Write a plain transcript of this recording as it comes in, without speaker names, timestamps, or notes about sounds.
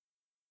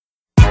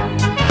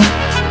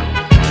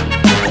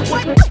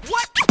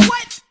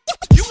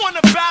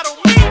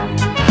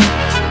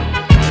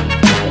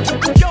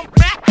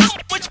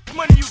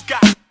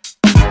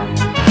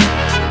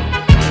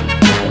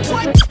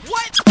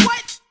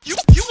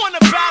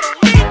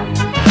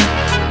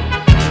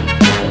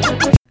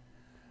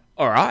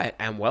right,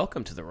 and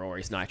welcome to the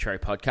Rory's Nitro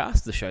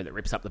podcast, the show that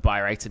rips up the buy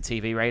rates and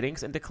TV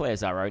ratings and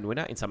declares our own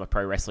winner in some of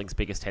pro wrestling's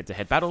biggest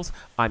head-to-head battles.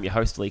 I'm your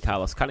host, Lee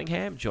Carlos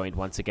Cunningham, joined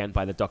once again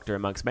by the Doctor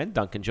amongst men,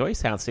 Duncan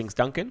Joyce. How's things,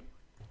 Duncan?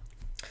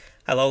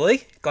 Hello,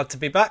 Lee. Glad to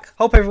be back.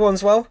 Hope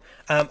everyone's well.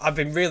 I've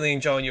been really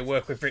enjoying your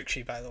work with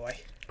Richie, by the way.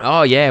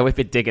 Oh, yeah, we've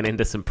been digging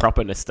into some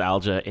proper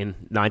nostalgia in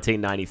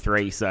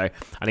 1993, so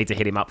I need to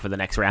hit him up for the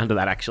next round of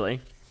that, actually.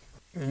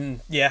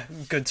 Yeah,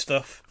 good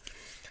stuff.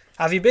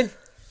 How have you been?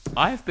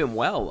 I've been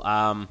well.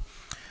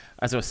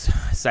 As I was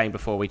saying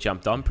before we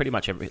jumped on, pretty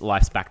much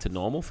life's back to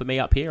normal for me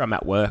up here. I'm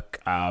at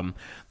work. The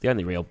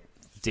only real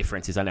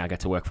difference is I now get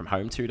to work from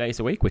home 2 days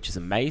a week, which is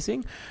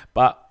amazing.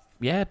 But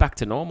yeah, back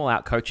to normal,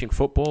 out coaching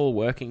football,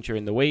 working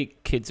during the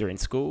week. Kids are in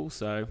school,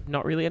 so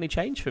not really any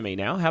change for me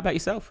now. How about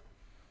yourself?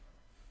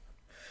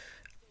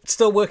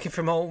 Still working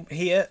from home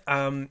here.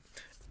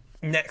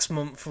 Next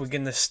month, we're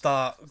going to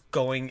start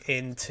going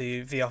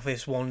into the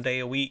office 1 day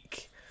a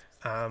week,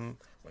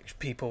 which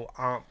people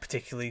aren't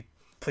particularly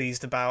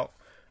pleased about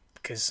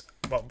because,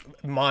 well,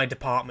 my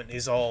department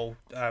is all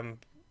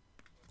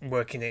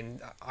working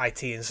in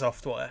IT and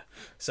software,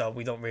 so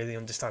we don't really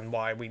understand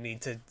why we need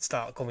to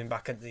start coming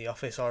back into the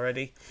office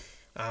already.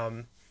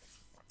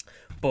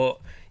 But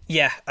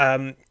yeah,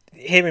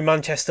 here in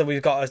Manchester,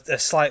 we've got a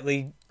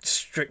slightly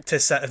stricter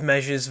set of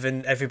measures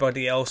than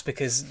everybody else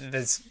because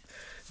there's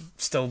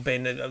still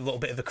been a little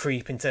bit of a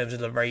creep in terms of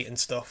the rate and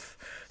stuff.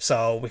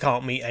 So we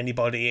can't meet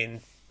anybody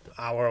in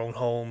our own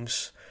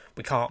homes.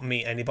 We can't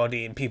meet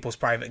anybody in people's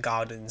private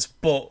gardens,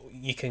 but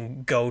you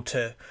can go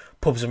to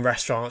pubs and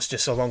restaurants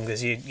just so long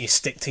as you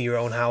stick to your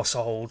own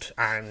household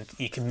and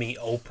you can meet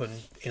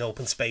in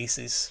open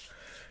spaces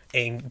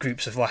in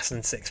groups of less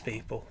than 6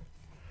 people.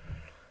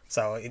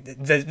 So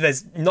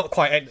there's not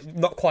quite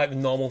the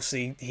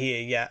normalcy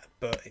here yet,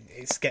 but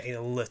it's getting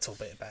a little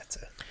bit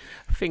better.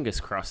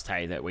 Fingers crossed,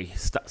 hey, that we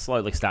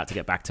slowly start to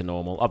get back to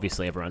normal.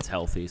 Obviously, everyone's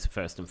health is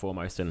first and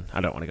foremost, and I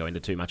don't want to go into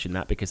too much in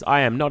that because I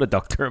am not a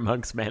doctor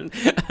amongst men.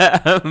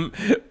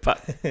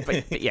 But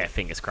yeah,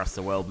 fingers crossed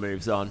the world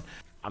moves on.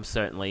 I'm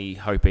certainly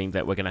hoping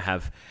that we're going to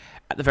have,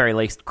 at the very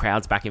least,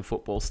 crowds back in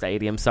football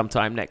stadiums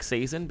sometime next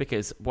season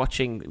because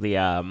watching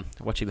the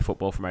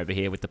football from over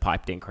here with the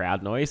piped-in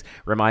crowd noise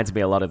reminds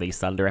me a lot of these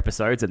Thunder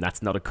episodes, and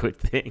that's not a good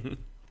thing.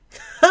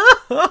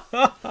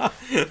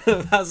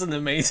 That's an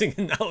amazing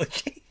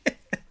analogy.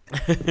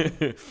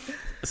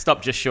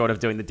 Stop just short of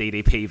doing the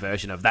DDP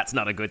version of that's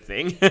not a good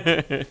thing.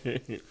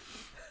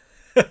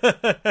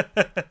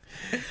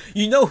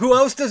 You know who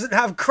else doesn't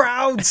have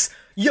crowds?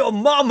 Your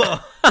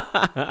mama.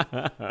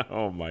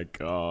 Oh my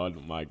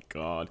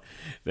god.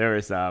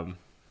 There's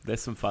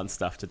some fun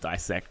stuff to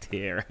dissect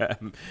here.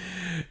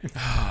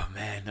 Oh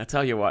man, I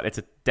tell you what, it's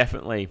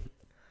definitely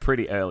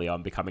pretty early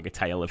on becoming a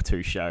tale of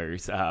two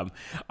shows.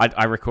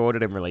 I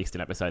recorded and released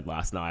an episode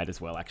last night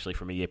as well, actually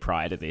from a year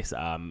prior to this.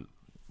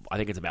 I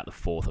think it's about the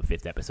 4th or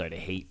 5th episode of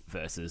Heat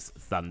versus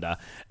Thunder,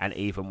 and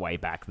even way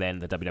back then,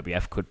 the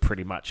WWF could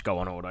pretty much go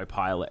on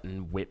autopilot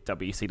and whip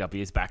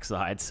WCW's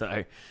backside.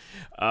 So,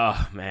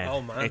 oh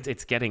man.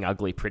 It's getting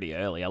ugly pretty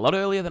early, a lot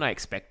earlier than I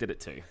expected it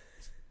to.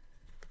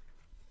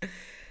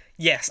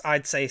 Yes,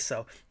 I'd say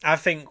so. I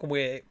think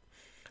we're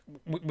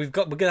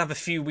gonna have a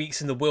few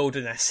weeks in the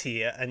wilderness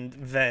here, and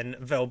then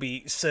there'll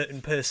be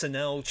certain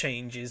personnel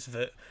changes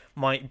that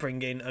might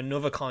bring in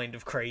another kind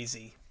of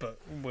crazy, but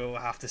we'll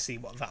have to see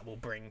what that will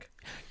bring.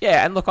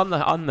 Yeah, and look, on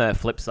the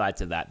flip side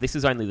to that, this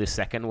is only the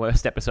second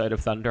worst episode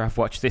of Thunder I've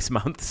watched this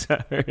month,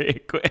 so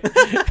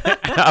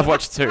I've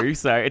watched 2,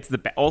 so it's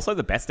also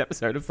the best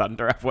episode of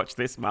Thunder I've watched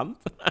this month.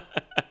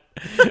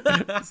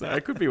 So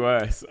it could be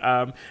worse.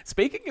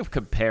 Speaking of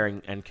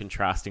comparing and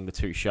contrasting the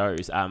two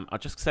shows, I'll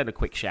just send a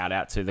quick shout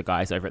out to the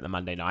guys over at the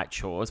Monday Night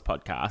Chores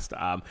podcast.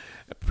 A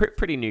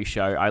pretty new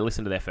show. I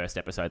listened to their first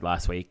episode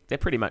last week. They're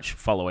pretty much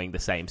following the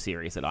same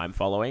series that I'm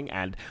following,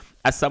 and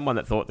as someone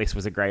that thought this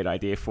was a great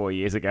idea 4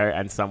 years ago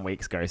and some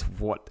weeks goes,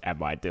 what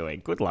am I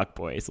doing? Good luck,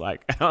 boys.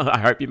 Like, I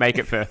hope you make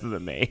it further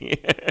than me.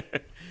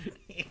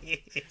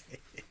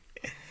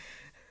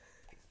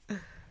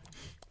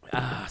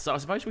 So I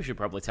suppose we should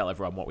probably tell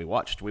everyone what we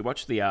watched. We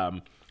watched the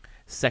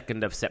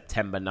 2nd of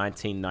September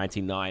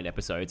 1999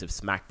 episodes of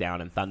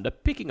SmackDown and Thunder,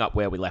 picking up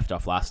where we left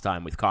off last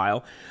time with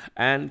Kyle.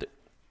 And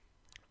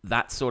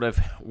that's sort of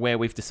where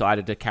we've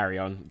decided to carry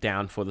on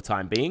down for the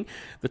time being.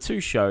 The two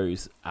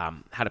shows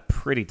had a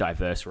pretty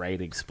diverse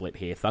rating split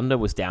here. Thunder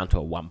was down to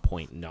a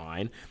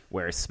 1.9,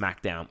 whereas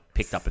SmackDown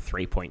picked up a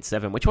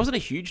 3.7, which wasn't a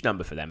huge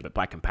number for them, but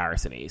by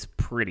comparison is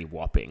pretty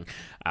whopping.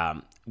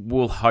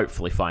 We'll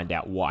hopefully find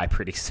out why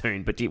pretty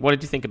soon. But what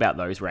did you think about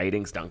those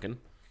ratings, Duncan?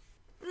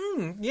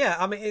 Yeah,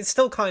 I mean, it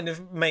still kind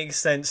of makes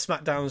sense.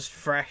 SmackDown's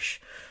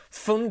fresh.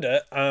 Thunder,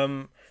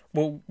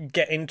 we'll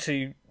get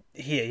into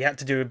here. You had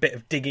to do a bit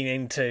of digging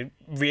in to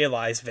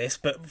realise this,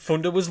 but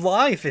Thunder was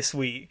live this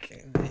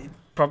week.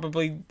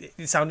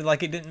 It sounded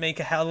like it didn't make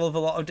a hell of a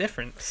lot of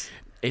difference.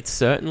 It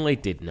certainly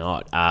did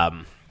not.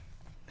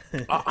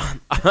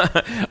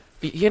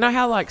 You know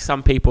how like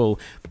some people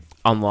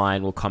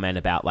online will comment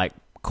about like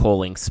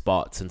calling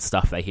spots and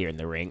stuff they hear in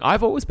the ring,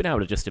 I've always been able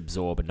to just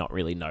absorb and not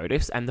really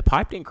notice. And the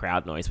piped-in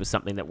crowd noise was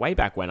something that way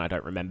back when I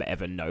don't remember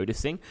ever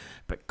noticing.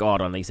 But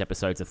God, on these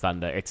episodes of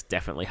Thunder, it's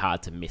definitely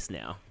hard to miss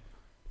now.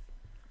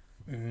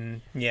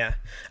 Yeah.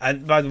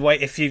 And by the way,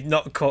 if you've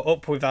not caught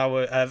up with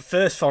our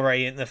first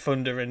foray into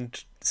Thunder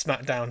and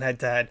SmackDown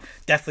head-to-head,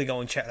 definitely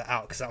go and check that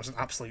out, because that was an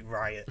absolute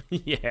riot.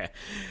 Yeah.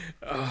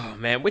 Oh,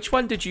 man. Which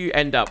one did you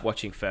end up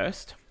watching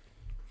first?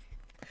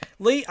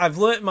 Lee, I've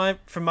learnt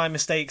from my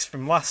mistakes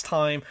from last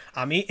time.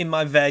 I'm eating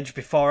my veg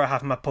before I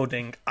have my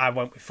pudding. I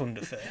went with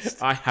Thunder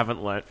first. I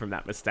haven't learnt from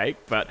that mistake,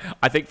 but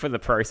I think for the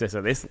process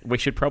of this, we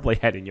should probably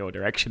head in your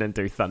direction and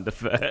do Thunder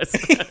first.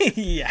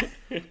 Yeah.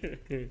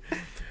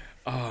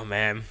 Oh,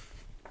 man.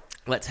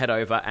 Let's head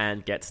over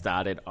and get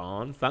started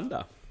on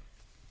Thunder.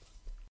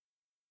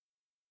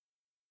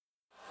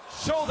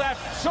 Show that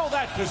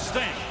to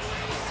Sting.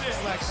 That's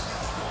it, Lex.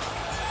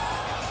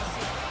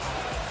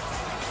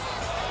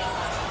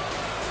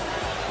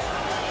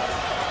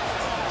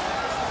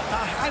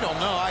 I don't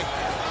know.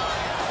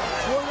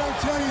 What did I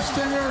tell you,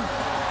 Stinger?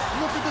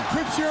 Look at the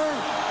picture.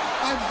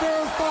 I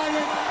verified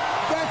it.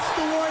 That's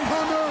the White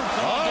Hummer.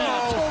 And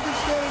that's Hogan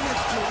standing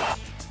next to it.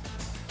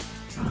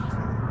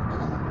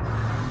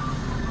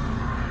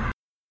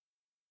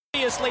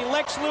 Obviously,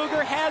 Lex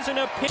Luger has an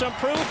opinion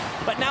proof,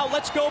 but now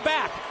let's go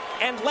back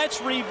and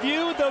let's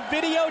review the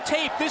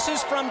videotape. This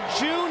is from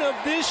June of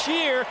this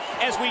year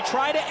as we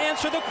try to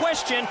answer the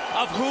question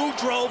of who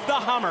drove the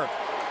Hummer.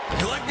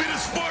 You like being a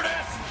smart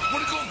ass?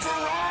 Want to go for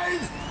a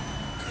ride?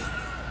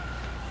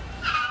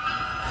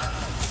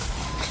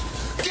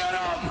 Get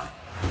him!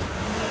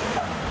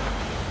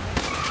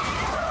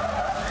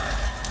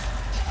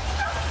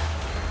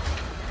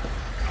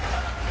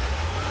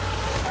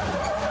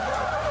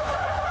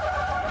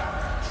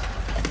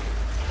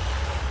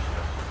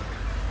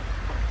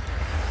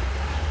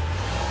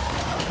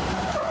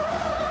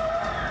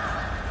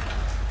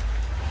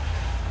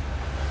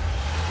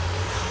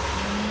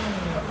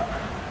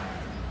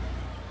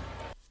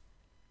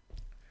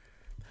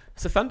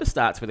 So Thunder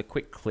starts with a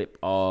quick clip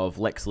of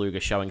Lex Luger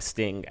showing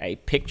Sting a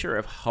picture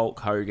of Hulk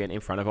Hogan in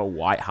front of a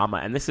white Hummer.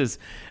 And this is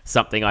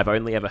something I've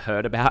only ever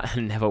heard about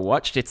and never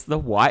watched. It's the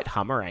white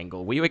Hummer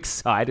angle. Were you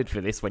excited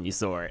for this when you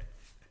saw it?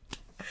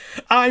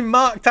 I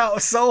marked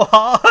out so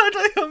hard.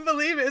 I couldn't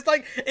believe it. It's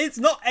like, it's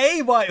not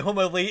a white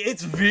Hummer, Lee.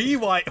 It's the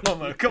white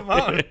Hummer. Come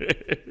on.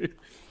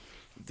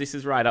 This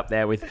is right up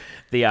there with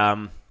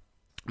the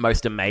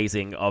most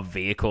amazing of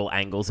vehicle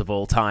angles of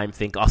all time.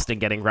 Think Austin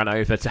getting run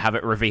over to have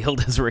it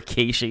revealed as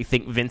Rikishi.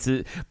 Think Vince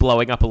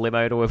blowing up a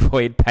limo to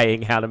avoid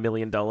paying out $1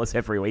 million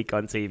every week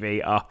on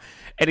TV.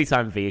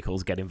 Anytime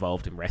vehicles get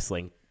involved in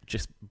wrestling,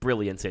 just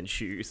brilliance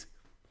ensues.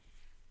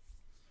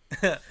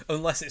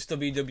 Unless it's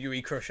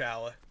WWE Crush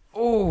Hour.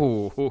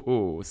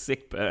 Oh,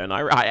 sick burn.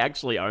 I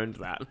actually owned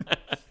that.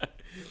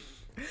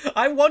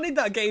 I wanted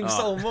that game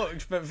so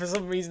much, but for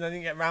some reason I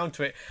didn't get around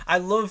to it. I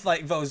love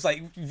like those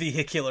like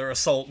vehicular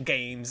assault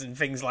games and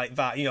things like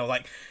that. You know,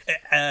 like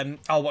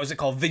what was it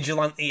called?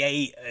 Vigilante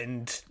 8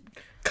 and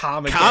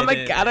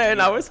Carmageddon.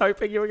 I was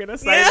hoping you were going to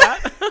say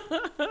that.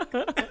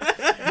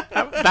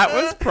 That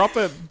was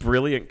proper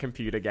brilliant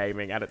computer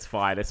gaming at its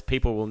finest.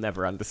 People will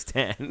never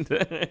understand.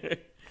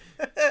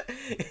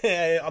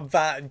 Yeah,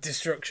 that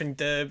Destruction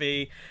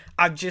Derby.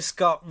 I just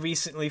got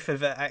recently for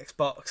the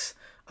Xbox.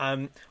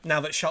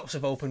 Now that shops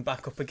have opened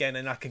back up again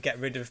and I could get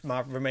rid of my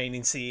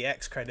remaining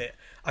CEX credit,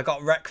 I got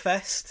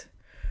Wreckfest,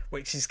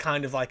 which is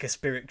kind of like a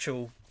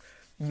spiritual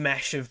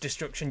mesh of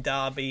Destruction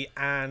Derby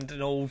and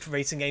an old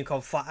racing game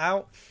called Flat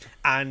Out.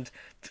 And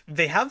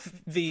they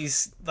have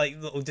these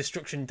like little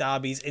Destruction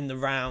Derbies in the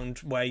round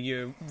where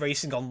you're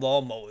racing on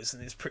lawnmowers,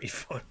 and it's pretty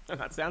fun.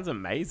 That sounds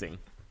amazing.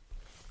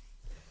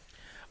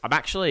 I'm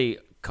actually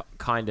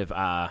kind of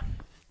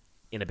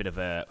in a bit of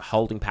a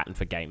holding pattern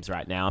for games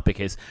right now,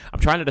 because I'm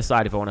trying to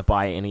decide if I want to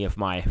buy any of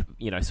my,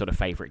 sort of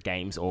favorite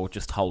games or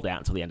just hold out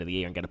until the end of the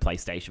year and get a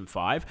PlayStation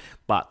 5.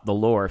 But the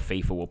law of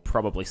FIFA will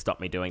probably stop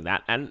me doing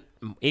that. And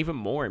even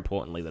more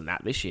importantly than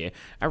that, this year,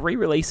 a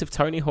re-release of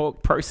Tony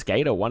Hawk Pro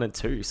Skater 1 and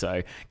 2.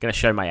 So going to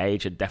show my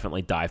age and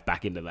definitely dive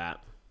back into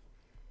that.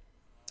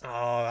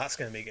 Oh, that's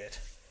going to be good.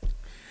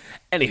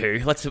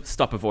 Anywho, let's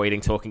stop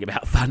avoiding talking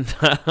about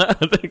Thunder.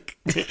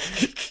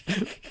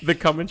 The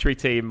commentary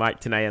team,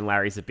 Mike Tenay and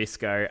Larry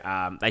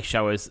Zbyszko, they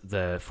show us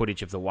the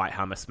footage of the white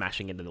Hummer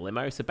smashing into the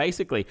limo. So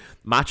basically,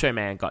 Macho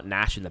Man got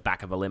Nash in the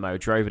back of a limo,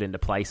 drove it into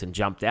place and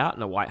jumped out,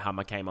 and a white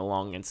Hummer came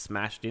along and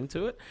smashed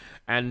into it.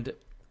 And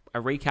a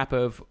recap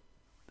of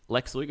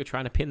Lex Luger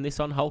trying to pin this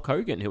on Hulk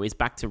Hogan, who is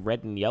back to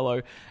red and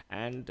yellow.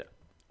 And did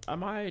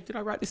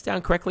I write this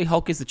down correctly?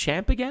 Hulk is the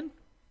champ again?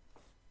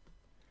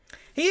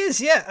 He is,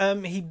 yeah.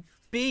 He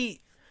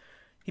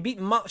beat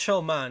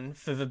Macho Man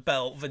for the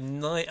belt the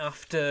night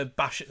after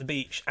Bash at the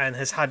Beach and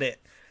has had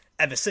it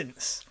ever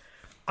since.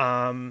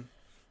 So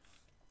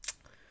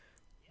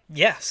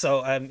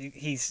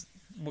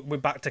we're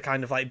back to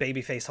kind of like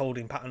babyface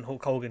holding pattern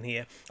Hulk Hogan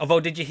here. Although,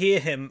 did you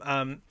hear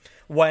him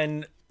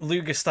when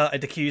Luger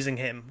started accusing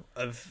him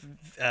of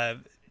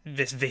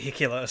this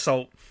vehicular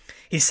assault.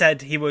 He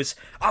said he was,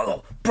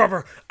 "Oh,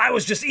 brother, I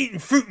was just eating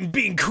fruit and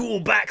being cool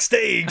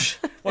backstage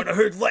when I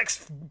heard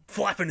Lex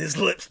flapping his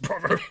lips,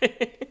 brother."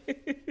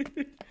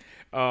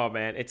 Oh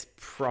man, it's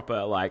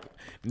proper like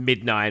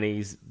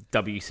mid-90s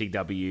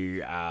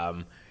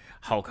WCW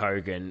Hulk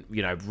Hogan,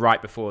 you know,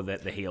 right before the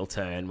heel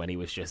turn when he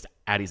was just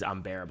at his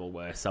unbearable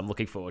worst. So I'm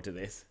looking forward to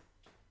this.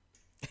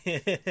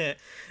 The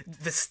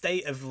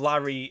state of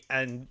Larry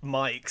and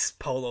Mike's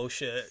polo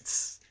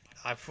shirts,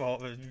 I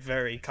thought was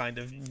very kind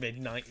of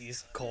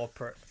mid-90s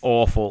corporate.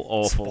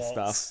 Awful sports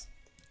stuff.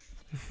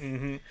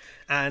 Mm-hmm.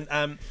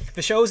 And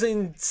the show's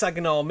in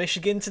Saginaw,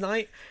 Michigan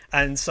tonight,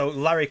 and so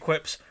Larry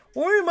quips,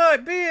 "We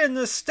might be in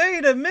the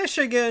state of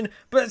Michigan,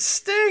 but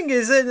Sting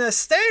is in a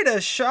state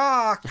of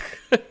shock."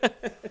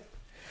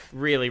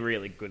 Really,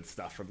 really good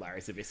stuff from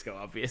Larry Zbyszko,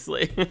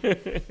 obviously.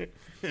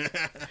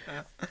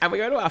 And we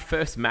go to our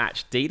first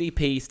match.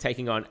 DDP's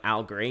taking on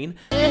Al Green.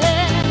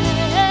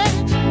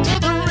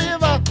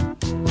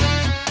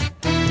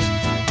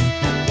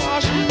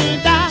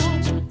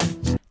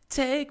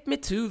 Take me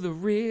to the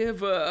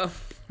river.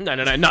 No,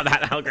 not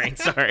that Al Green,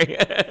 sorry.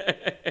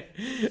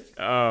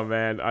 Oh,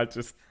 man, I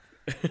just...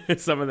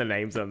 some of the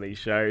names on these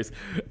shows.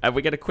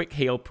 We get a quick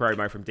heel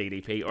promo from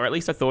DDP, or at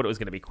least I thought it was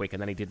going to be quick,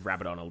 and then he did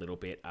rabbit on a little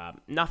bit.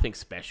 Nothing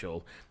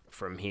special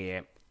from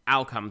here.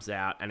 Al comes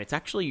out, and it's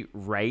actually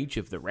Rage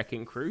of the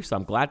Wrecking Crew, so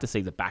I'm glad to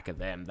see the back of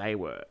them. They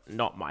were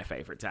not my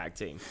favorite tag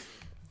team.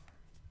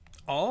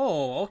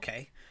 Oh,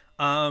 okay.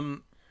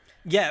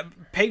 Yeah,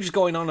 Paige is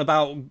going on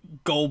about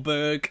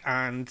Goldberg,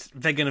 and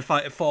they're going to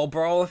fight at Fall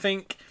Brawl, I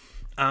think.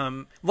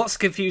 Lots of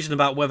confusion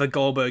about whether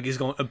Goldberg is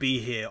going to be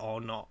here or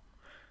not.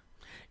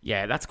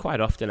 Yeah, that's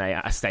quite often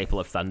a staple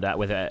of Thunder,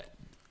 whether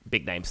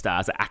big name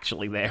stars are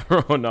actually there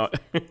or not.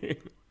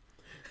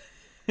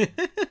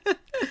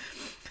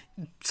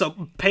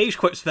 So Paige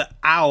quips that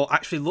Al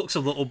actually looks a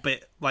little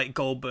bit like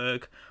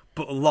Goldberg,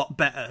 but a lot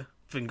better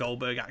than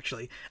Goldberg,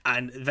 actually.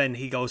 And then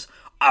he goes,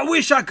 "I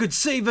wish I could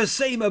say the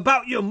same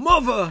about your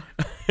mother."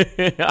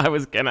 I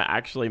was going to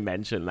actually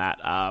mention that.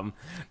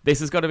 This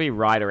has got to be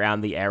right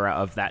around the era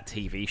of that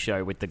TV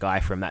show with the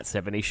guy from That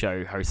 70s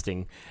Show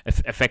hosting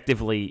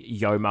effectively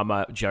Yo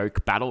Mama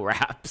joke battle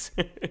raps.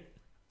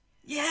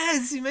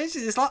 Yes, you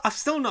mentioned this. I've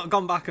still not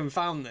gone back and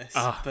found this.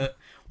 But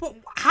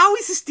how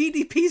is this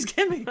DDP's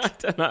gimmick? I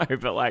don't know,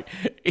 but like,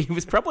 he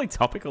was probably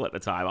topical at the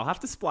time. I'll have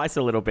to splice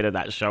a little bit of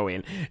that show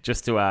in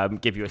just to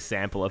give you a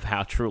sample of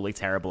how truly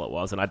terrible it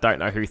was. And I don't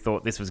know who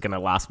thought this was going to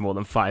last more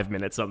than 5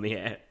 minutes on the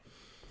air.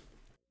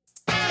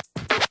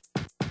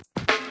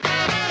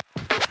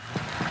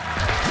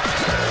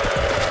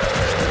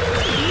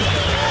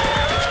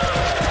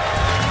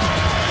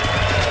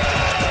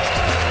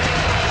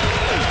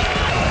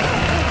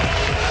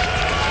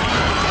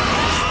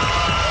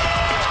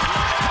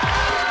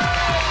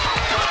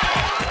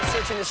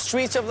 The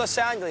streets of Los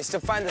Angeles to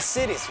find the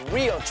city's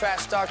real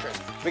trash talkers.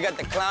 We got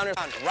the clowner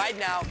on right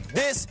now.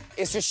 This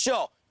is your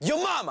show,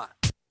 Your Mama.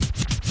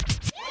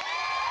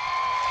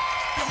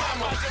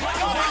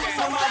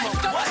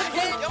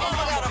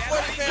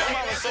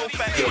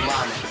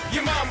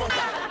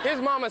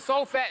 His mama's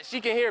so fat she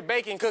can hear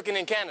bacon cooking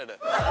in Canada.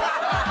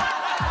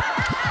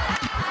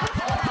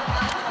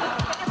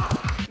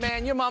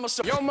 Man, your mama's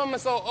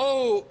so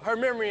old, her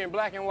memory in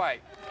black and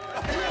white.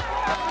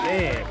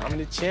 Man, I'm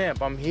the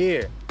champ. I'm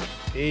here.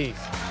 Peace.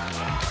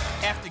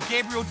 After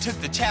Gabriel took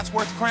the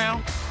Chatsworth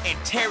crown and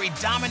Terry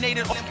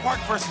dominated Owen Park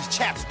versus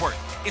Chatsworth,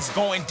 it's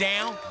going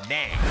down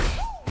now.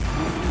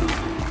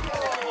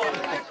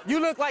 You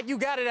look like you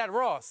got it at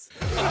Ross.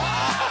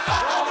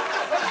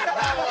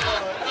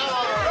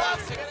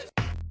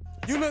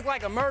 You look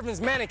like a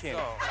Mervin's mannequin.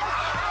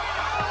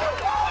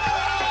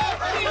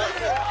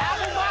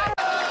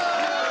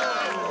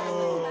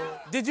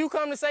 Did you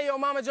come to say your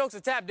mama jokes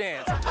or tap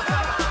dance?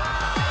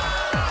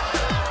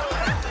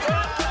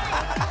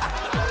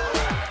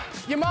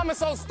 Your mama's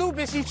so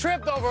stupid she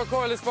tripped over a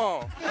cordless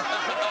phone.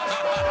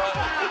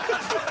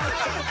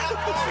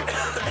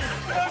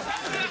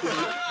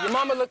 Your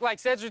mama looked like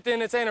Cedric the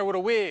Entertainer with a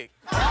wig.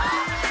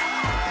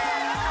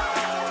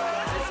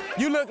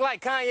 You look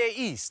like Kanye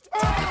East.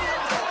 Maybe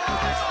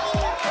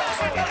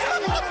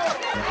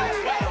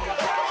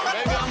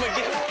I'm gonna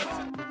get...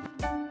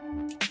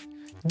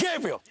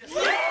 Gabriel!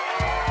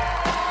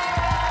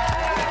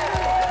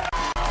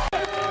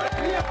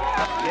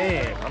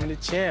 Man, I'm the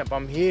champ.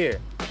 I'm here.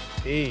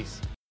 Peace.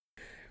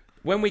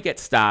 When we get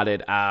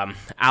started,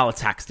 Al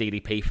attacks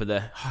DDP for the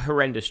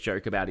horrendous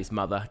joke about his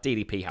mother.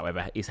 DDP,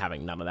 however, is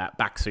having none of that.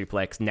 Back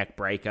suplex, neck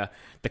breaker.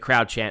 The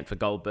crowd chant for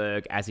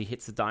Goldberg as he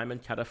hits the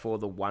diamond cutter for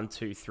the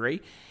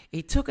 1-2-3.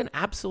 He took an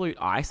absolute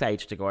ice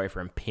age to go over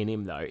and pin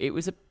him, though. It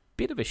was a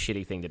bit of a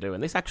shitty thing to do,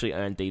 and this actually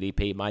earned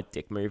DDP my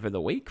dick move of the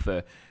week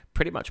for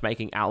pretty much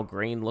making Al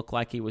Green look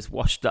like he was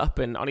washed up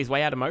and on his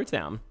way out of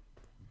Motown.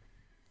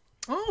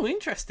 Oh,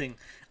 interesting.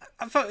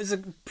 I thought it was a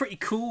pretty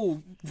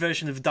cool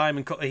version of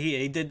Diamond Cutter here.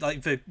 He did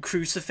like the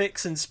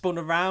crucifix and spun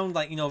around,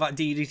 like, you know, that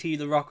DDT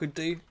The Rock would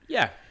do.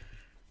 Yeah.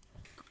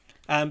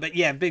 But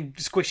yeah, big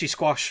squishy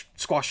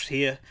squash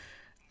here.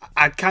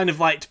 I kind of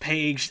liked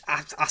Paige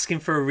asking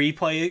for a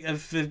replay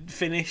of the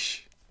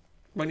finish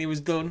when he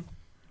was done.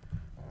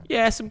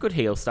 Yeah, some good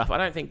heel stuff.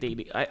 I think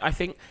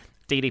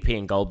DDP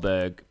and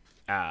Goldberg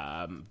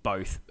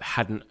both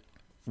hadn't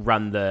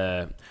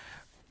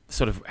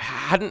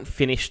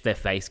finished their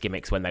face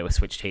gimmicks when they were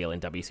switched heel in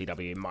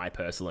WCW, in my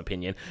personal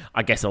opinion.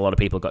 I guess a lot of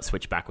people got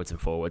switched backwards and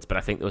forwards, but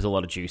I think there was a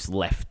lot of juice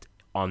left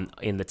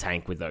in the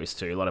tank with those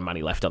two. A lot of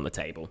money left on the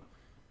table.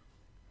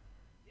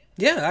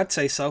 Yeah, I'd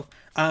say so.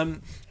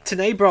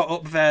 Tenay brought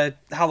up their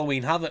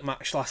Halloween Havoc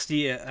match last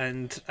year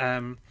and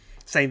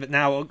saying that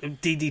now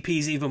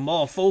DDP's even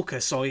more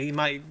focused, so he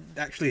might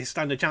actually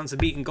stand a chance of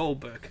beating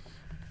Goldberg.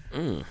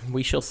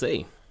 We shall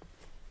see.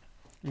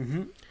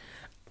 Mm-hmm.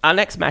 Our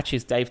next match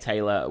is Dave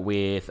Taylor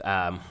with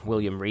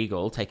William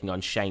Regal taking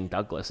on Shane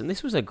Douglas, and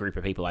this was a group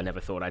of people I never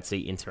thought I'd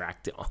see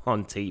interact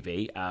on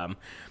TV.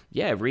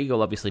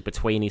 Regal obviously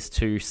between his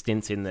two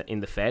stints in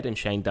the Fed, and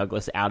Shane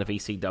Douglas out of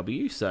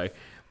ECW, so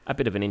a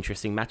bit of an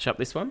interesting matchup,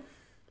 this one.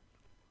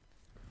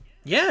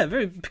 Yeah,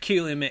 very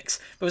peculiar mix.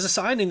 There was a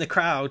sign in the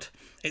crowd.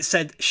 It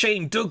said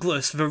Shane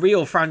Douglas, the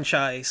real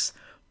franchise,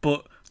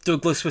 but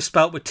Douglas was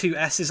spelt with 2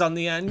 S's on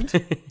the end.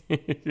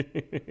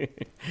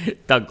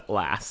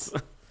 Douglas.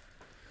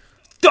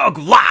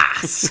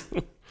 Douglas!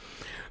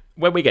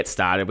 When we get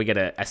started, we get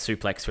a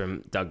suplex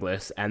from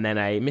Douglas, and then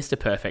a Mr.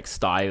 Perfect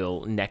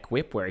style neck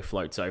whip where he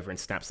floats over and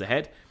snaps the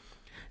head.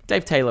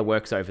 Dave Taylor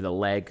works over the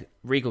leg.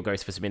 Regal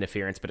goes for some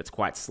interference, but it's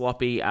quite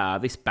sloppy.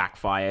 This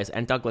backfires,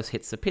 and Douglas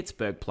hits the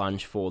Pittsburgh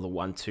plunge for the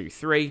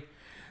 1-2-3.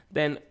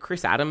 Then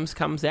Chris Adams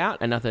comes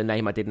out, another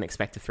name I didn't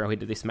expect to throw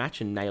into this match,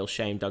 and nails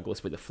Shane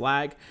Douglas with a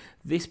flag.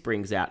 This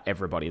brings out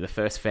everybody. The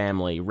First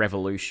Family,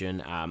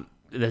 Revolution,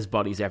 there's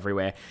bodies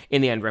everywhere.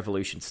 In the end,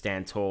 Revolution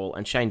stand tall,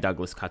 and Shane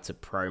Douglas cuts a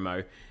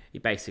promo. He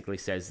basically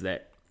says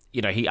that,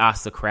 he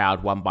asks the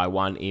crowd one by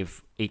one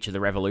if each of the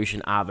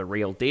Revolution are the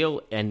real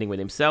deal, ending with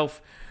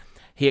himself.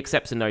 He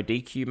accepts a no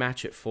DQ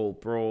match at Fall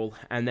Brawl,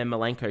 and then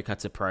Malenko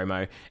cuts a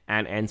promo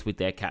and ends with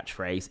their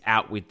catchphrase,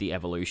 out with the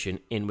Evolution,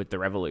 in with the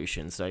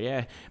Revolution. So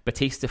yeah,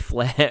 Batista,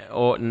 Flair,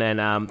 Orton,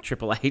 and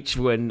Triple H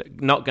were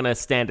not going to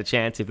stand a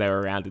chance if they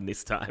were around in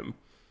this time.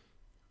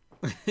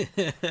 I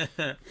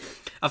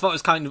thought it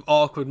was kind of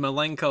awkward.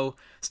 Malenko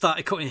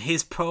started cutting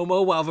his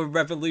promo while the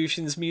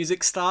Revolution's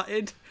music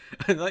started.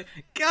 And like,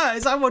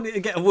 guys, I wanted to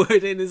get a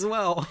word in as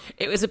well.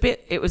 It was a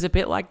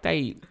bit like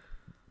they...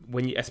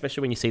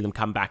 especially when you see them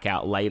come back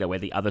out later where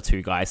the other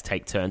two guys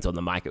take turns on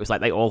the mic, it was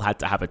like they all had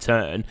to have a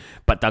turn,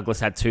 but Douglas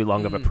had too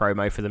long of a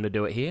promo for them to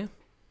do it here.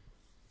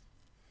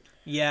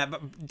 Yeah,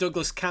 but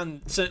Douglas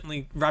can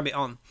certainly rab it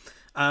on.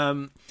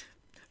 I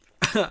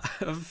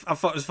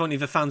thought it was funny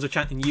the fans were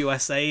chanting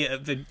USA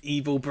at the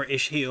evil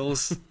British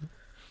heels.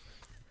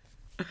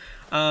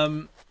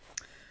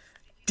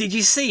 Did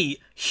you see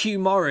Hugh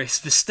Morris,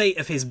 the state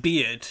of his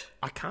beard?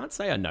 I can't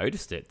say I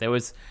noticed it. There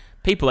was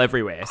people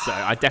everywhere, so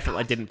I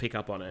definitely didn't pick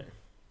up on it.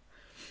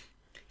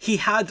 He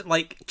had,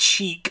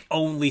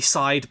 cheek-only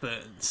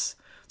sideburns.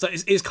 So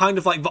it's kind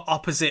of like the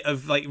opposite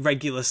of,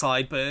 regular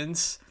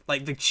sideburns.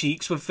 Like, the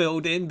cheeks were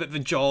filled in, but the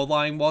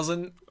jawline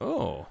wasn't.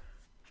 Oh.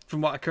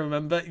 From what I can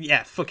remember.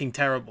 Yeah, fucking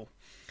terrible.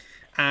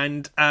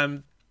 And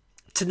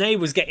Tenay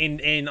was getting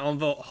in on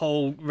the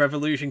whole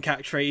Revolution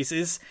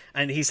catchphrases,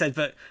 and he said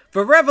that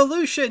the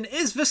Revolution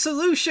is the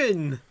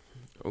solution!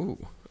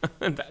 Ooh.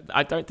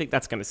 I don't think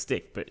that's going to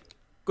stick, but...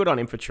 good on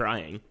him for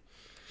trying.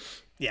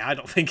 Yeah, I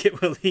don't think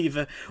it will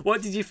either.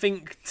 What did you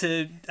think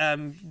to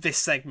this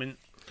segment?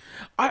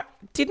 I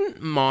didn't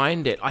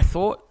mind it. I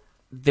thought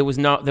there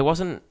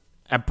wasn't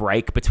a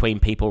break between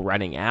people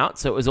running out,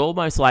 so it was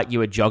almost like you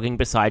were jogging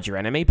beside your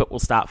enemy, but we'll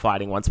start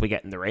fighting once we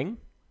get in the ring.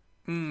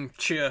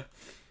 Sure.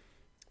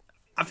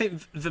 I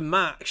think the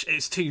match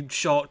is too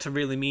short to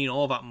really mean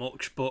all that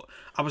much, but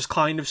I was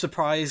kind of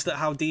surprised at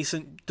how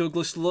decent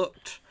Douglas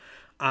looked.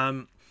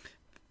 Then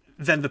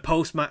the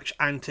post-match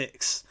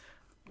antics,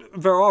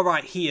 they're all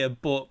right here,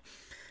 but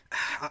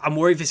I'm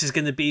worried this is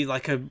going to be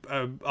like a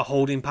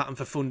holding pattern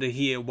for Thunder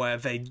here, where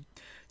they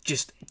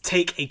just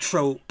take a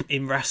trope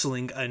in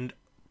wrestling and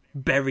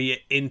bury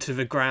it into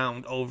the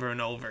ground over and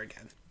over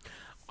again.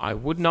 I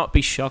would not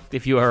be shocked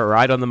if you were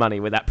right on the money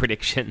with that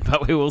prediction,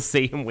 but we will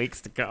see in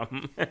weeks to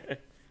come.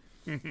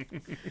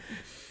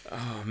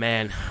 Oh,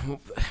 man.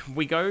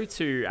 We go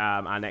to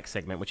our next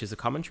segment, which is a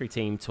commentary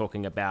team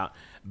talking about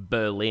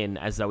Berlin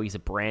as though he's a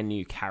brand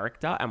new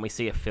character, and we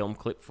see a film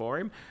clip for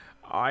him.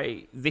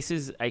 This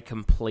is a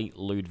complete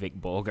Ludwig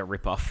Borger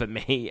ripoff for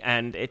me,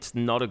 and it's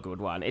not a good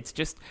one. It's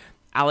just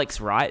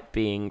Alex Wright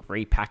being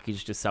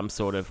repackaged as some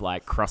sort of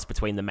cross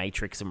between The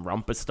Matrix and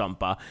Romper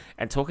Stomper,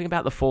 and talking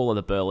about the fall of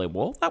the Berlin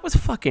Wall. That was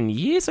fucking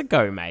years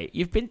ago, mate.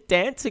 You've been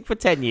dancing for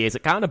 10 years.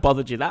 It can't have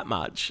bothered you that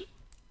much.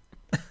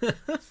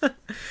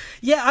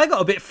 Yeah, I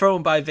got a bit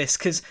thrown by this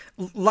because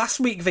last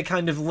week they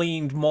kind of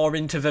leaned more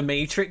into the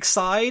Matrix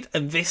side,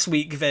 and this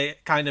week they're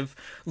kind of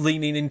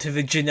leaning into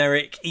the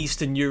generic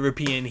Eastern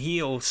European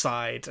heel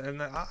side,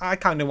 and I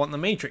kind of want the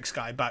Matrix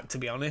guy back, to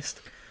be honest.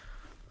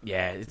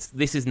 Yeah,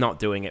 this is not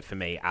doing it for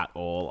me at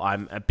all.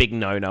 I'm a big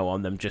no-no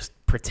on them just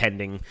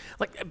pretending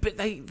but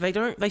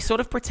they sort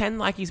of pretend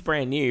like he's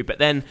brand new, but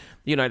then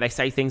they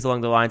say things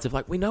along the lines of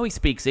like, we know he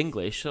speaks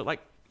English, so like,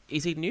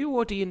 is he new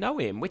or do you know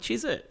him? Which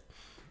is it?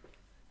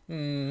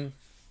 Anywho,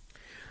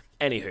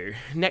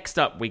 next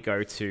up we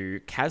go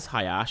to Kaz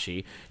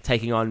Hayashi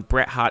taking on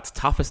Bret Hart's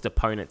toughest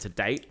opponent to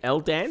date, El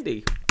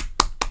Dandy.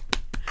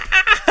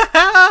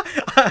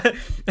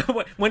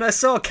 When I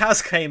saw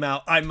Kaz came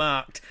out, I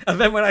marked. And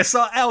then when I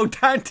saw El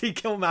Dandy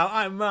come out,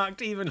 I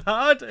marked even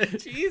harder.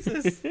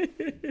 Jesus.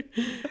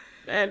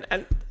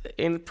 And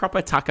in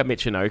proper Taka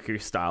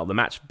Michinoku style, the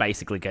match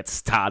basically gets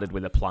started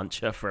with a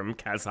plunger from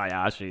Kaz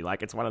Hayashi.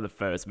 Like, it's one of the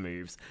first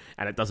moves,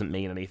 and it doesn't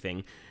mean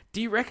anything.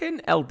 Do you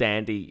reckon El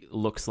Dandy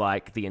looks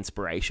like the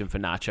inspiration for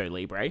Nacho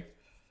Libre?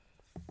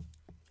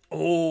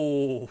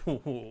 Oh,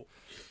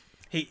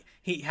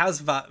 he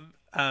has that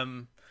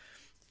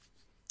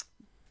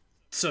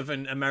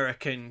Southern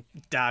American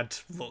dad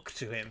look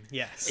to him.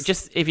 Yes.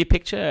 Just if you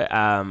picture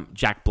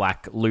Jack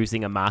Black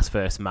losing a mask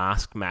versus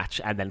mask match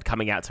and then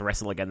coming out to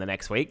wrestle again the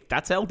next week,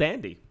 that's El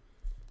Dandy.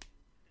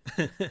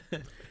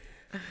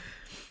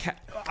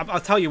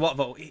 I'll tell you what,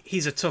 though,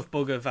 he's a tough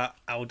bugger, that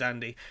El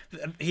Dandy.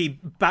 He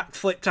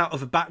backflipped out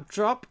of a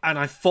backdrop, and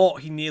I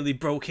thought he nearly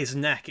broke his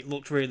neck. It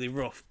looked really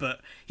rough,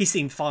 but he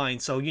seemed fine,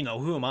 so,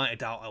 who am I to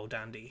doubt El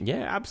Dandy?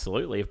 Yeah,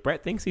 absolutely. If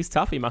Brett thinks he's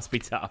tough, he must be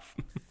tough.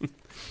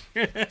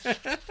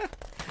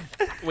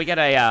 We get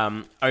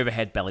a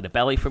overhead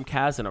belly-to-belly from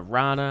Kaz and a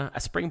Rana,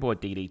 a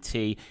springboard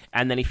DDT,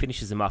 and then he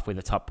finishes him off with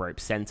a top rope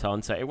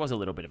senton, so it was a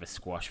little bit of a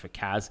squash for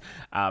Kaz,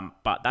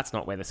 but that's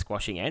not where the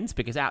squashing ends,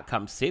 because out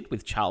comes Sid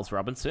with Charles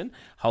Robinson,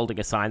 holding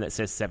a sign that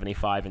says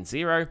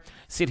 75-0.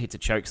 Sid hits a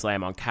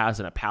chokeslam on Kaz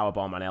and a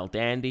powerbomb on El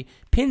Dandy,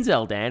 pins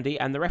El Dandy,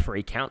 and the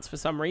referee counts for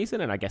some reason,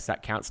 and I guess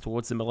that counts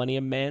towards the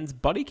Millennium Man's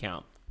body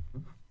count.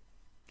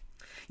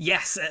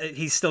 Yes,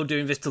 he's still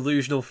doing this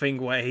delusional thing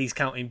where he's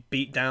counting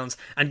beatdowns.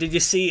 And did you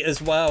see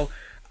as well,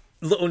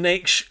 Little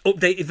Nate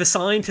updated the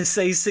sign to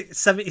say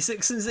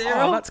 76-0?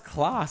 Oh, that's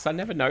class. I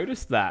never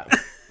noticed that.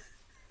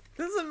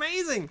 That's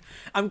amazing.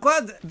 I'm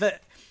glad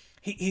that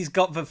he's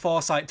got the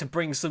foresight to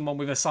bring someone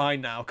with a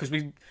sign now, because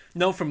we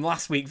know from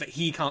last week that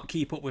he can't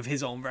keep up with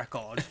his own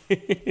record.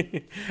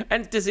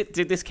 And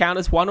did this count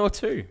as 1 or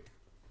 2?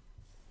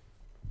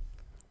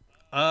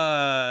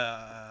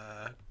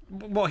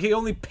 Well, he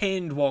only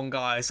pinned one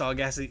guy, so I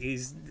guess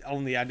he's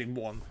only added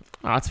 1.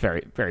 Oh, that's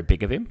very, very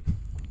big of him.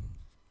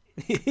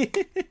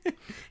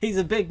 He's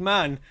a big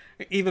man,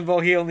 even though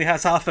he only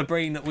has half a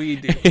brain that we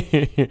do.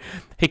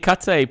 He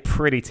cuts a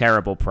pretty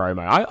terrible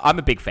promo. I'm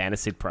a big fan of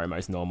Sid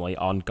promos normally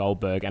on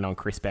Goldberg and on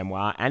Chris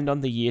Benoit and on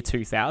the year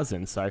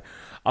 2000, so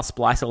I'll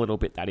splice a little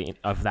bit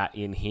of that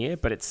in here,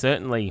 but it's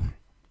no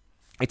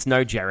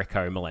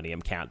Jericho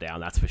Millennium Countdown,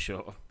 that's for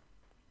sure.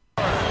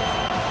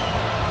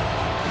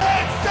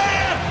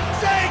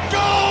 Say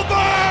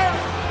Goldberg!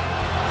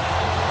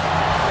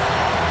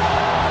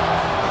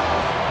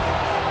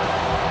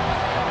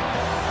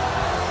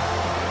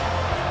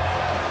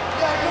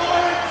 Yeah, go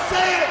ahead and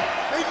say it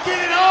and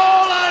get it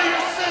all out of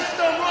your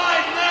system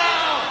right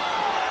now!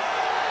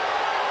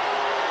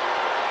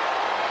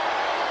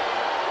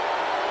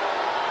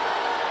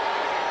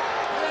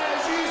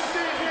 As you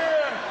sit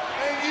here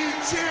and you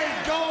chant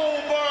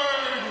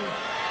Goldberg,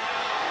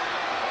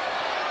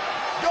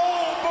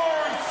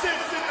 Goldberg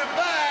sits in the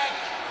back,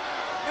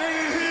 and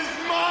in his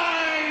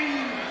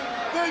mind,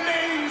 the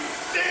name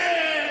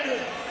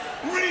Sid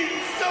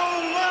rings so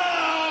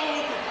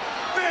loud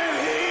that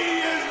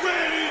he is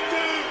ready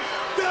to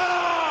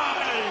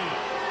die.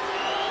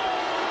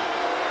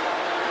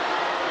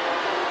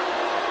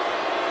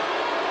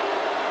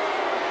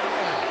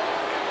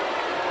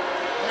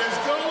 As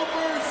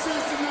Goldberg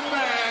sits in the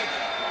back,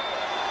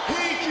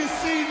 he can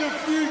see the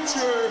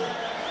future.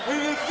 In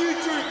the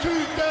future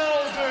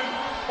 2000,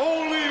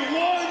 only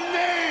one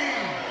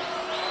name.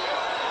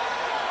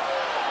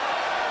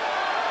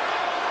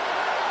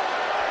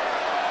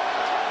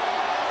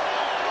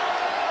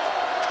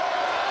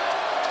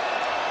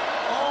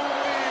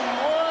 Only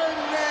one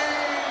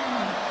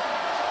name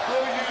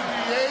will you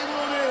be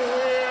able to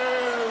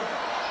hear.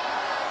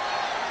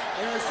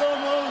 And it's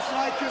almost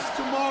like it's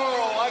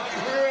tomorrow. I can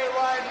hear it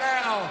right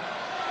now.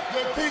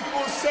 The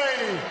people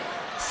say,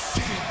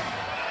 Sid.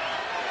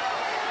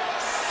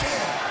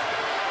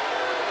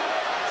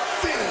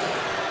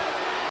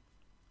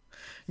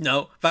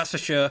 No, that's for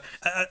sure.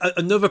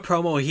 Another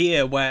promo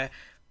here where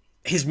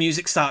his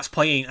music starts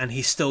playing and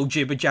he's still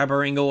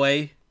jibber-jabbering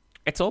away.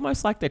 It's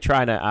almost like they're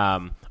trying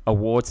to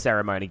award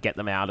ceremony get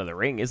them out of the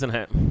ring, isn't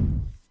it?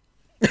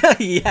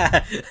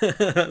 Yeah,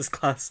 that's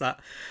class,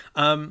 that.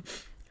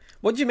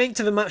 What do you make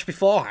to the match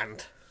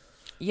beforehand?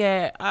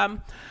 Yeah,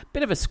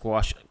 bit of a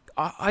squash.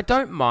 I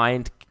don't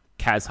mind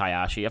Kaz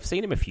Hayashi. I've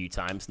seen him a few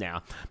times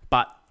now,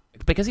 but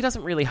because he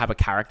doesn't really have a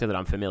character that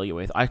I'm familiar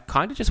with, I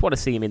kind of just want to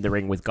see him in the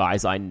ring with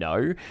guys I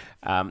know.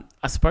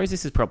 I suppose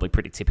this is probably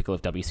pretty typical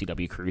of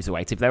WCW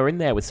cruiserweights. If they were in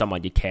there with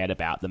someone you cared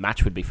about, the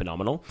match would be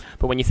phenomenal.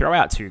 But when you throw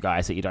out two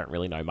guys that you don't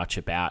really know much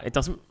about, it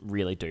doesn't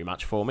really do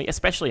much for me,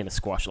 especially in a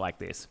squash like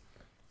this.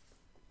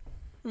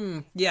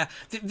 Yeah,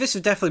 this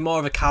was definitely more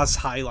of a Kaz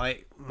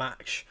highlight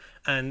match,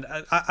 and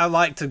I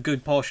liked a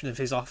good portion of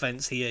his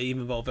offense here,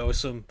 even though there was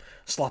some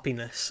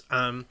sloppiness.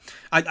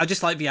 I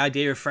just like the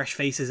idea of fresh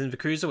faces in the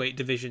cruiserweight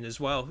division as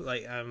well.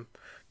 Like,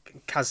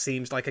 Kaz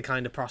seems like a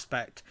kind of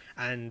prospect,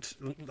 and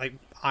like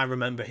I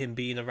remember him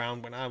being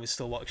around when I was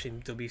still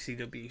watching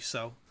WCW,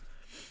 so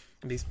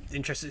I'd be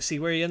interested to see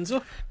where he ends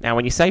up. Now,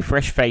 when you say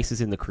fresh faces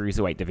in the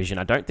cruiserweight division,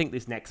 I don't think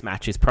this next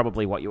match is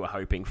probably what you were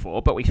hoping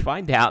for, but we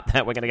find out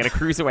that we're going to get a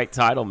cruiserweight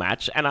title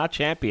match, and our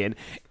champion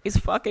is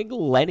fucking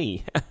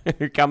Lenny,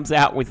 who comes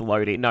out with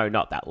Lodi. No,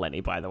 not that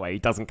Lenny, by the way. He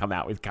doesn't come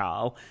out with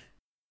Carl.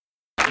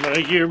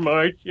 My dear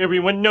Marge,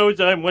 everyone knows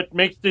I'm what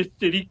makes this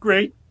city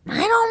great. I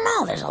don't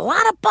know. There's a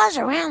lot of buzz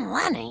around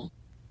Lenny.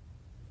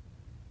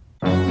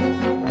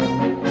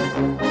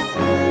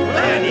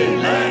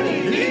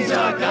 Lenny, he's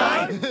our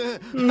guy.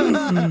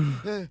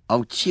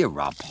 Oh, cheer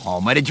up,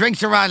 Homer. The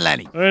drinks are on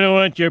Lenny. I don't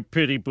want your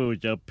pity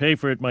booze. I'll pay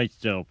for it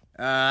myself.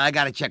 I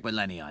gotta check with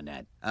Lenny on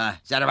that.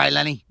 Is that all right,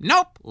 Lenny?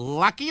 Nope.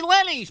 Lucky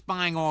Lenny's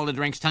buying all the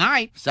drinks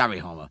tonight. Sorry,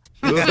 Homer.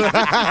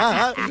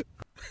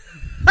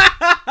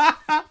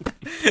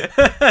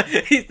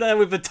 He's there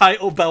with the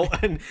title belt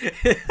and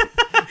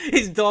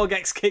his door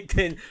gets kicked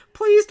in.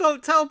 Please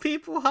don't tell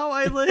people how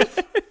I live.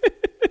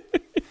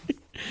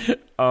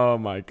 Oh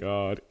my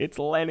god, it's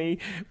Lenny,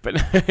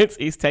 but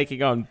he's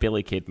taking on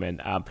Billy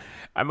Kidman.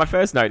 And my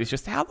first note is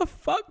just, how the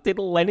fuck did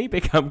Lenny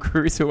become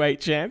Cruiserweight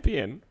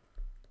champion?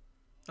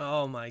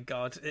 Oh my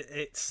god,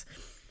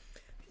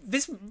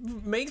 this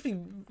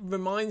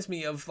reminds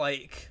me of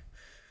like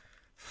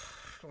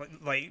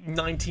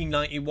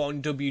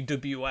 1991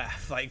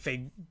 WWF. Like,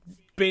 they've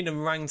been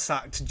and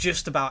ransacked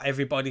just about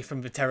everybody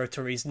from the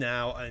territories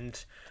now,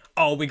 and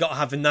we got to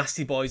have the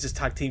Nasty Boys as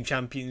tag team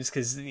champions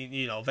because,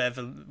 you know,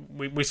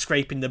 we're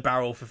scraping the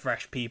barrel for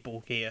fresh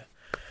people here.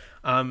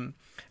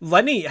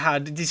 Lenny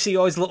did you see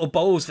all his little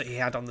bows that he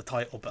had on the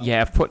title belt?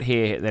 Yeah, I've put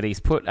here that he's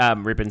put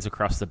ribbons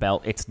across the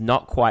belt. It's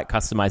not quite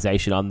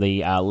customization on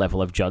the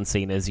level of John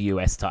Cena's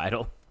US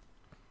title.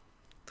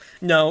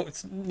 No,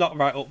 it's not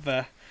right up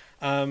there.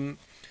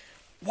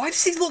 Why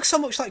does he look so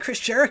much like Chris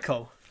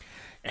Jericho?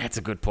 That's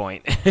a good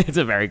point. It's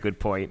a very good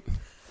point.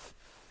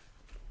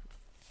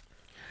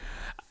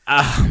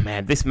 Oh,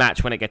 man, this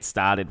match, when it gets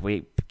started,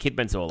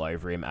 Kidman's all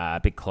over him.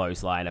 Big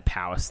clothesline, a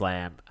power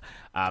slam.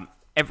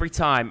 Every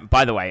time,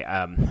 by the way,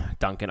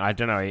 Duncan, I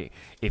don't know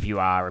if you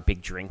are a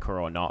big drinker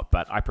or not,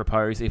 but I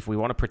propose if we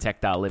want to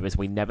protect our livers,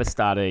 we never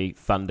start a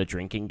Thunder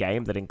drinking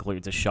game that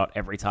includes a shot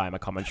every time a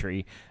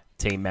commentary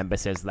team member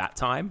says that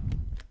time.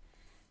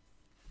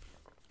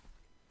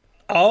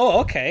 Oh,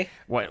 okay.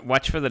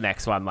 Watch for the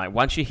next one. Like,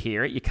 once you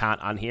hear it, you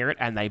can't unhear it,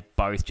 and they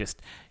both just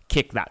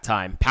kick that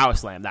time, power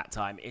slam that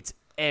time. It's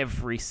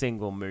every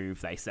single move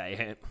they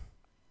say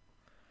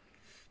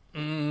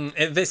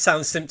it. This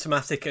sounds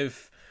symptomatic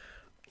of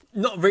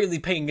not really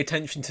paying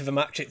attention to the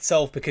match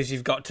itself because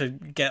you've got to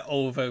get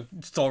over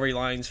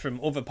storylines from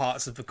other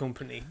parts of the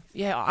company.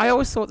 Yeah, I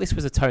always thought this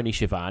was a Tony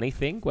Schiavone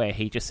thing where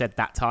he just said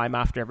that time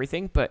after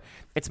everything, but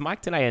it's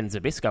Mike Tenay and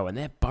Zbyszko, and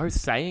they're both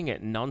saying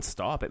it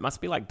non-stop. It must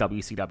be like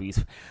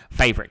WCW's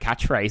favourite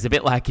catchphrase, a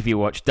bit like if you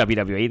watch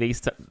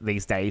WWE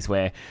these days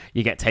where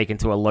you get taken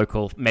to a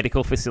local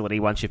medical facility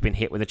once you've been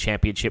hit with a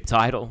championship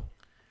title.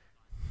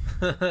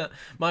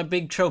 My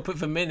big trope at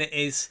the minute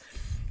is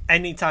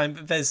anytime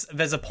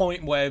there's a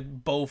point where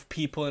both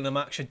people in a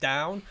match are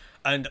down,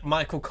 and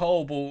Michael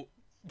Cole will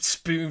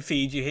spoon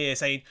feed you here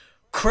saying,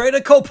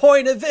 critical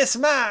point of this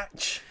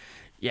match.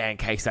 Yeah, in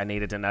case I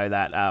needed to know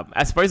that.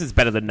 I suppose it's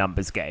better than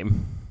numbers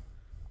game.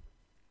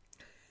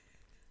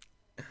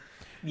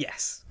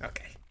 Yes,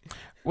 okay.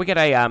 We get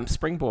a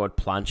springboard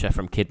plunger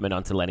from Kidman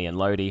onto Lenny and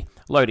Lodi.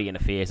 Lodi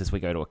interferes as we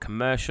go to a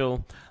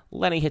commercial.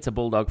 Lenny hits a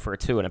bulldog for a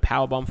 2 and a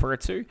powerbomb for a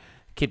 2.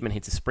 Kidman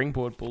hits a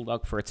springboard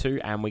bulldog for a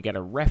 2, and we get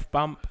a ref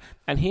bump.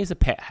 And here's a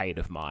pet hate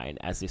of mine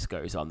as this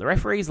goes on. The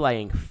referee's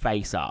laying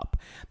face up,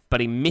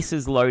 but he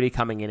misses Lodi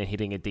coming in and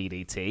hitting a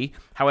DDT.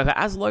 However,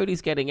 as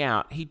Lodi's getting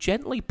out, he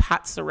gently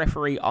pats the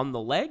referee on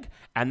the leg,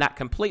 and that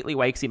completely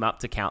wakes him up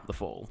to count the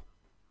fall.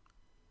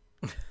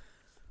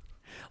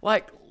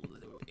 Like,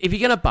 if you're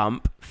going to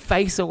bump,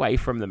 face away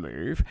from the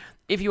move.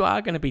 If you are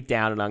going to be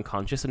down and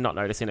unconscious and not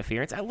notice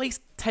interference, at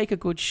least take a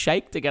good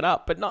shake to get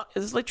up, but not.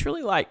 It's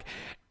literally like,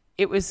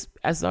 it was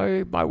as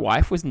though my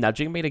wife was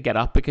nudging me to get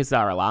up because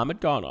our alarm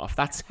had gone off.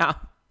 That's how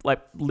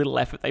little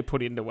effort they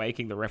put into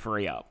waking the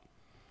referee up.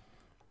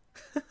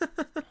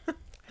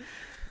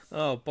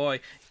 Oh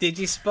boy. Did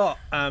you spot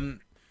a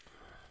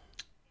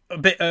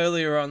bit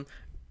earlier on,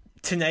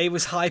 Tenay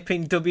was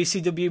hyping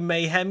WCW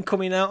Mayhem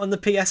coming out on the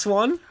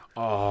PS1?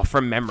 Oh,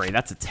 from memory,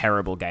 that's a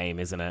terrible game,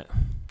 isn't it?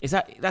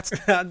 That's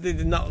that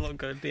did not look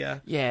good, yeah.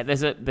 Yeah,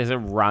 there's a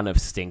run of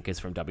stinkers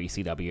from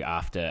WCW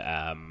after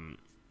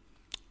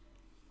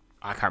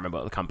I can't remember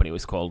what the company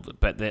was called,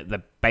 but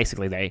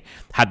basically they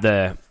had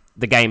the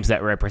games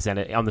that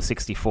represented on the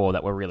 64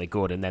 that were really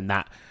good, and then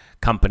that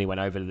company went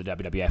over to the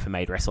WWF and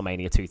made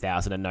WrestleMania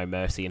 2000 and No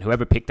Mercy, and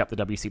whoever picked up the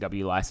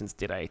WCW license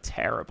did a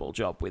terrible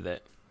job with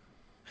it.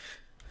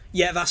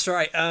 Yeah, that's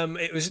right.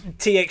 It was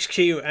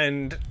THQ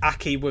and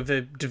Aki were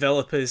the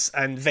developers,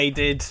 and they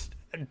did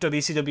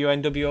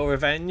WCW NWO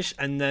Revenge,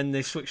 and then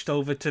they switched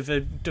over to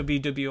the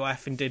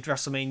WWF and did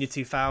WrestleMania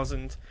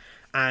 2000,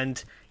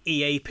 and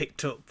EA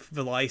picked up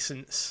the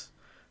license,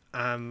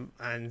 and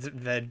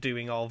they're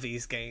doing all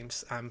these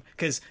games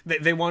because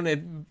they want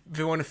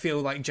to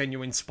feel like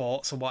genuine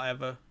sports or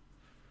whatever.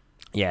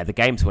 Yeah, the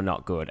games were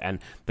not good, and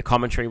the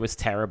commentary was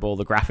terrible,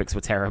 the graphics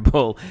were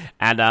terrible,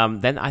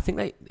 and then I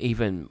think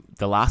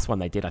the last one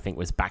they did, I think,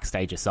 was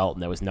Backstage Assault,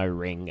 and there was no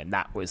ring, and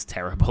that was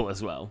terrible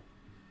as well.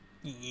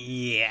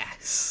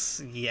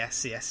 Yes.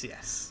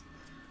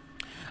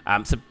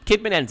 So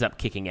Kidman ends up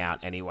kicking out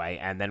anyway,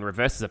 and then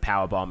reverses a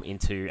powerbomb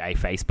into a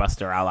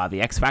facebuster a la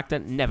the X Factor.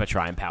 Never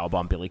try and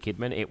powerbomb Billy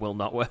Kidman, it will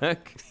not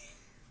work.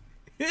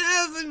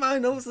 Yes, in my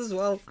notes as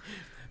well.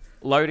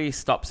 Lodi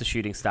stops a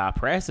shooting star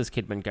press as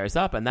Kidman goes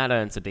up, and that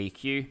earns a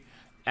DQ.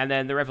 And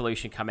then the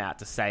Revolution come out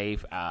to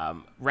save.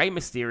 Rey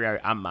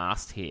Mysterio,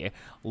 unmasked here,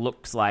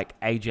 looks like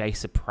AJ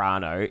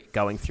Soprano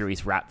going through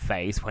his rap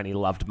phase when he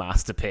loved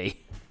Master P.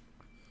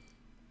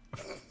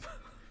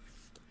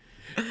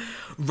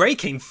 Rey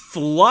came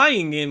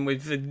flying in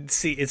with the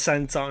seated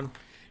senton.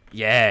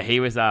 Yeah,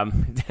 he was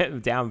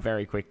down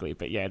very quickly.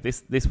 But yeah,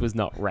 this was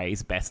not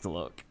Rey's best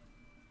look.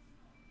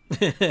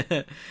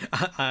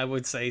 I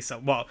would say so.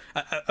 Well,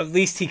 at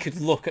least he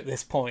could look at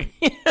this point.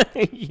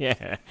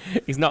 Yeah,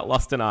 he's not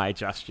lost an eye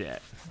just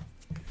yet.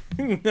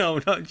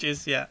 No, not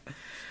just yet.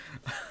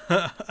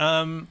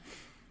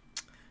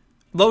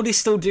 Lodi's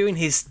still doing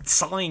his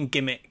sign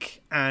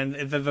gimmick, and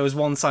there was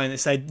one sign that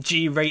said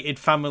G-rated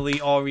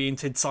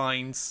family-oriented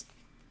signs.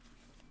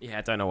 Yeah,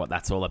 I don't know what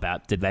that's all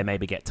about. Did they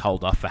maybe get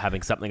told off for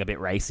having something a bit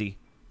racy?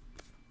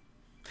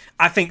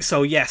 I think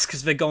so, yes,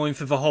 because they're going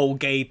for the whole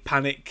gay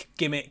panic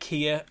gimmick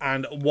here,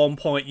 and at one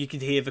point you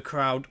could hear the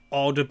crowd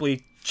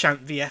audibly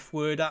chant the F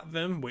word at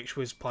them, which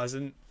was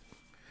pleasant.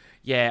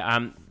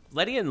 Yeah,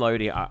 Letty and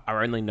Lodi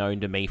are only known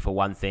to me for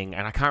one thing,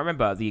 and I can't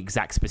remember the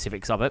exact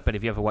specifics of it, but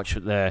if you ever watched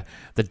the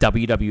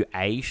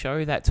WWA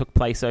show that took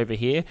place over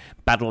here,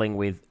 battling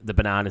with the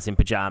Bananas in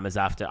Pajamas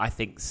after, I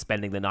think,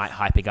 spending the night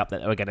hyping up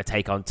that they were going to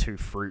take on Two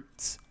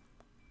Fruits.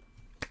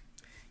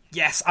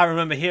 Yes, I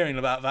remember hearing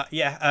about that.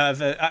 Yeah,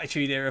 the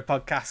Attitude Era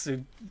podcast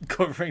are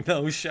covering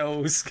those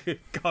shows.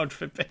 God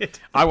forbid.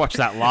 I watched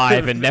that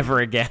live and never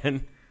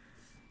again.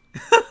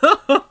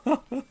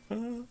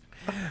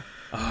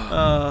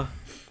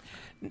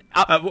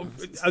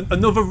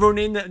 Another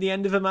run-in at the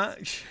end of a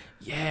match?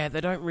 Yeah,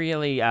 they don't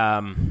really...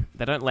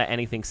 they don't let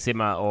anything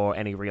simmer or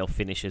any real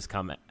finishes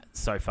come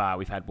so far.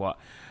 We've had,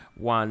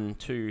 1,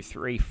 2,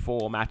 3,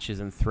 4 matches,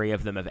 and 3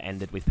 of them have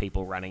ended with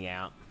people running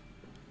out.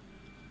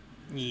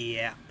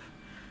 Yep.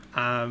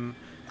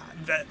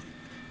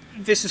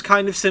 This is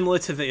kind of similar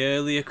to the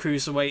earlier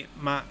Cruiserweight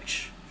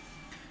match.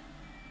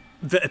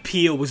 The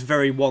appeal was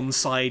very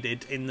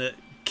one-sided in that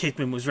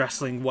Kidman was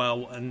wrestling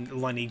well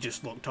and Lenny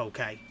just looked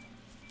okay.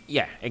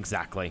 Yeah,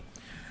 exactly.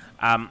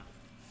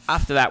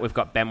 After that, we've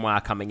got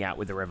Benoit coming out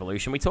with the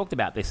Revolution. We talked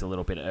about this a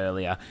little bit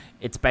earlier.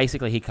 It's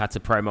basically he cuts a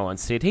promo on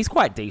Sid. He's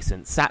quite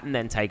decent. Saturn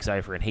then takes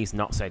over and he's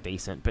not so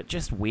decent, but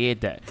just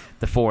weird that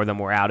the 4 of them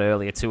were out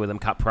earlier. 2 of them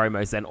cut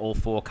promos, then all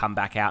 4 come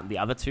back out and the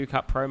other 2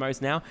 cut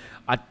promos now.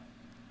 I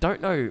don't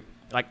know.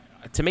 Like,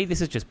 to me, this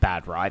is just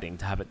bad writing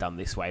to have it done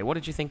this way. What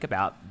did you think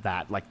about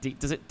that? Like,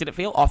 did it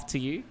feel off to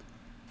you?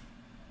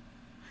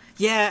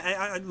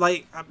 Yeah,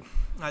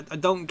 I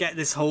don't get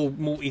this whole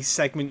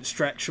multi-segment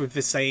stretch with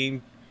the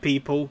same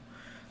people.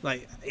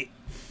 Like,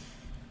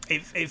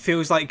 it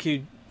feels like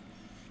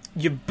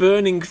you're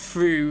burning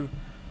through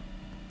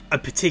a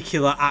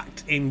particular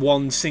act in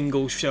one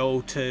single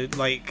show to,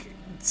 like,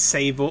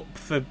 save up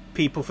for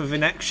people for the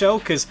next show,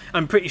 because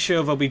I'm pretty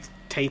sure they'll be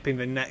taping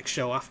the next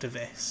show after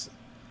this.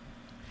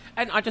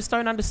 And I just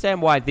don't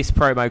understand why this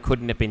promo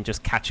couldn't have been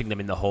just catching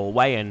them in the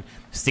hallway and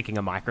sticking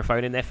a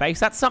microphone in their face.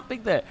 That's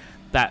something that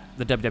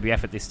the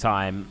WWF at this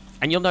time,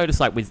 and you'll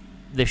notice, like, with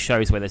the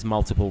shows where there's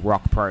multiple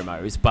Rock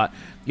promos, but,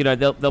 you know,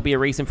 there'll be a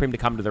reason for him to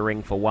come to the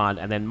ring for one,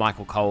 and then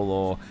Michael Cole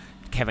or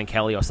Kevin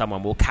Kelly or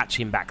someone will catch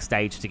him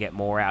backstage to get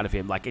more out of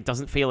him. Like, it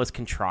doesn't feel as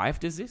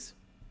contrived as this.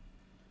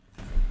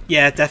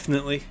 Yeah,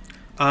 definitely.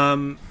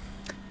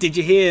 Did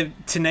you hear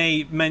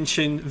Tenay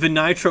mention the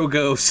Nitro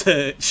Girl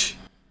search?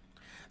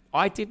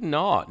 I did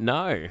not,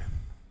 no.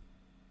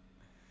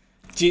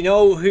 Do you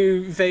know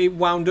who they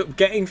wound up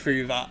getting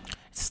through that?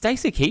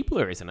 Stacy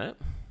Keibler, isn't it?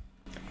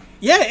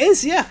 Yeah, it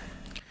is, yeah.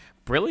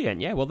 Brilliant,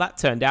 yeah. Well, that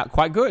turned out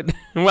quite good.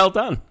 Well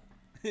done.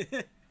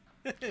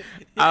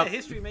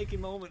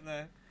 History-making moment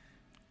there.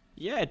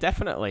 Yeah,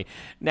 definitely.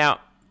 Now,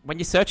 when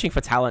you're searching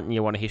for talent and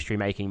you want a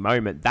history-making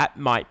moment, that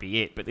might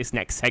be it, but this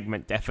next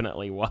segment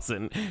definitely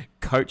wasn't.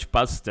 Coach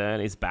Buzz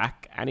Stern is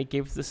back, and he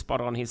gives the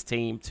spot on his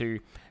team to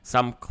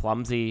some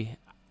clumsy,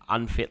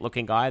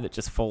 unfit-looking guy that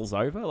just falls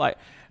over. Like,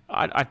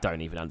 I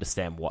don't even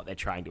understand what they're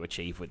trying to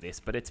achieve with this,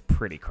 but it's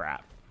pretty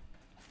crap.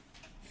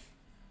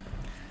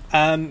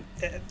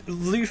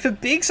 Luther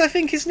Biggs, I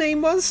think his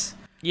name was.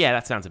 Yeah,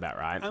 that sounds about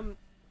right.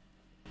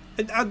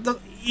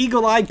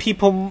 eagle-eyed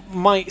people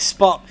might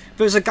spot.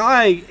 There's a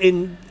guy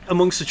in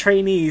amongst the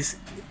trainees.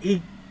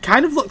 He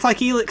kind of looked like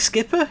Elix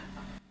Skipper.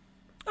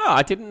 Oh,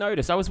 I didn't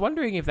notice. I was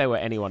wondering if there were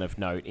anyone of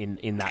note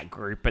in that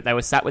group, but they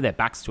were sat with their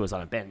backs to us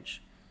on a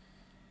bench.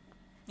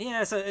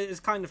 Yeah, so it's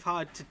kind of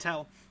hard to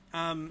tell.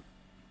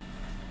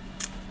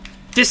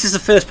 This is the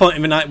first point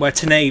in the night where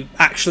Tenay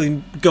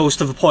actually goes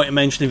to the point of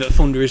mentioning that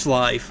Thunder is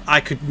live. I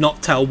could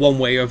not tell one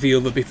way or the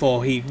other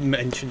before he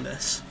mentioned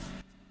this.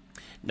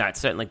 No, it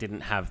certainly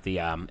didn't have the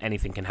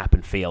anything can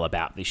happen feel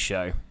about this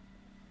show.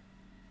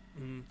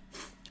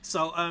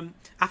 So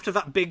after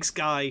that Biggs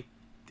guy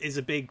is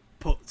a big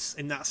putz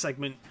in that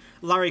segment,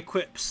 Larry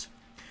quips,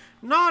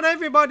 "Not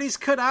everybody's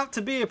cut out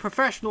to be a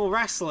professional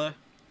wrestler."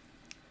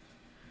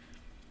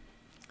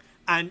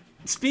 And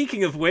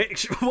speaking of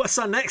which, what's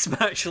our next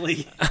match,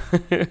 Lee?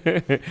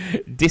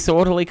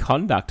 Disorderly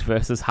Conduct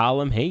versus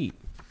Harlem Heat.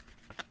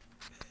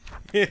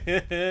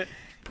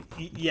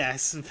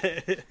 Yes.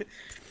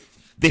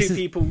 Two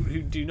people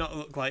who do not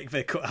look like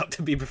they're cut out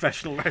to be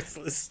professional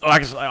wrestlers. Oh,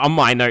 actually, on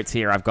my notes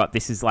here, I've got,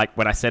 this is like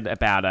when I said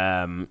about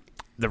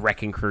the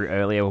Wrecking Crew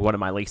earlier, one of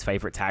my least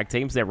favourite tag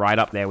teams. They're right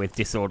up there with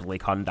Disorderly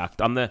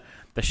Conduct. On the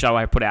show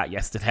I put out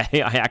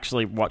yesterday, I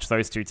actually watched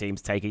those two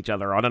teams take each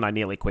other on, and I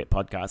nearly quit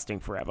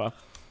podcasting forever.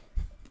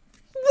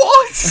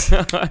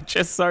 What?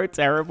 Just so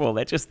terrible.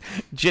 They're just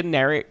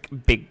generic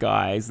big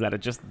guys that are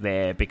just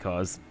there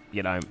because,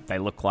 you know, they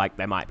look like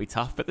they might be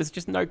tough, but there's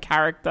just no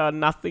character,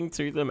 nothing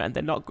to them, and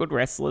they're not good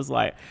wrestlers.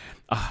 Like,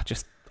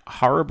 just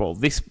horrible.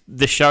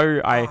 The show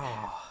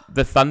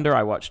the Thunder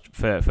I watched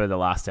for the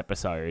last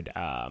episode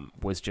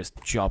was just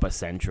jobber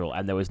central,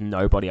 and there was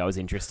nobody I was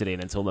interested in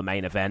until the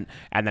main event,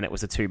 and then it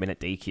was a 2-minute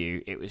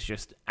DQ. It was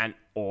just an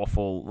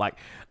awful, like,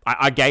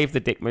 I gave the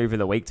dick move of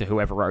the week to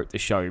whoever wrote the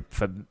show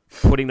for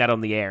putting that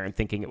on the air and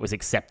thinking it was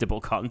acceptable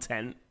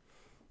content.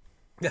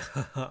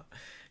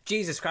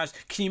 Jesus Christ,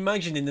 can you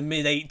imagine in the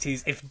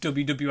mid-80s if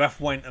WWF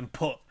went and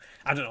put,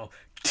 I don't know,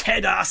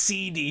 Ted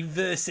Arcidi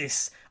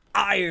versus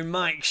Iron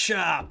Mike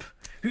Sharp?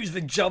 Who's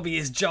the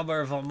jobbiest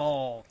jobber of them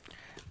all?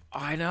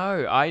 I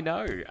know.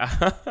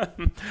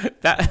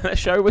 That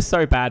show was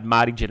so bad,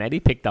 Marty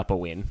Jannetty picked up a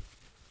win.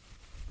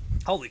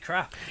 Holy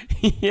crap.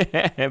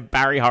 Yeah,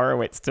 Barry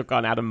Horowitz took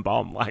on Adam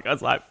Bomb. Like, I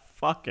was like,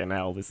 fucking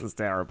hell, this is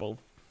terrible.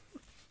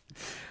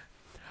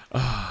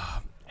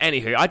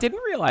 Anywho, I didn't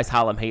realise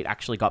Harlem Heat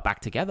actually got back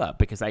together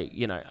because I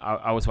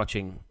was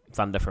watching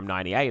Thunder from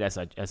 98, as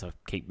I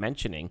keep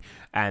mentioning,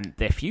 and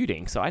they're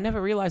feuding, so I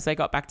never realised they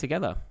got back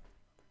together.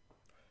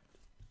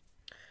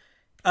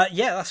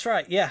 Yeah, that's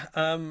right. Yeah,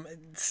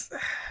 it's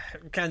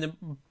kind of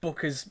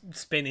Booker's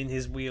spinning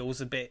his wheels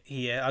a bit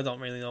here. I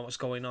don't really know what's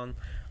going on.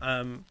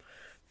 I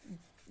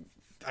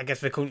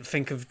guess they couldn't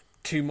think of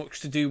too much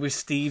to do with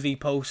Stevie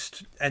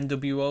post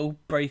NWO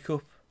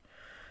breakup.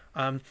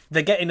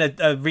 They're getting a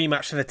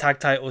rematch for the tag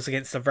titles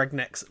against the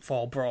Rednecks at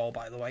Fall Brawl,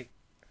 by the way.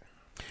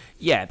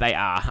 Yeah, they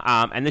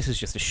are. And this is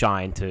just a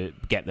shine to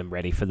get them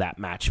ready for that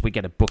match. We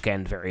get a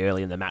bookend very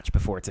early in the match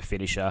before it's a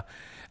finisher.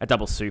 A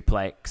double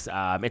suplex.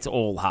 It's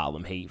all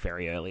Harlem Heat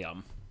very early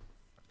on.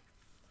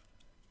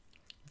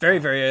 Very,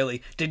 very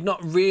early. Did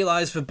not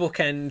realise the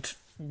bookend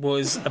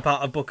was a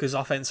part of Booker's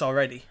offense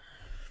already.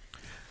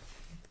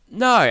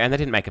 No, and they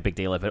didn't make a big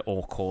deal of it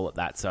or call it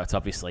that, so it's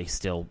obviously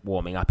still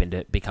warming up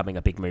into becoming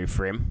a big move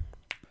for him.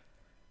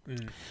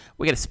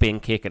 We get a spin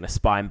kick and a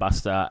spine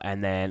buster,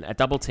 and then a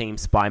double team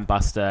spine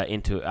buster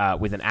into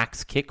with an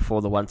axe kick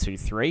for the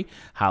 1-2-3.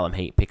 Harlem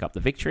Heat pick up the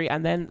victory,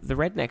 and then the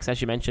Rednecks, as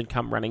you mentioned,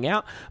 come running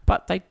out,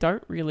 but they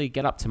don't really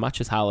get up to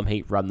much as Harlem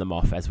Heat run them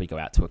off as we go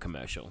out to a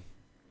commercial.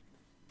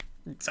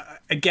 So,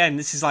 again,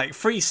 this is like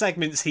 3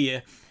 segments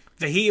here.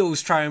 The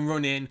heels try and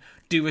run in,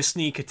 do a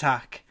sneak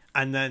attack,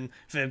 and then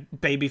the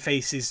baby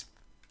faces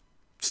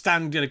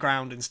stand to the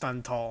ground and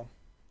stand tall.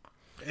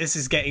 This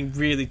is getting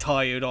really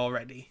tired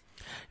already.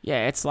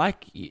 Yeah, it's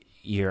like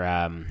you're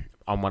on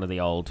one of the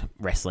old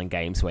wrestling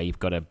games where you've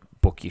got to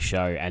book your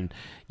show and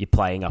you're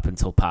playing up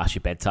until past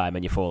your bedtime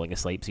and you're falling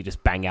asleep, so you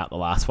just bang out the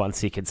last one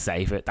so you can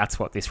save it. That's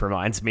what this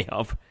reminds me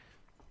of.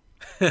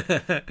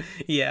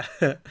 Yeah.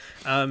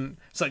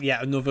 So,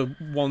 yeah, another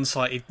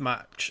one-sided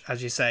match,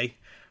 as you say.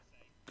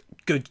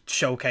 Good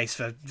showcase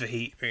for the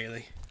Heat,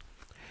 really.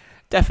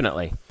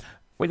 Definitely.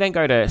 We then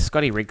go to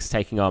Scotty Riggs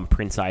taking on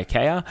Prince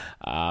Ikea.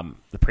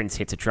 The Prince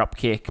hits a drop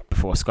kick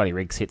before Scotty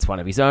Riggs hits one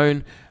of his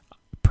own.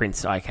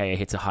 Prince Ikea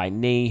hits a high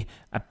knee.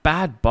 A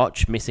bad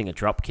botch missing a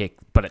drop kick,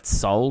 but it's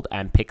sold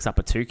and picks up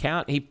a 2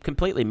 count. He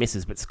completely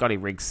misses, but Scotty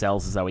Riggs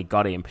sells as though he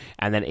got him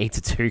and then eats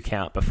a 2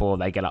 count before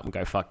they get up and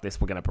go, fuck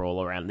this, we're going to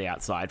brawl around the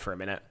outside for a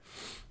minute.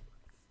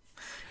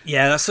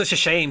 Yeah, that's such a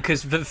shame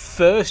because the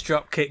first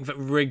drop kick that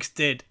Riggs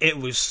did, it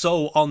was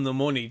so on the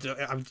money.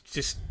 I'm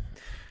just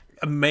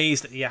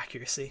amazed at the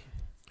accuracy.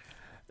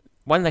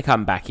 When they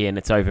come back in,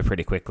 it's over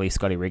pretty quickly.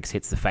 Scotty Riggs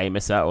hits the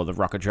Famouser or the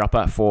Rocker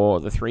Dropper for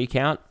the 3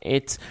 count.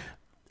 It's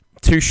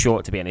too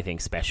short to be anything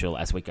special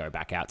as we go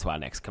back out to our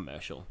next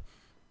commercial.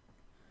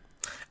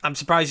 I'm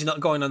surprised you're not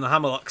going on the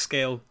Hammerlock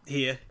scale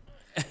here.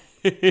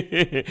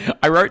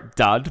 I wrote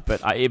dud,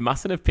 but it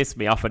mustn't have pissed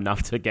me off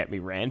enough to get me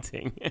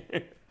ranting.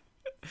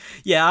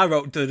 Yeah, I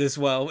wrote dud as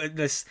well.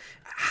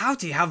 How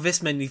do you have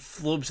this many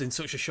flubs in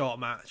such a short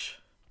match?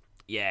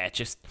 Yeah, it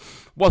just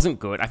wasn't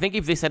good. I think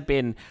if this had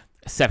been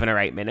 7 or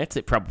 8 minutes,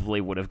 it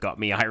probably would have got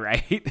me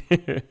irate.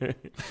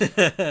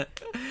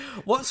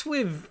 What's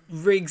with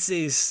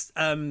Riggs's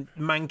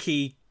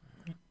manky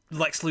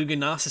Lex Luger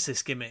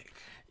narcissist gimmick?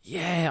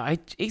 Yeah,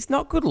 he's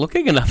not good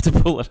looking enough to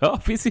pull it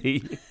off, is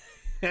he?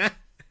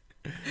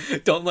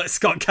 Don't let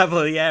Scott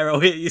Cavaliero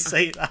hear you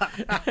say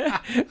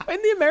that.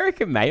 When the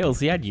American males,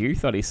 he had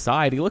youth on his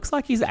side. He looks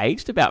like he's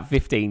aged about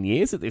 15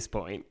 years at this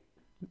point.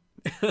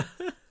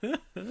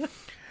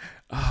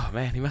 Oh,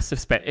 man, he must have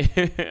spent...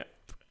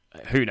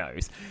 Who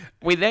knows?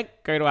 We then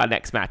go to our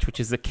next match, which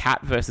is the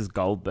Cat versus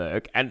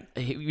Goldberg. And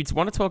you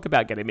want to talk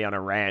about getting me on a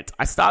rant.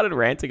 I started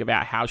ranting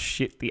about how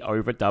shit the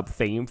overdub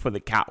theme for the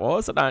Cat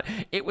was. And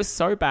it was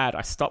so bad,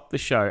 I stopped the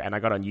show and I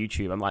got on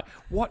YouTube. I'm like,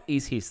 what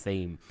is his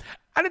theme?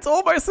 And it's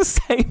almost the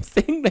same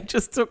thing. They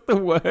just took the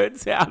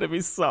words out of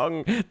his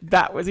song.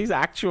 That was his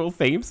actual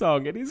theme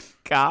song. It is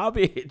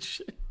garbage.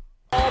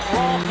 All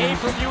Brawl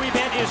pay-per-view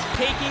event is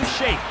taking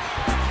shape.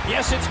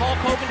 Yes, it's Hulk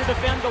Hogan to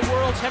defend the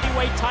world's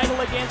heavyweight title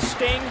against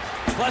Sting.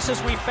 Plus, as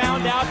we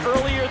found out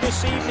earlier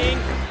this evening,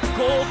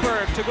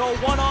 Goldberg to go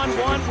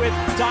one-on-one with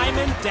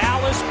Diamond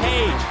Dallas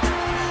Page.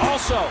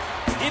 Also,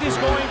 it is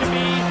going to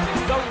be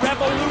the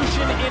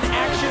Revolution in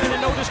action in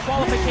a no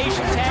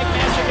disqualification tag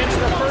match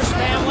against the First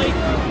Family.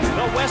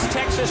 The West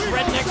Texas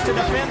Rednecks to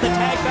defend the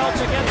tag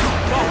belts against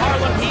the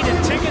Harlem Heat.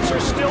 And tickets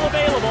are still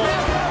available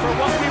for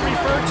what we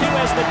refer to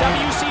as the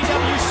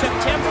WCW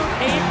September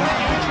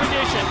pay-per-view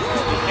tradition.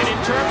 And in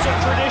terms of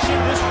tradition,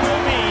 this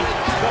will be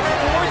the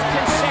 4th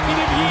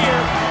consecutive year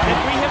that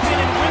we have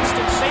been in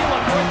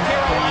Winston-Salem, North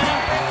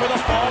Carolina for the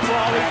Fall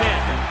Brawl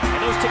event.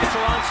 And those tickets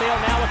are on sale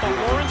now at the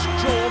Lawrence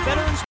Joel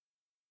Veterans.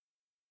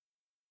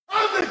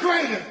 I'm the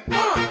greatest! 1,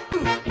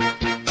 2, 3,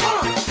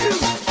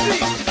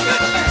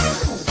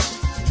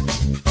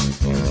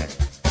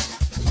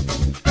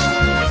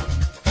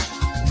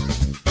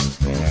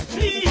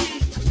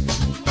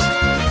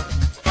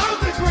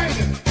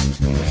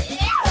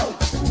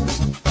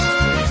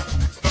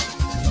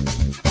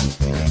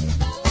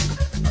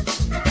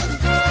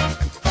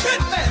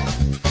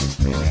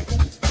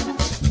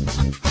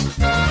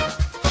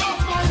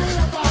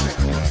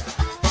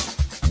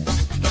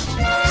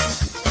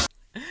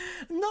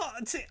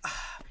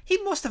 He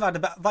must have had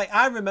about, like,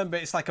 I remember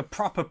it's like a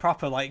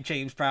proper like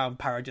James Brown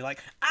parody, like,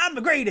 I'm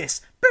the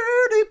greatest,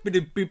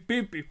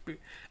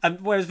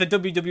 and whereas the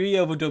WWE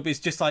overdub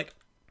is just like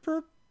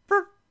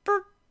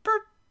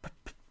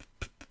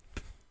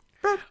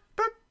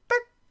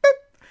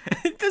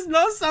it does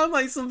not sound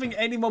like something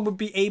anyone would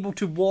be able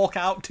to walk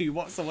out to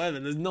whatsoever.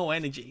 There's no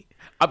energy.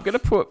 I'm going to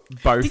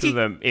put both of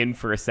them in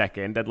for a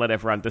second and let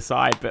everyone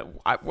decide.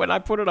 But when I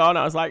put it on,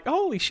 I was like,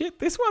 holy shit,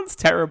 this one's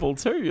terrible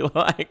too.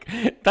 Like,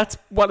 that's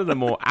one of the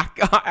more... I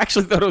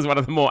actually thought it was one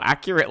of the more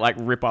accurate, like,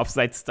 rip-offs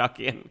they'd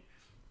stuck in.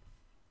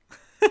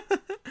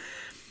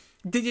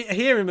 Did you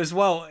hear him as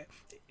well?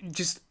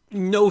 Just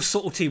no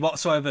subtlety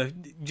whatsoever.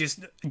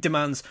 Just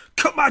demands,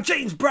 cut my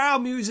James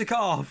Brown music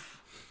off.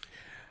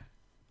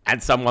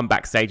 And someone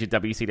backstage at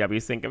WCW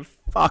is thinking,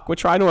 fuck, we're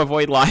trying to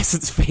avoid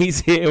license fees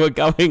here. We're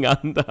going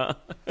under.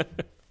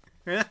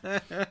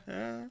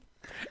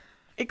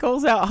 He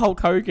calls out Hulk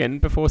Hogan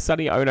before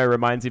Sonny Ono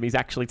reminds him he's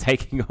actually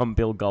taking on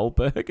Bill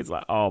Goldberg. It's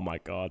like, oh my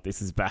God,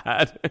 this is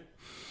bad.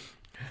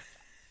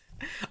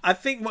 I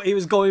think what he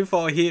was going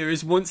for here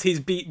is once he's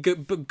beat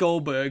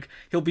Goldberg,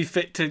 he'll be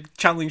fit to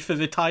challenge for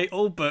the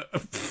title, but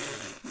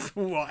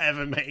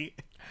whatever,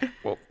 mate.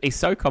 Well, he's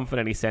so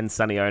confident he sends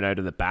Sonny Ono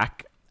to the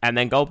back. And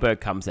then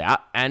Goldberg comes out,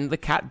 and the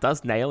Cat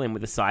does nail him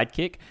with a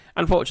sidekick.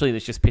 Unfortunately,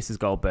 this just pisses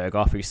Goldberg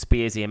off, who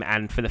spears him,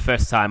 and for the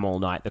first time all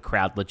night, the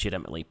crowd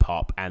legitimately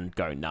pop and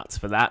go nuts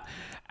for that.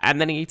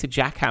 And then he eats a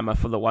jackhammer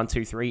for the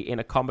 1-2-3 in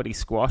a comedy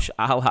squash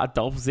a la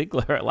Dolph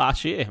Ziggler at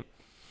last year.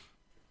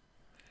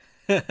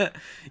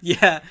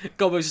 Yeah,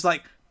 Goldberg's just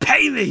like,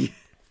 pay me!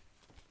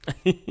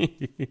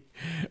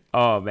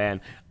 Oh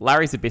man,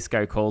 Larry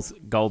Zbyszko calls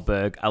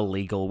Goldberg a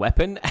legal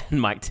weapon and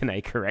Mike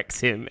Tenay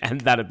corrects him,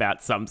 and that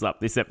about sums up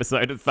this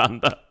episode of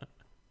Thunder.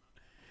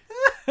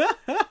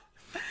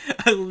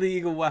 A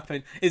legal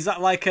weapon, is that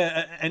like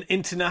an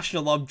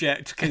international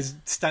object because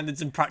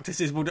standards and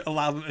practices wouldn't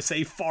allow them to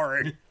say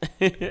foreign?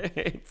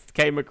 It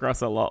came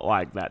across a lot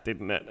like that,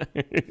 didn't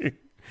it?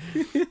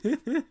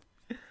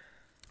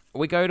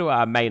 We go to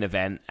our main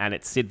event, and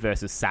it's Sid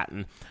versus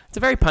Saturn. It's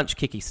a very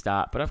punch-kicky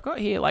start, but I've got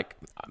here, like,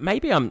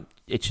 maybe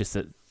it's just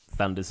that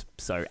Thunder's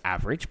so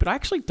average, but I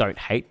actually don't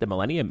hate the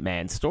Millennium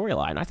Man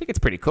storyline. I think it's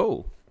pretty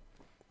cool.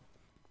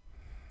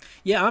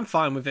 Yeah, I'm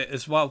fine with it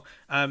as well.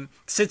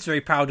 Sid's very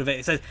proud of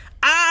it. It says,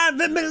 I'm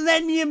the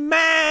Millennium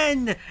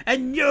Man,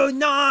 and you're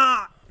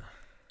not!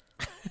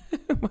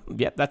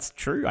 Yep, that's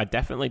true. I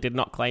definitely did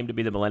not claim to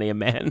be the Millennium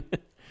Man.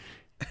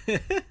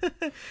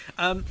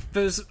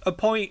 There's a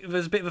bit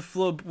of a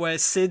flub where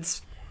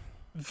Sid's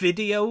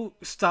video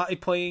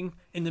started playing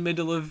in the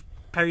middle of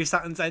Perry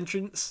Saturn's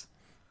entrance.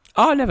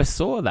 Oh, I never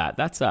saw that.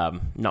 That's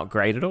not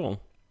great at all.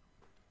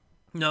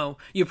 No,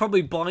 you're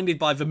probably blinded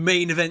by the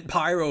main event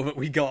pyro that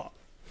we got.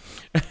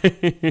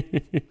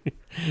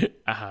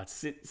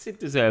 Sid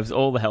deserves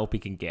all the help he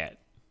can get.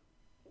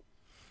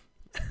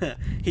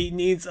 He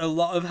needs a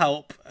lot of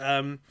help.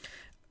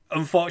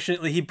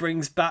 Unfortunately, he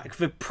brings back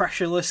the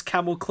pressureless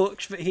camel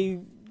clutch that he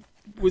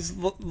was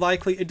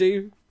likely to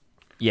do.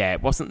 Yeah,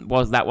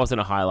 that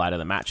wasn't a highlight of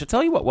the match. I'll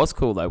tell you what was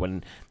cool, though,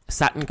 when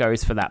Saturn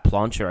goes for that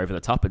plancha over the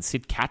top and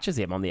Sid catches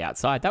him on the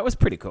outside. That was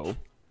pretty cool.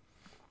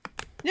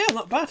 Yeah,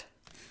 not bad.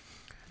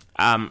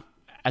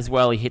 As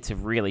well, he hits a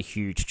really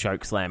huge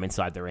choke slam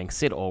inside the ring.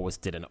 Sid always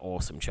did an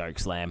awesome choke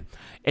slam.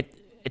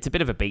 It's a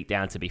bit of a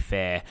beatdown, to be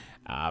fair,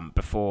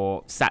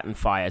 before Saturn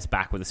fires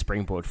back with a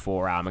springboard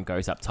forearm and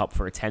goes up top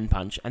for a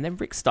 10-punch. And then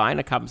Rick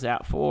Steiner comes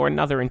out for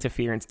another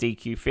interference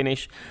DQ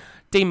finish.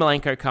 Dean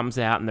Malenko comes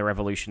out and the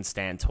Revolution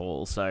stand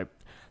tall. So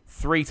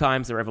 3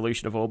 times the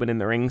Revolution have all been in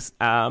the rings.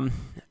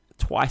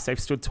 Twice they've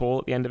stood tall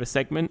at the end of a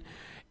segment.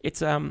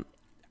 It's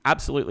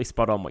absolutely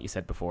spot on what you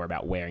said before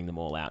about wearing them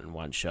all out in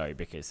one show,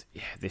 because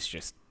this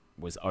just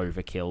was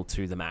overkill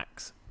to the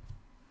max.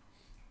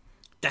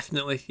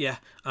 Definitely, yeah.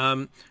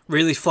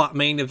 Really flat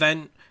main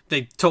event.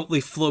 They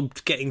totally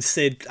flubbed getting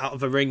Sid out of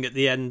the ring at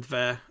the end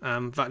there.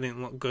 That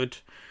didn't look good.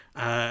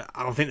 I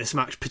don't think this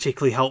match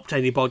particularly helped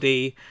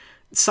anybody.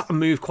 Saturn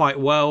moved quite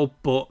well,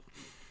 but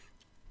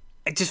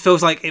it just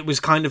feels like it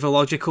was kind of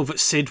illogical that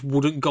Sid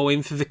wouldn't go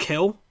in for the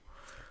kill.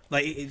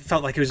 Like, it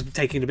felt like it was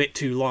taking a bit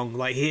too long.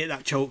 Like, he hit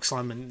that choke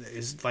slam and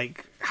is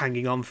like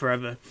hanging on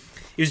forever.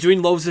 He was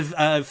doing loads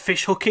of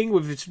fish hooking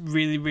with his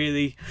really,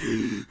 really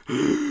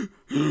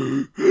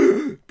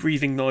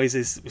breathing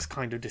noises. It was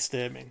kind of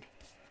disturbing.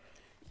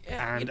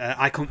 Yeah, and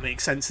I couldn't make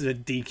sense of the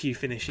DQ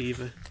finish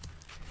either.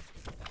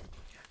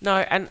 No,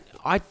 and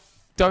I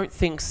don't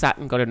think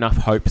Saturn got enough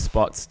hope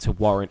spots to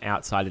warrant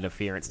outside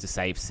interference to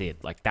save Sid.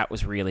 Like, that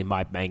was really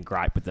my main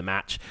gripe with the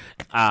match.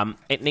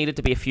 It needed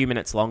to be a few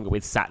minutes longer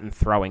with Saturn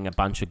throwing a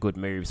bunch of good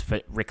moves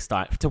for Rick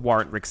Steiner, to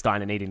warrant Rick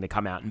Steiner needing to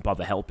come out and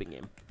bother helping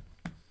him.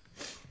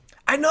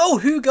 I know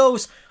who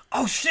goes,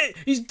 oh shit,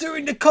 he's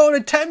doing the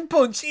corner 10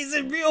 punch. He's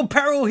in real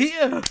peril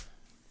here.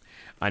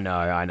 I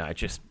know.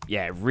 Just,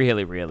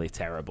 really, really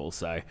terrible.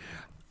 So,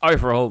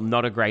 overall,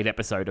 not a great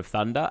episode of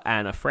Thunder,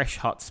 and a fresh,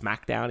 hot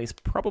SmackDown is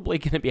probably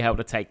going to be able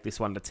to take this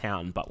one to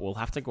town, but we'll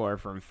have to go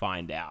over and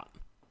find out.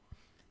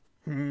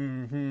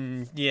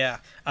 Yeah.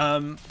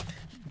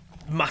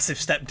 Massive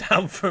step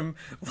down from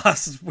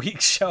last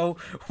week's show,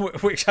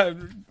 which I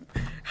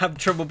have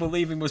trouble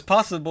believing was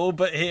possible,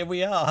 but here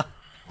we are.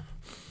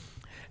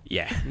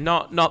 Yeah,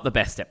 not the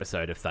best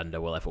episode of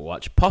Thunder we'll ever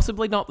watch.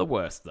 Possibly not the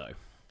worst, though.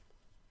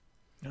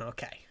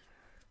 Okay.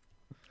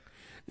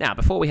 Now,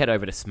 before we head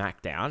over to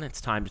SmackDown,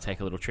 it's time to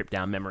take a little trip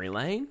down memory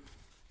lane.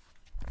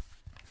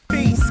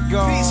 Peace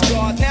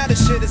God, now the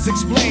shit is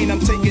explained. I'm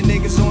taking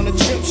niggas on a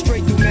trip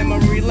straight through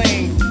memory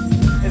lane.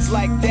 It's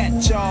like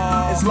that,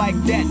 y'all. It's like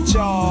that,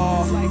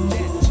 y'all. It's like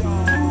that,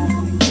 y'all.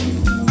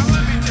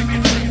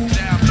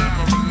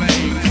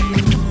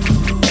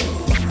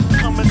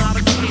 Coming out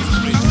of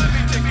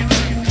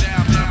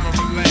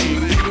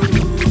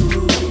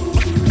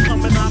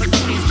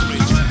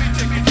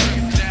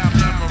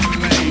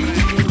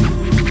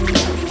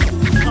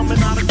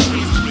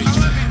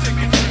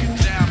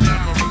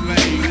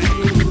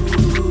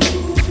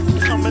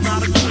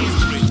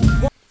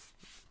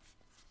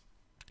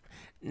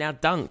Now,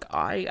 Dunk,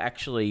 I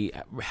actually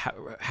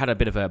had a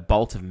bit of a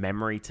bolt of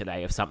memory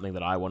today of something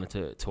that I wanted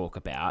to talk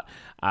about.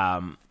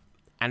 And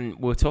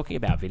we were talking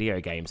about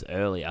video games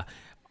earlier.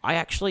 I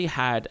actually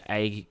had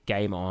a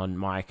game on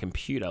my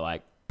computer,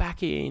 like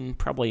back in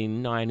probably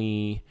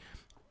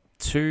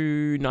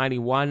 92,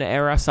 91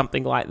 era,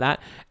 something like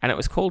that. And it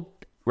was called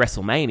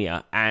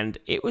WrestleMania, and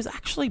it was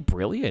actually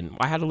brilliant.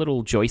 I had a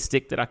little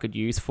joystick that I could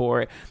use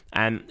for it,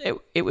 and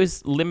it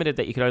was limited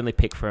that you could only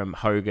pick from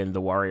Hogan,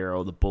 the Warrior,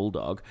 or the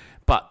Bulldog,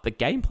 but the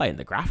gameplay and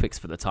the graphics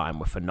for the time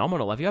were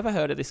phenomenal. Have you ever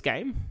heard of this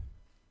game?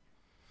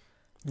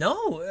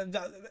 No,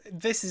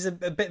 this is a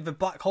bit of a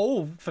black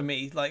hole for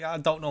me. Like, I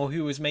don't know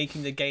who was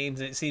making the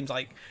games, and it seems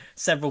like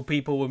several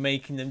people were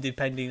making them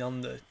depending on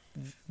the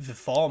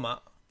format.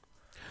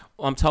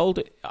 I'm told,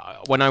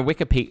 when I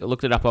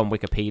looked it up on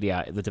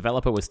Wikipedia, the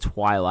developer was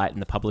Twilight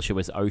and the publisher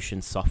was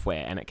Ocean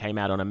Software, and it came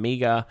out on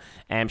Amiga,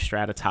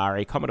 Amstrad,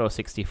 Atari, Commodore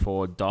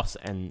 64, DOS,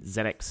 and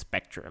ZX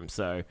Spectrum.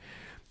 So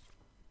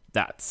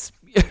that's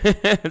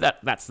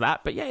that's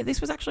that. But yeah,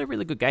 this was actually a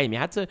really good game. You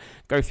had to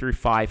go through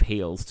 5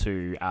 heels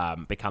to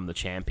become the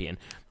champion.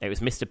 It was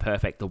Mr.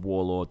 Perfect, the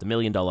Warlord, the $1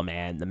 Million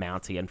Man, the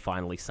Mountie, and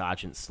finally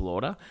Sergeant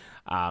Slaughter.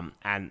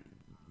 And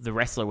the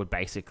wrestler would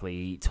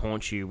basically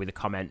taunt you with a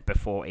comment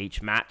before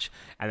each match,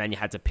 and then you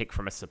had to pick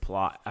from a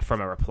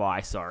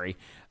reply,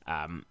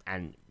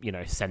 and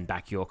send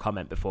back your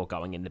comment before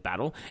going into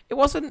battle. It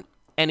wasn't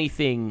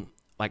anything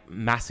like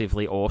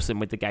massively awesome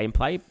with the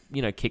gameplay,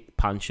 kick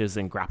punches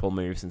and grapple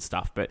moves and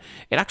stuff, but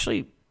it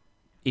actually,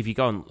 if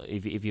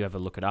you ever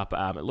look it up,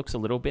 it looks a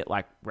little bit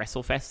like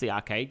WrestleFest, the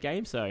arcade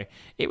game, so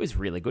it was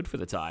really good for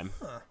the time.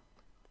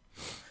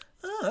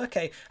 Oh,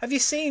 okay. Have you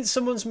seen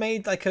someone's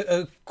made like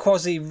a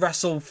quasi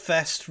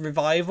WrestleFest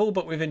revival,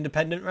 but with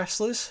independent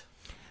wrestlers?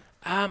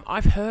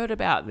 I've heard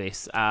about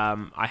this.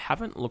 I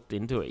haven't looked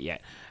into it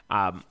yet.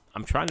 I'm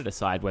trying to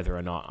decide whether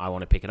or not I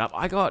want to pick it up.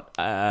 I got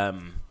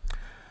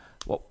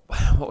what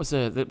was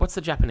what's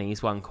the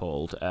Japanese one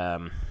called?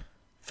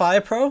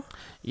 Fire Pro?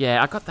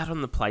 Yeah, I got that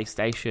on the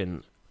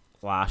PlayStation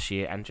last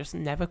year and just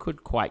never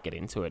could quite get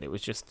into it. It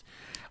was just...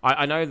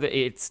 I know that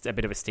it's a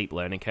bit of a steep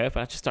learning curve,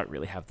 but I just don't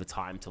really have the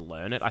time to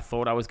learn it. I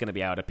thought I was going to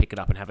be able to pick it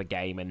up and have a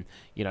game and,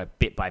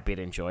 bit by bit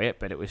enjoy it,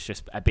 but it was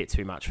just a bit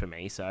too much for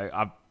me. So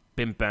I've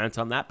been burnt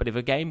on that. But if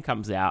a game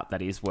comes out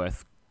that is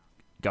worth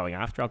going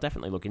after, I'll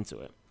definitely look into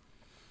it.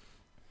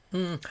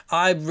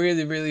 I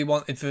really, really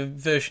wanted the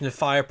version of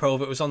Fire Pro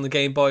that was on the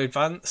Game Boy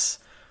Advance,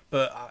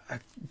 but I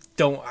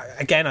don't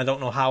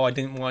know how I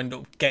didn't wind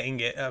up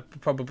getting it.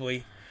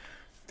 Probably...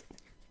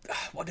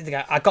 What did I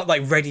get? I got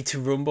like Ready to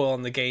Rumble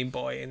on the Game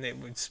Boy, and it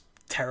was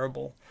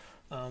terrible.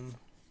 That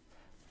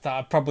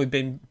I've probably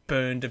been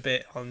burned a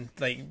bit on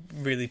like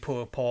really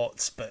poor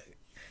ports, but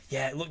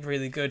yeah, it looked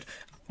really good.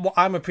 What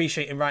I'm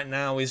appreciating right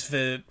now is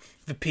the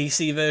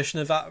PC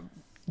version of that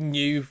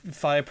new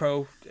Fire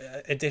Pro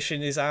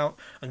edition is out,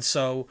 and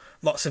so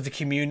lots of the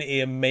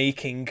community are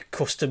making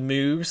custom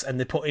moves, and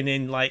they're putting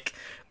in like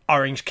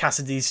Orange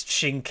Cassidy's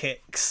shin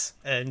kicks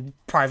and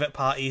Private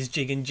Party's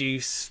jig and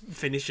juice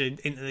finisher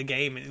into the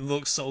game, and it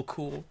looks so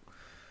cool.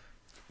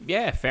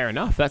 Yeah, fair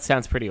enough. That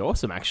sounds pretty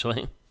awesome,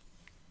 actually.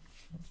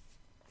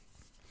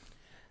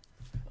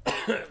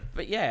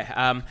 But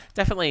yeah,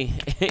 definitely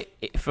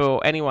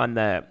for anyone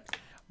that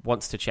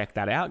wants to check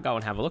that out, go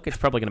and have a look. It's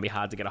probably going to be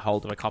hard to get a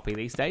hold of a copy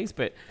these days,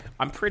 but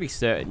I'm pretty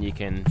certain you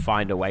can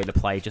find a way to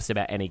play just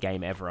about any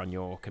game ever on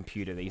your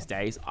computer these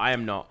days. I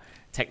am not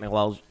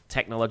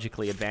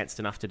technologically advanced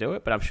enough to do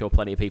it, but I'm sure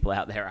plenty of people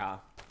out there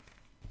are.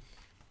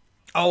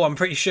 Oh, I'm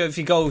pretty sure if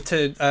you go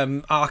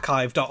to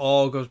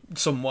archive.org or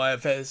somewhere,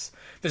 there's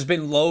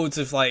been loads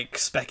of like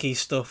specky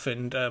stuff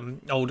and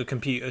older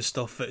computer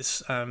stuff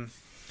that's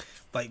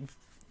like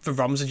the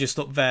ROMs are just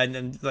up there,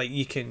 and like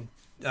you can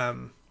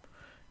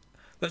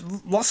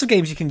lots of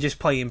games you can just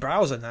play in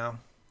browser now.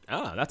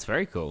 Oh, that's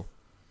very cool.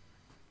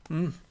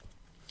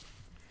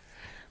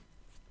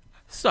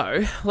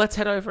 So, let's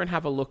head over and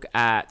have a look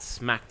at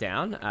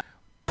SmackDown.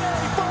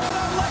 Fasten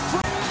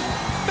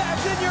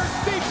your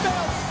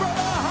seatbelts for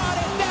the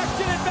hottest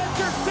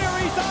action-adventure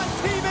series on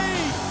TV!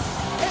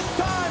 It's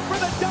time for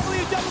the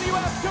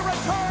WWF to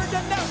return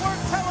to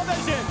network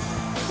television!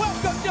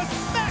 Welcome to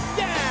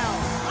SmackDown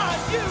on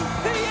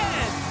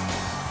UPN!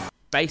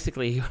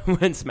 Basically,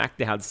 when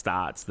SmackDown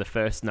starts, the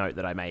first note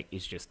that I make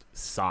is just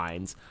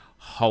signs.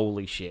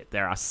 Holy shit,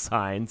 there are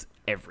signs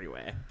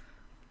everywhere.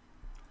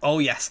 Oh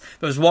yes,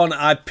 there was one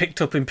I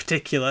picked up in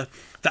particular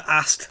that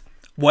asked,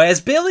 "Where's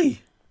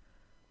Billy?"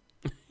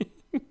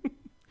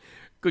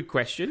 Good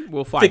question.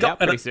 We'll find out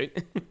pretty soon.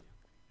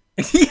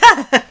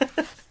 Yeah.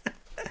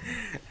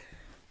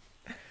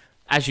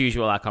 As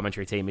usual, our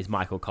commentary team is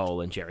Michael Cole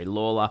and Jerry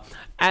Lawler,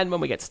 and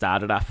when we get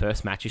started, our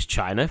first match is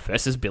Chyna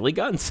versus Billy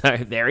Gunn. So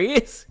there he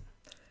is.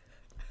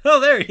 Oh,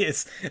 there he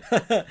is.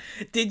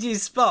 Did you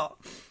spot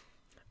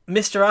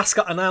Mr.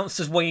 Ascot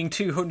announced as weighing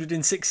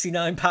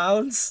 269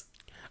 pounds?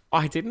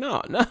 I did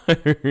not, no.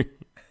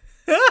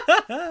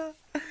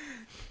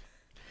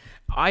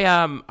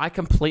 I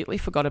completely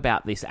forgot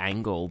about this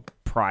angle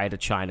prior to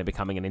Chyna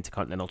becoming an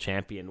Intercontinental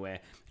Champion, where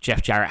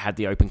Jeff Jarrett had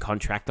the open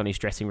contract on his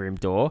dressing room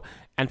door,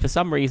 and for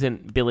some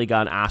reason Billy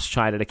Gunn asked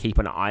Chyna to keep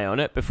an eye on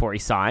it before he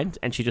signed,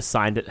 and she just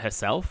signed it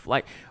herself.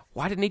 Like,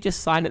 why didn't he just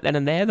sign it then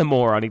and there, the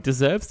moron? He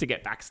deserves to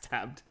get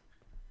backstabbed.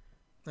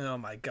 Oh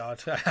my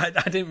god, I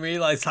didn't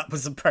realise that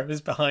was the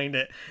premise behind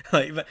it.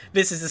 Like,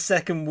 this is the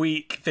second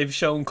week they've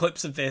shown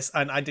clips of this,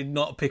 and I did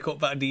not pick up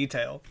that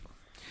detail.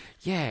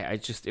 Yeah,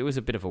 it was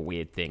a bit of a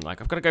weird thing. Like,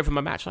 I've got to go for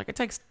my match. Like, it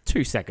takes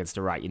 2 seconds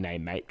to write your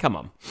name, mate. Come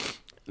on.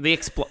 The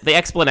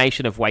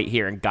explanation of wait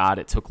here and guard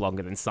it took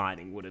longer than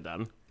signing would have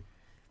done.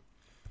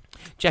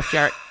 Jeff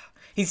Jarrett...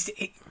 He's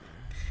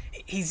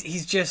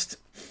just...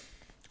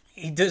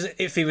 He does.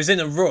 If he was in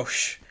a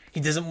rush, he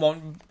doesn't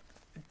want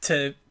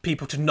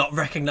people to not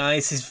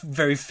recognise his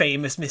very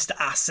famous Mr.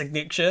 Ass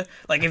signature.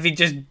 Like, if he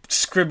just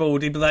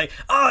scribbled, he'd be like,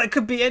 "Oh, it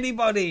could be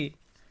anybody."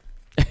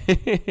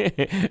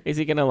 Is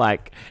he gonna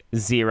like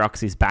Xerox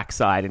his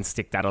backside and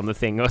stick that on the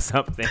thing or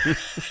something?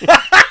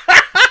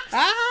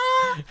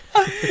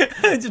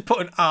 Just put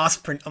an arse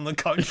print on the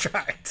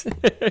contract.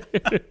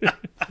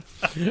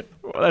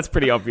 Well, that's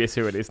pretty obvious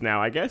who it is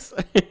now, I guess.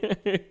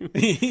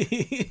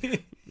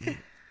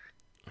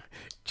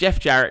 Jeff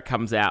Jarrett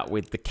comes out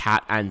with the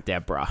Cat and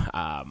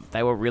Deborah.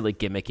 They were really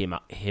gimmicking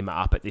him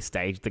up at this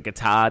stage. The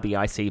guitar, the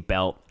IC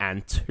belt,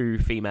 and 2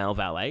 female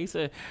valets.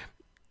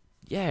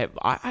 Yeah,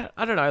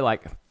 I don't know,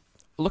 like,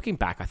 looking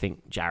back, I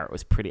think Jarrett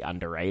was pretty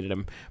underrated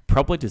and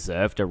probably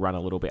deserved to run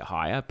a little bit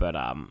higher, but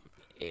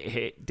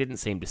it didn't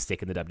seem to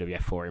stick in the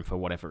WWF for him for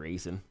whatever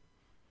reason.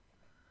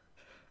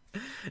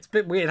 It's a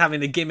bit weird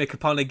having a gimmick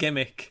upon a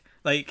gimmick.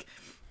 Like,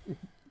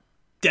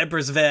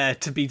 Deborah's there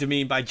to be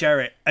demeaned by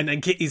Jarrett, and then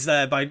Kitty's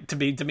there to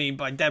be demeaned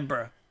by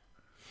Deborah.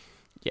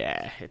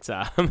 Yeah, it's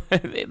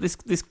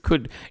this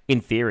could,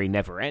 in theory,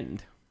 never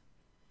end.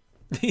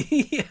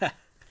 Yeah.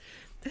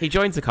 He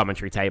joins the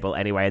commentary table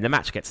anyway, and the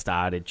match gets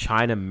started.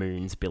 China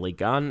moons Billy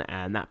Gunn,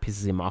 and that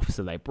pisses him off,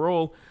 so they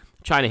brawl.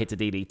 China hits a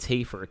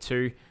DDT for a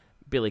 2.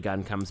 Billy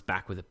Gunn comes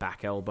back with a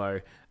back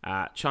elbow.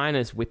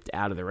 China's whipped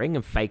out of the ring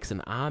and fakes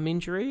an arm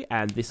injury,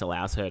 and this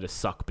allows her to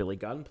sock Billy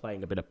Gunn,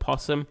 playing a bit of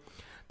possum.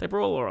 They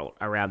brawl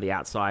around the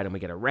outside, and we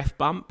get a ref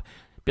bump.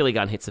 Billy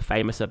Gunn hits a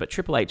famouser, but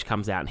Triple H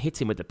comes out and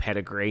hits him with the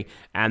pedigree,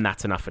 and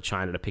that's enough for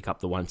China to pick up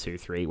the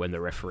 1-2-3 when the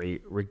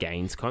referee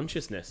regains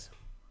consciousness.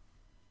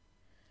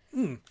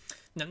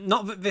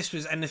 Not that this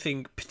was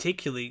anything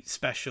particularly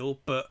special,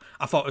 but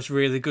I thought it was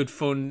really good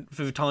fun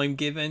for the time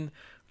given.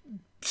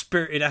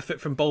 Spirited effort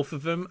from both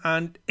of them,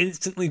 and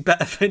instantly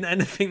better than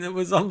anything that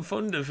was on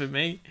Thunder for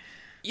me.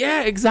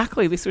 Yeah,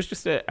 exactly. This was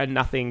just a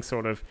nothing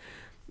sort of,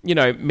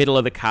 middle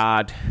of the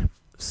card,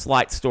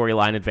 slight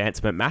storyline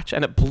advancement match,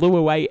 and it blew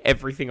away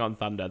everything on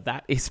Thunder.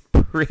 That is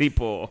pretty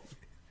poor.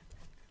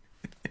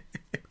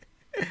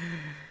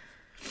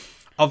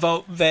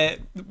 Although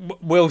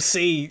we'll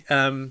see,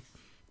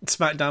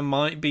 SmackDown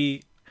might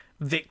be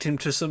victim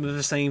to some of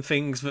the same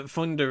things that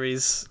Thunder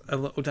is a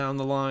little down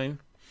the line.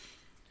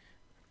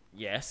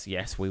 Yes,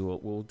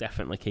 we'll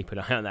definitely keep an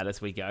eye on that as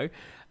we go.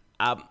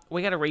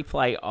 We got a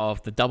replay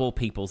of the double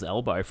people's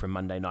elbow from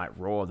Monday Night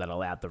Raw that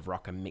allowed The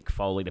Rock and Mick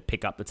Foley to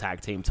pick up the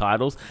tag team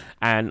titles.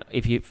 And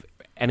if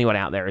anyone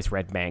out there has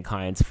read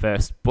Mankind's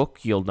first book,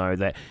 you'll know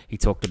that he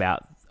talked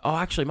about... Oh,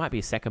 actually, it might be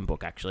his second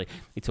book, actually.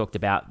 He talked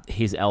about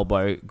his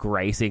elbow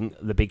grazing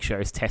the Big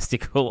Show's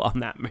testicle on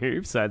that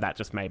move, so that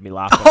just made me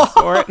laugh when I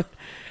saw it.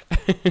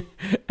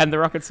 And the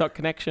Rock and Sock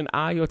Connection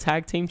are your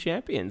tag team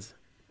champions.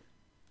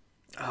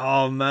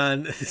 Oh,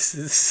 man. This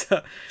is...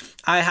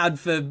 I had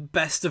the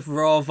Best of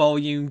Raw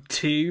Volume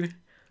 2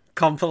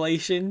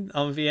 compilation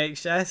on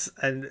VHS,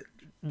 and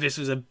this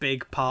was a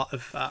big part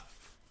of that.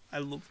 I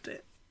loved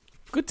it.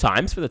 Good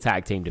times for the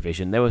tag team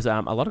division. There was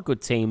a lot of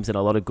good teams and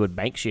a lot of good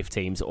makeshift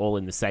teams all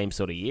in the same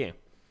sort of year.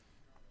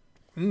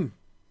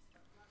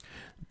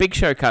 Big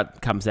Show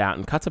comes out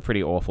and cuts a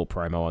pretty awful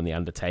promo on The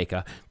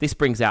Undertaker. This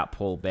brings out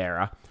Paul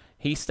Bearer.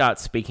 He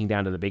starts speaking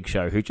down to the Big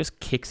Show, who just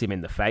kicks him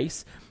in the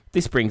face.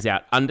 This brings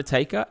out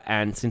Undertaker,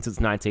 and since it's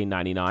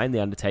 1999,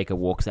 The Undertaker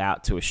walks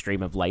out to a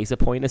stream of laser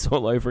pointers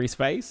all over his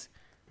face.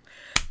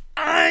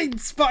 I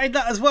spotted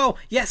that as well.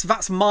 Yes,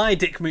 that's my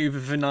dick move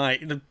of the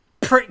night. The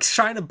prick's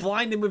trying to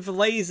blind him with the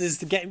lasers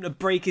to get him to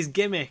break his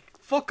gimmick.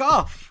 Fuck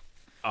off.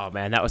 Oh,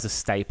 man, that was a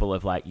staple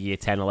of year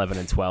 10, 11,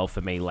 and 12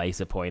 for me,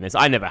 laser pointers.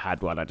 I never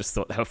had one. I just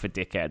thought they were for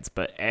dickheads,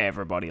 but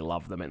everybody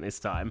loved them at this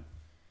time.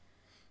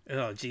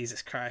 Oh,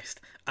 Jesus Christ.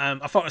 I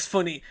thought it was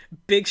funny.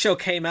 Big Show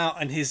came out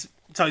and his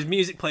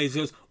music plays,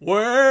 goes,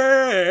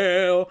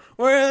 well,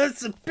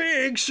 it's a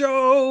Big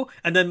Show.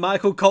 And then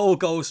Michael Cole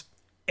goes,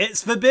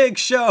 it's the Big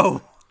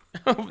Show.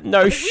 Oh,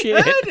 no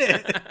shit. Heard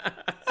it.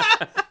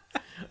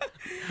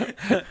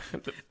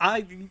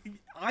 I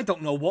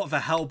don't know what the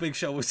hell Big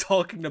Show was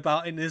talking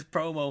about in this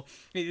promo.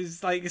 It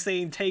was like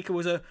saying Taker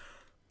was a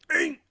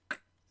ink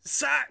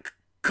sack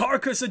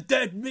carcass of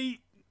dead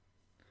meat.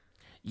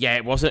 Yeah,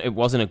 it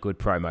wasn't a good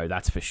promo,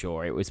 that's for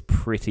sure. It was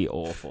pretty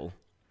awful.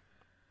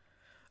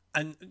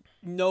 And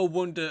no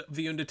wonder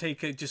The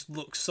Undertaker just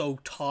looks so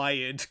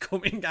tired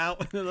coming out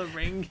of the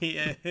ring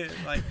here.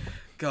 Like,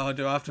 God,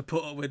 do I have to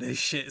put up with this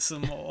shit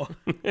some more?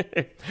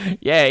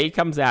 Yeah, he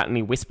comes out and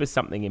he whispers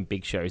something in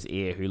Big Show's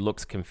ear, who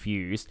looks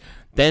confused,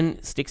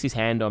 then sticks his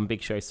hand on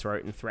Big Show's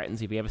throat and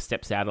threatens if he ever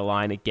steps out of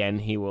line again,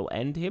 he will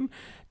end him.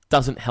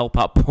 Doesn't help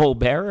up Paul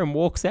Bearer and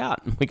walks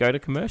out, and we go to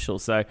commercial.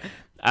 So,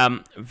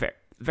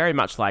 very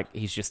much like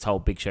he's just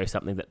told Big Show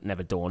something that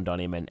never dawned on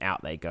him, and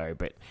out they go.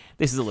 But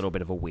this is a little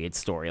bit of a weird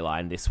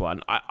storyline, this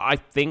one. I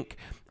think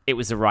it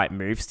was the right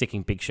move,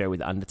 sticking Big Show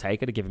with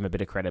Undertaker to give him a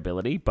bit of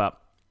credibility, but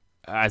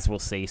as we'll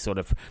see sort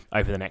of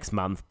over the next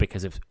month,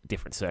 because of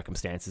different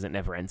circumstances, it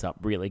never ends up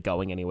really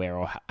going anywhere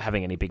or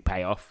having any big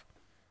payoff.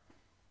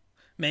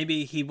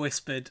 Maybe he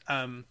whispered,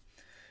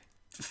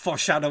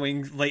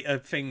 foreshadowing later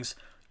things,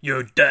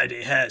 your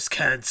daddy has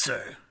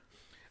cancer.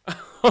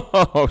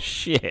 Oh,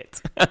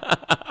 shit.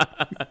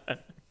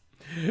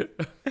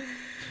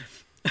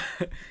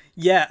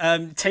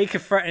 Yeah, Taker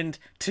threatened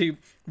to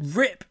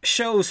rip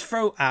Show's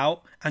throat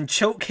out and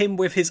choke him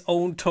with his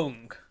own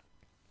tongue.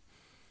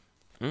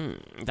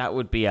 That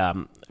would be a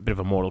bit of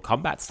a Mortal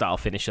Kombat style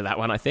finish of that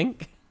one, I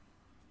think.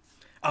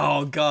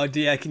 Oh, God,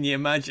 yeah, can you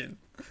imagine?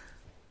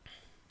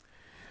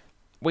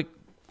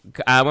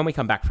 When we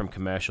come back from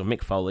commercial,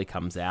 Mick Foley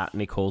comes out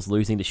and he calls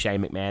losing to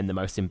Shane McMahon the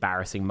most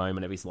embarrassing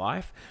moment of his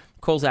life.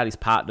 Calls out his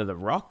partner, The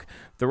Rock.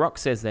 The Rock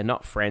says they're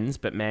not friends,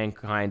 but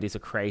Mankind is a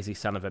crazy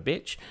son of a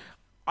bitch.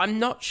 I'm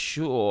not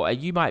sure.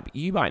 You might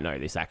know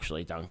this,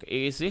 actually, Dunk.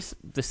 Is this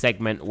the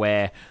segment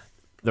where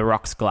The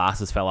Rock's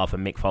glasses fell off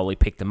and Mick Foley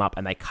picked them up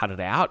and they cut it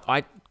out?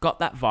 I got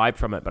that vibe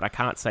from it, but I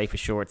can't say for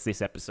sure it's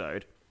this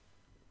episode.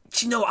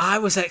 Do you know, I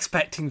was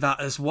expecting that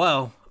as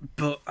well,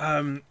 but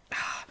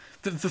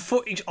the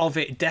footage of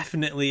it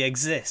definitely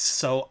exists,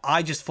 so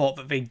I just thought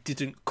that they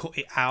didn't cut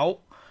it out.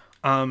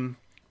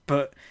 But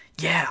But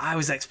yeah, I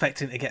was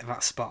expecting to get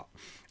that spot.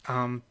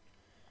 So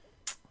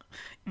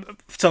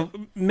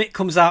Mick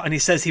comes out and he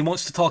says he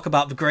wants to talk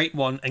about the Great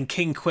One, and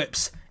King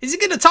quips, "Is he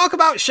going to talk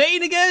about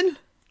Shane again?"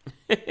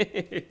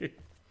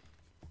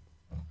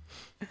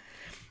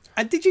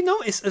 And did you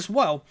notice as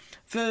well,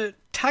 the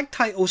tag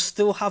titles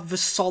still have the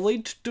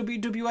solid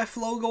WWF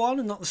logo on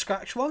and not the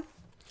scratch one?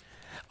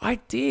 I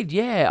did,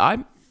 yeah.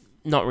 I'm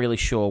not really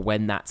sure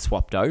when that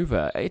swapped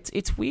over.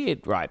 It's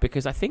weird, right?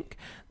 Because I think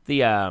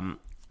the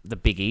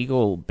Big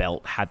Eagle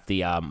belt had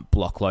the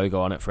block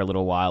logo on it for a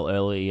little while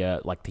earlier,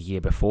 like the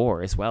year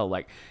before as well.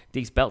 Like,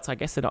 these belts, I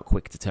guess they're not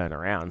quick to turn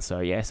around. So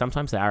yeah,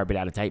 sometimes they are a bit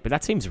out of date, but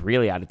that seems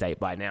really out of date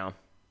by now.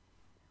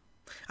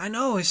 I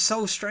know, it's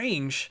so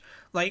strange.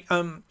 Like,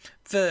 I'm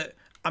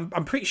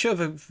pretty sure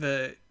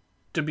the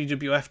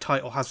WWF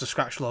title has the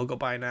scratch logo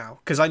by now,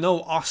 because I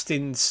know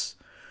Austin's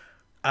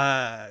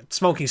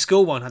Smoking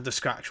Skull one had the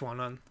scratch one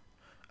on,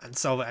 and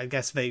so I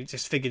guess they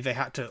just figured they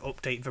had to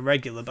update the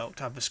regular belt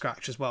to have the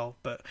scratch as well.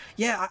 But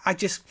yeah, I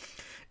just,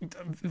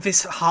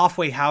 this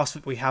halfway house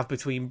that we have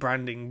between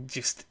branding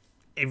just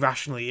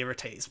irrationally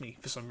irritates me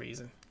for some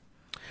reason.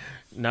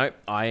 No,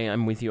 I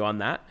am with you on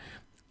that.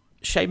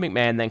 Shane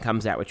McMahon then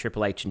comes out with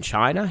Triple H in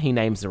China. He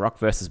names The Rock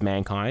versus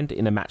Mankind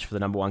in a match for the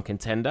number one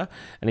contender.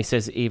 And he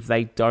says if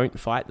they don't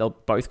fight, they'll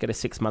both get a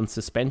 6-month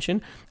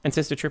suspension. And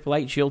says to Triple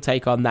H, you'll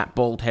take on that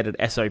bald-headed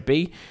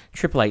SOB.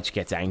 Triple H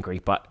gets angry,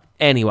 but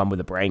anyone with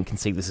a brain can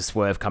see there's a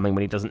swerve coming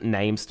when he doesn't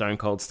name Stone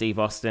Cold Steve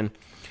Austin.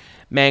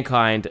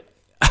 Mankind,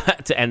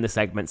 to end the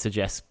segment,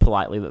 suggests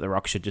politely that The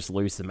Rock should just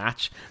lose the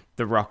match.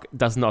 The Rock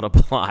does not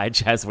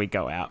oblige as we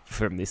go out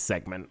from this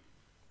segment.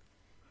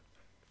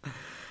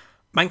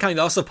 Mankind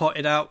also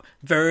pointed out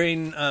they're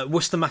in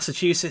Worcester,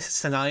 Massachusetts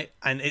tonight,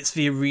 and it's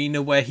the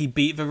arena where he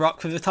beat The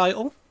Rock for the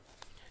title.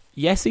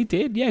 Yes, he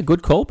did. Yeah,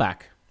 good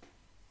callback.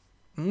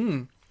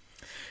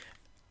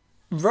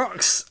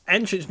 Rock's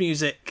entrance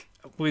music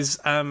was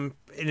in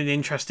an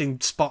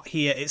interesting spot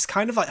here. It's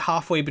kind of like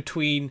halfway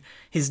between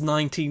his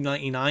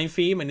 1999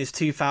 theme and his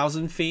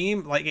 2000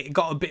 theme. Like, it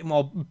got a bit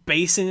more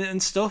bass in it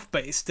and stuff,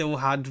 but it still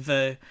had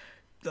the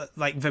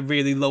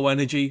really low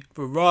energy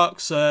The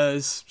Rock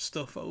says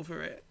stuff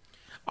over it.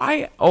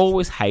 I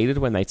always hated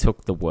when they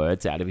took the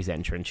words out of his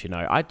entrance, you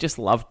know. I just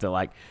loved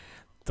the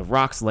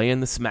Rock's laying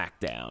the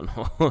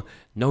smackdown.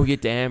 Know your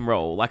damn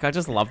role. Like, I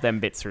just loved them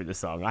bits through the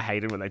song. I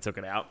hated when they took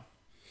it out.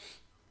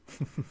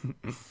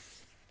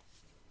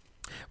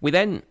 We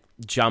then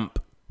jump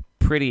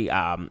pretty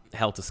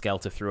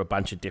helter-skelter through a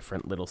bunch of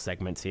different little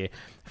segments here.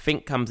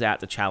 Fink comes out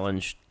to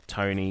challenge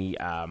Tony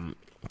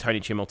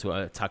Chimel to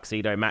a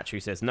tuxedo match, who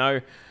says no.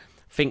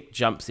 Fink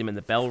jumps him and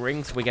the bell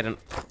rings. We get an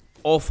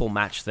awful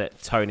match that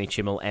Tony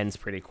Chimel ends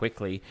pretty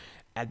quickly,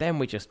 and then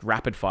we just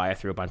rapid fire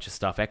through a bunch of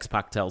stuff.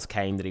 X-Pac tells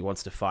Kane that he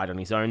wants to fight on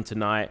his own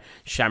tonight.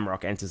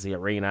 Shamrock enters the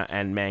arena,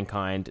 and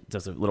Mankind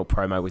does a little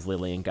promo with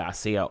Lillian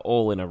Garcia,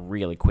 all in a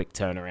really quick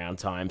turnaround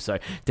time. So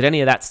did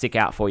any of that stick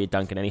out for you,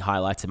 Duncan? Any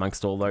highlights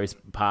amongst all those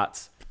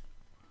parts?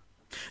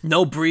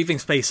 No breathing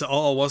space at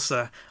all, was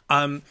there?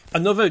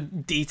 Another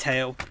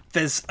detail,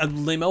 there's a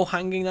limo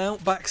hanging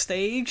out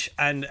backstage,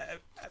 and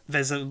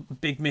there's a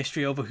big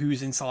mystery over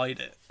who's inside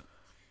it.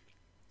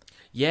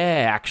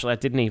 Yeah, actually, I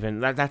didn't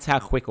even... That's how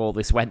quick all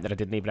this went that I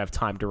didn't even have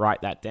time to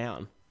write that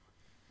down.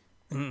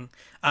 The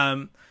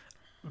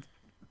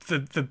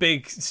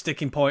big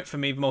sticking point for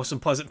me, the most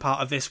unpleasant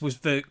part of this, was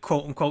the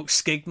quote-unquote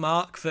skig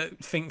mark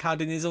that Fink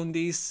had in his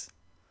undies.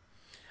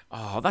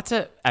 Oh, that's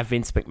a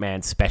Vince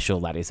McMahon special,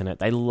 that, isn't it?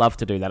 They love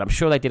to do that. I'm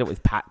sure they did it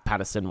with Pat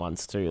Patterson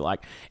once, too.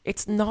 Like,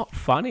 it's not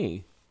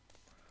funny.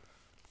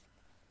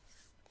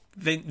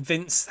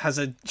 Vince has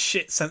a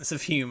shit sense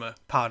of humour,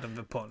 pardon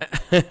the pun.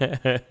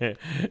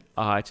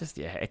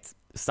 It's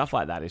stuff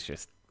like that is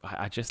just,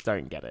 I just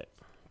don't get it.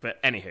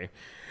 But anywho,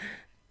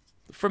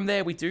 from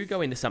there we do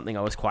go into something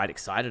I was quite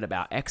excited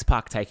about.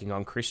 X-Pac taking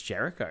on Chris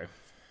Jericho.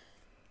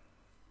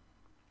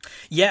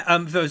 Yeah,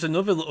 there was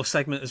another little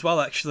segment as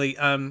well, actually,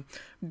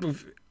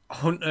 with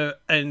Hunter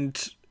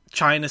and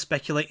China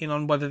speculating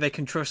on whether they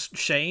can trust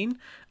Shane,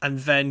 and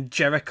then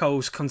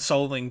Jericho's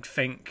consoling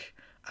Fink,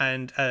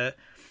 and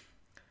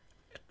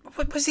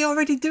was he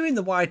already doing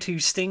the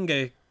Y2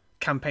 Stinger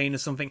campaign or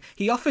something?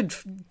 He offered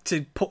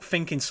to put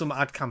Fink in some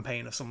ad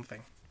campaign or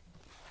something.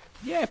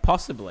 Yeah,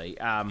 possibly.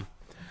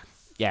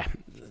 Yeah,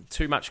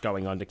 too much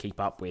going on to keep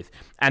up with.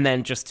 And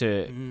then just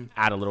to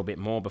add a little bit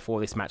more before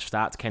this match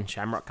starts, Ken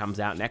Shamrock comes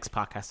out and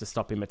X-Pac has to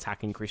stop him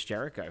attacking Chris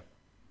Jericho.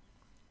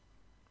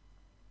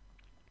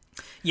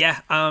 Yeah,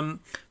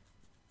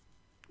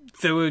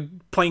 they were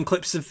playing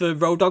clips of the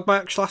Road Dogg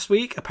match last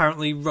week.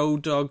 Apparently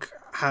Road Dogg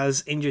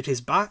has injured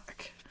his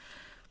back.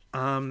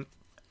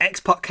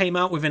 X-Pac came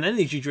out with an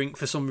energy drink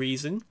for some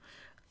reason,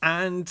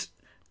 and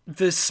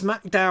the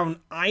SmackDown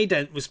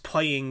ident was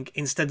playing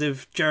instead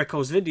of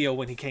Jericho's video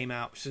when he came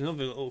out, which is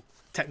another little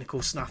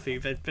technical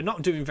snafu. They're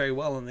not doing very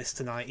well on this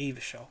tonight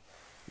either, show.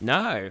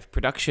 No,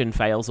 production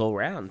fails all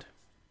round.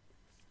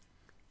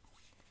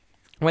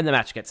 When the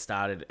match gets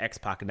started,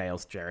 X-Pac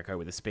nails Jericho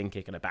with a spin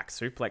kick and a back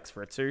suplex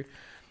for a 2.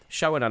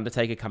 Show and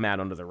Undertaker come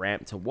out onto the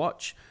ramp to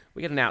watch.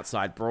 We get an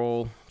outside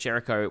brawl.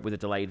 Jericho with a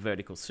delayed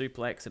vertical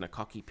suplex and a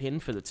cocky pin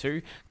for the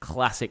two.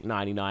 Classic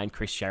 99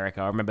 Chris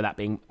Jericho. I remember that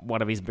being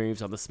one of his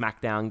moves on the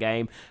SmackDown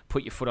game.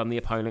 Put your foot on the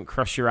opponent,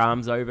 cross your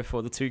arms over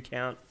for the 2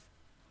 count.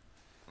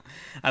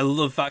 I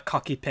love that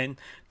cocky pin.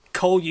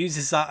 Cole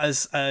uses that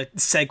as a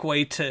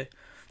segue to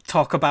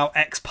talk about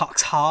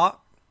X-Pac's heart.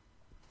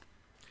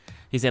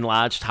 His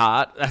enlarged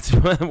heart. That's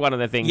one of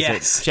the things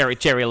that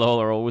Jerry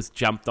Lawler always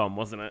jumped on,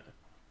 wasn't it?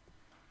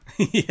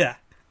 Yeah.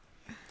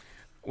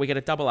 We get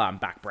a double arm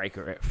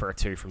backbreaker for a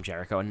 2 from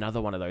Jericho. Another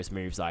one of those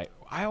moves I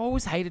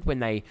always hated when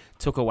they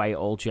took away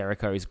all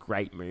Jericho's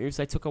great moves.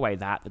 They took away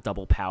the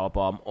double power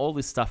bomb, all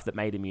this stuff that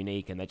made him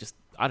unique, and they just,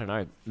 I don't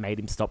know, made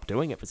him stop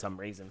doing it for some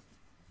reason.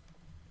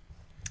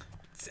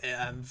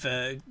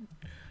 The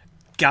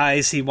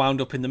guys he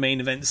wound up in the main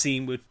event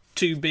scene were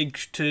too big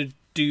to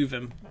do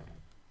them.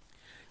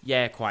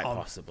 Yeah, quite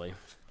possibly.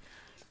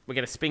 We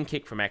get a spin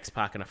kick from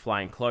X-Pac and a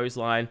flying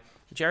clothesline.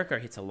 Jericho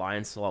hits a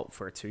lion salt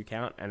for a 2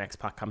 count, and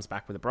X-Pac comes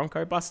back with a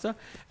Bronco Buster,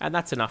 and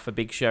that's enough for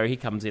Big Show. He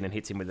comes in and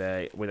hits him with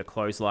a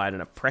clothesline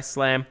and a press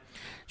slam.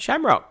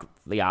 Shamrock,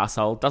 the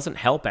arsehole, doesn't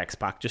help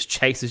X-Pac, just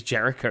chases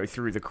Jericho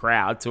through the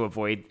crowd to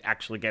avoid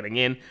actually getting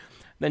in.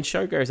 Then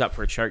Show goes up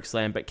for a choke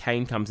slam, but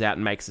Kane comes out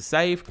and makes a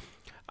save.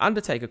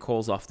 Undertaker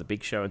calls off the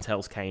Big Show and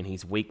tells Kane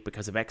he's weak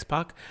because of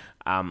X-Pac.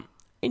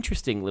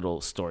 Interesting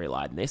little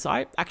storyline this.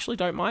 I actually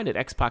don't mind it.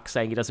 X-Pac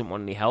saying he doesn't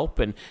want any help,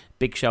 and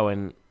Big Show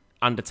and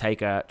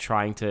Undertaker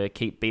trying to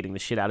keep beating the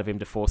shit out of him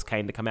to force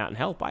Kane to come out and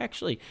help.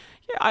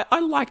 I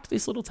liked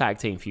this little tag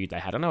team feud they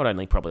had. I know it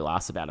only probably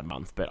lasts about a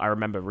month, but I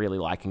remember really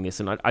liking this,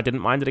 and I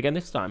didn't mind it again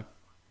this time.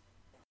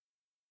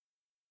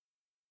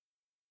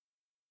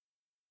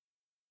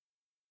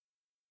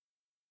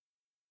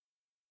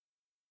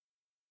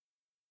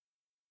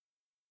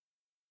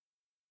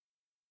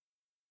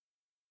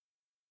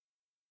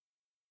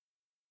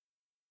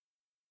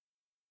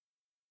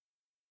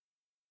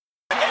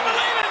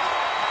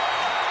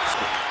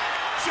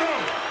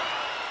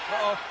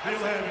 He'll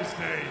have his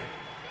day.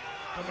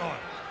 Come on.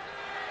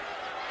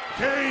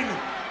 Kane,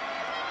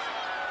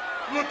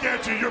 look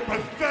at you. You're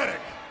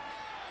pathetic.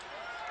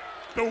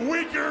 The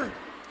weaker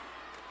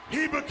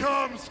he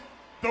becomes,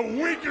 the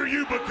weaker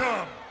you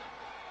become.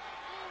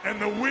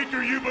 And the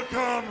weaker you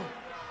become,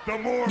 the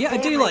more... Yeah, I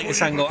do like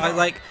this angle. I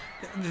like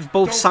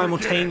both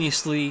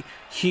simultaneously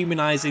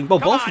humanizing, well,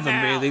 both of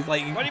them really,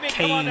 like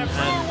Kane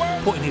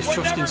putting his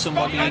trust in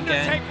somebody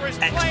again,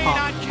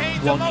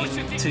 X-Pac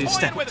wanting to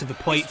step up to the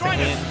plate for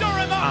him,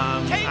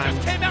 and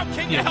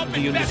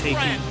the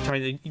Undertaker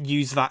trying to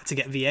use that to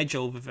get the edge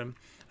over them.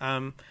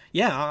 I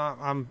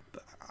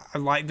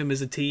like them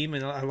as a team,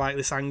 and I like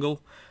this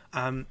angle.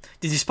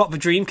 Did you spot the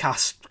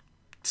Dreamcast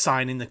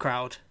sign in the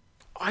crowd?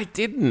 I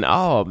didn't.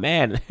 Oh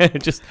man,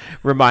 it just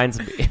reminds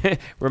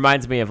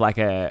me of like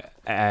a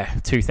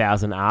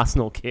 2000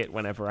 Arsenal kit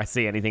whenever I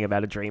see anything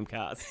about a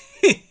Dreamcast.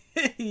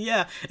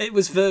 Yeah, it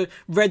was the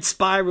Red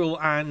Spiral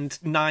and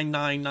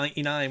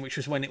 9999, which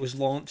was when it was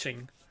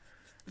launching.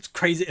 It's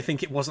crazy to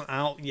think it wasn't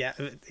out yet.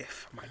 Oh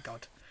my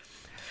god.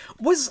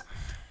 Was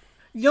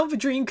the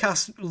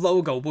Dreamcast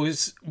logo,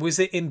 was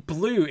it in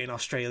blue in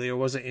Australia or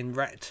was it in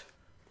red?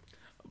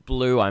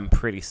 Blue, I'm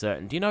pretty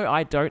certain. Do you know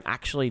I don't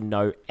actually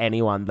know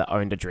anyone that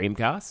owned a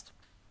Dreamcast?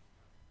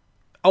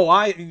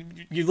 Oh,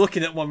 you're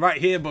looking at one right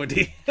here,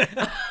 buddy.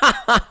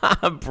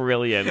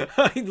 Brilliant.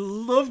 I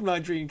love my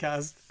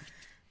Dreamcast.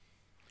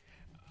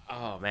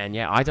 Oh man,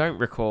 yeah, I don't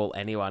recall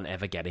anyone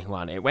ever getting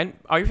one. It went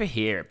over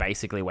here. It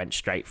basically went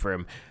straight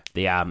from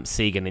the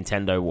Sega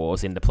Nintendo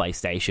wars into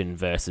PlayStation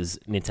versus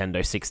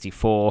Nintendo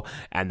 64,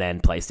 and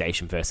then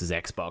PlayStation versus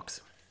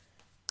Xbox.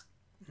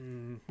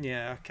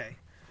 Yeah, okay.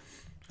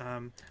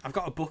 I've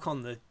got a book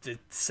on the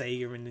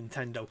Sega and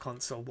Nintendo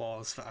console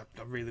wars that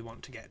I really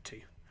want to get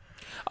to.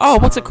 Oh,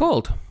 what's it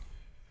called?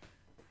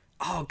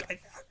 Oh,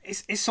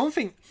 it's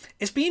something.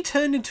 It's being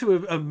turned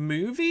into a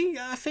movie,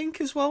 I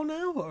think, as well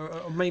now,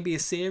 or maybe a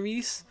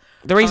series.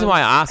 The reason why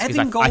I ask is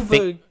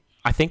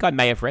I think I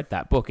may have read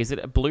that book. Is it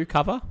a blue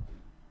cover?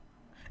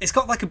 It's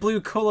got like a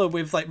blue color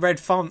with like red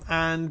font,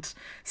 and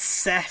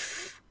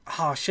Seth.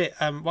 Oh shit!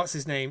 What's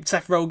his name?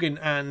 Seth Rogen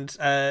and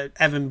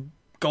Evan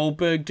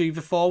Goldberg do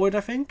the forward,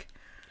 I think.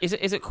 Is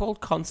it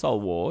called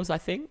Console Wars, I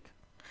think?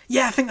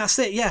 Yeah, I think that's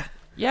it, yeah.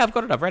 Yeah, I've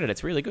got it, I've read it,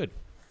 it's really good.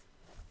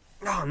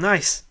 Oh,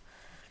 nice.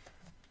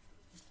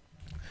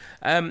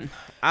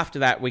 After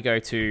that, we go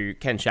to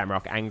Ken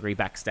Shamrock angry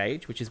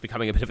backstage, which is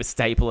becoming a bit of a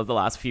staple of the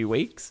last few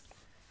weeks.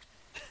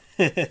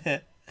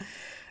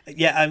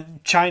 Yeah,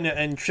 China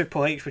and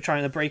Triple H were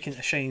trying to break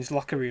into Shane's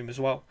locker room as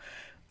well.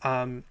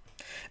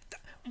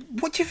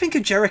 What do you think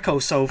of Jericho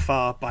so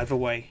far, by the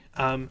way?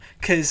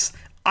 Because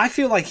I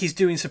feel like he's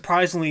doing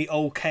surprisingly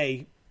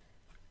okay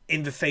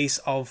in the face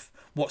of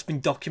what's been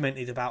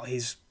documented about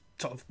his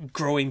sort of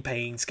growing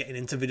pains getting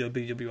into the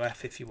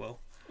WWF, if you will.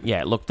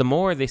 Yeah, look, the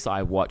more of this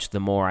I watch, the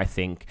more I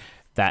think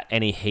that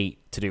any heat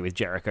to do with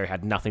Jericho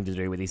had nothing to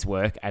do with his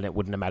work, and it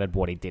wouldn't have mattered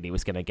what he did. He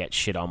was going to get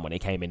shit on when he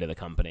came into the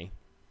company.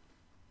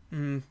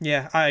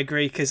 Yeah, I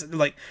agree, because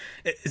like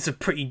it's a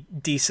pretty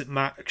decent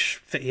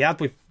match that he had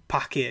with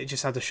Packy. It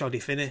just had a shoddy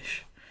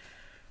finish.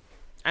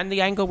 And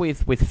the angle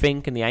with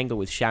Fink and the angle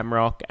with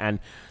Shamrock and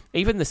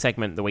even the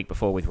segment the week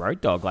before with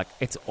Road Dogg, like,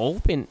 it's all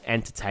been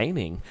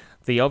entertaining.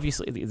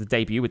 The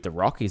debut with The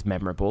Rock is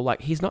memorable.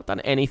 Like, he's not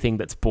done anything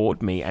that's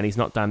bored me, and he's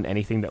not done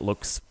anything that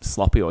looks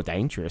sloppy or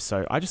dangerous,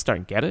 so I just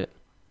don't get it.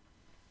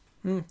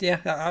 Yeah,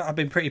 I've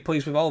been pretty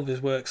pleased with all of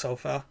his work so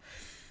far.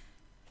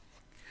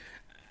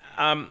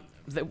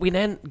 We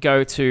then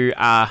go to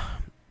our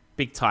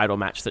big title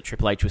match that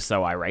Triple H was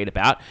so irate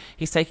about.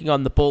 He's taking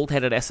on the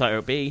bald-headed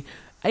SOB,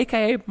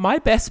 aka my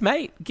best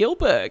mate,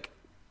 Gillberg.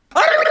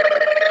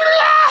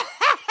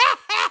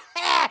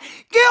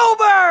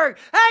 Gillberg!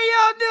 How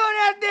y'all doing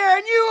out there?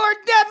 And you are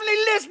definitely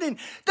listening.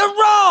 The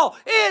Raw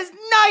is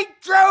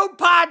Nitro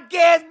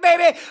podcast,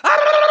 baby.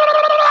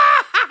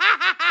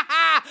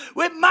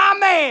 With my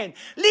man,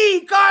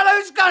 Lee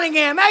Carlos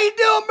Cunningham. How you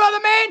doing, brother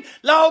man?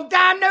 Long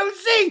time no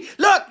see.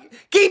 Look,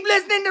 keep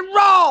listening to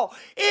Raw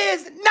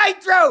is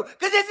Nitro,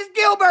 because this is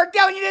Gillberg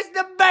telling you this is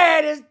the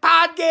baddest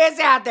podcast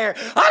out there.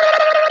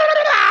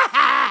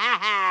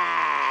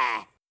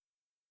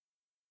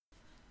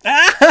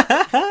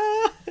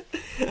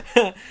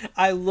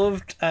 I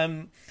loved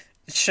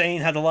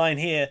Shane had a line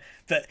here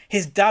that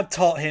his dad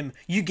taught him,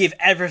 you give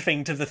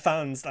everything to the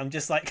fans. I'm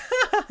just like,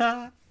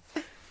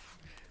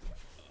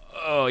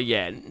 oh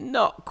yeah,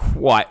 not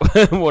quite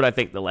what I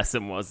think the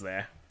lesson was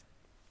there.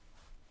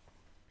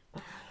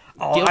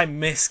 I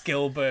miss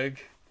Gillberg.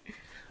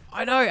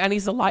 I know, and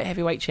he's the light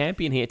heavyweight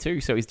champion here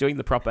too, so he's doing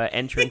the proper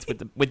entrance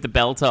with the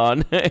belt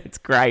on. It's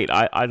great.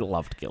 I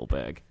loved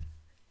Gillberg.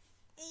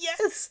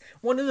 Yes,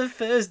 one of the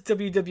first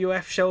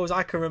WWF shows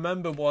I can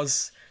remember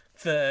was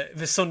the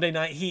Sunday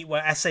Night Heat,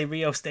 where S.A.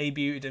 Rios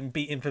debuted and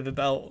beat him for the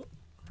belt.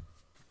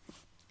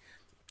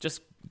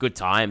 Just good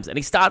times. And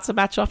he starts the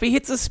match off. He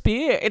hits a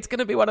spear. It's going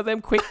to be one of them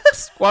quick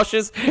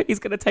squashes. He's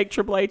going to take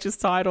Triple H's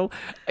title.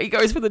 He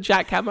goes for the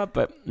jackhammer,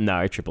 but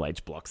no, Triple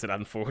H blocks it,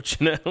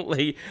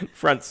 unfortunately.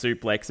 Front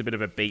suplex, a bit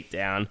of a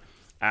beatdown.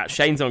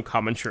 Shane's on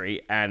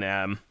commentary,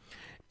 and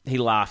he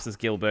laughs as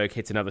Gillberg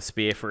hits another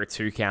spear for a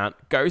 2 count.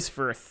 Goes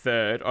for a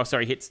third. Oh,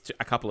 sorry, hits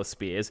a couple of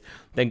spears.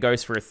 Then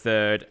goes for a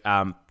third.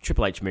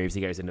 Triple H moves.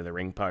 He goes into the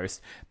ring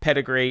post.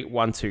 Pedigree,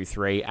 1, 2,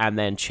 3. And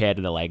then chair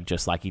to the leg,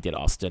 just like he did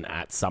Austin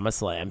at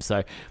SummerSlam.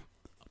 So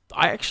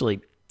I actually,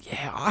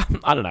 I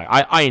don't know.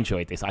 I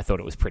enjoyed this. I thought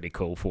it was pretty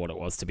cool for what it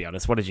was, to be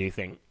honest. What did you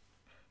think?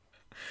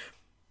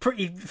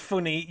 Pretty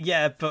funny,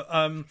 yeah, but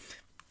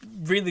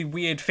really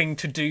weird thing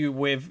to do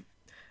with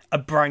a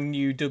brand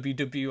new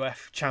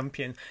WWF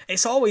champion.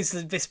 It's always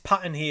this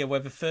pattern here where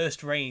the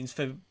first reigns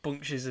for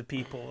bunches of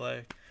people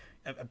are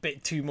a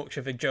bit too much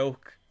of a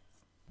joke.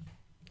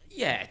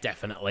 Yeah,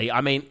 definitely.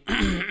 I mean,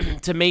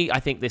 to me, I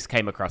think this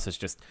came across as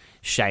just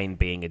Shane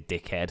being a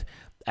dickhead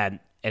and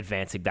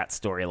advancing that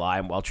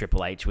storyline while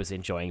Triple H was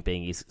enjoying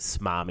being his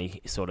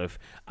smarmy sort of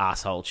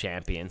asshole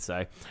champion.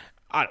 So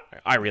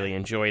I really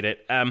enjoyed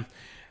it.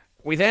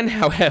 We then,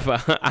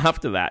 however,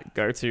 after that,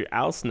 go to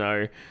Al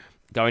Snow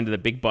going to the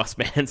Big Boss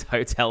Man's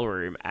hotel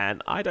room,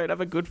 and I don't have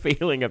a good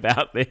feeling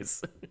about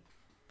this.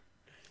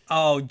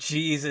 Oh,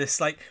 Jesus.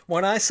 Like,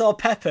 when I saw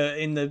Pepper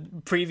in the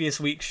previous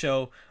week's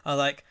show, I was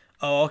like,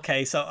 oh,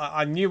 okay, so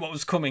I knew what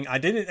was coming. I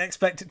didn't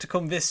expect it to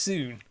come this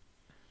soon.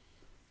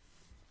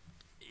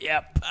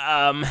 Yep.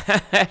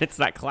 It's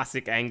that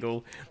classic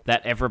angle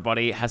that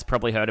everybody has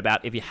probably heard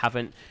about. If you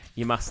haven't,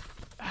 you must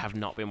have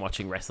not been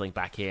watching wrestling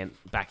back here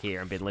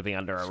and been living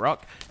under a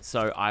rock.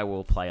 So I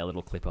will play a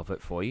little clip of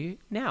it for you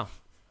now.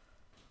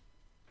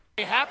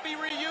 A happy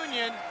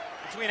reunion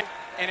between him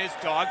and his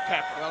dog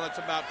Pepper. Well, it's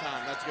about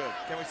time. That's good.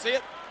 Can we see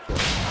it?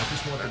 I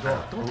just want the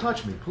dog. Don't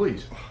touch me,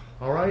 please.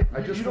 All right?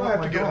 You don't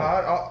have to get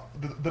hot.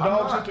 The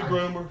dog's at the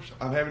groomer's.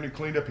 I'm having him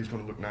cleaned up. He's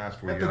going to look nice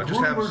for you. At the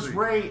groomer's,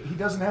 Ray, he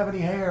doesn't have any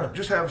hair.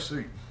 Just have a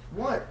seat.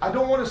 What? I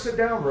don't want to sit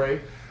down,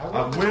 Ray. I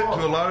went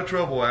to a lot of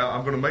trouble, Al.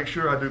 I'm going to make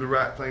sure I do the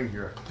right thing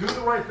here. Do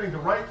the right thing. The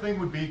right thing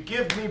would be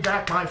give me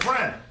back my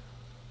friend.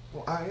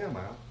 Well, I am,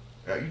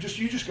 Al. You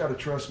just got to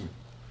trust me.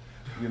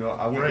 You know,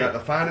 I went and got the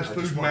finest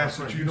food in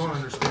Massachusetts. You don't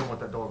understand what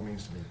that dog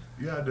means to me.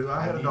 Yeah, I do.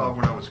 I had a dog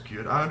when I was a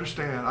kid. I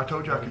understand. I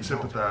told you I could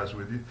sympathize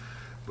with you.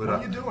 But what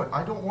are you doing?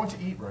 I don't want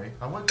to eat, Ray.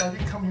 I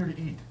didn't come here to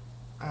eat.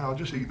 I'll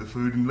just eat the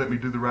food and let me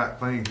do the right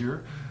thing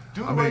here.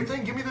 Do the right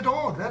thing. Give me the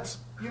dog. That's,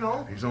 you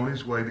know. He's on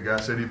his way. The guy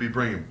said he'd be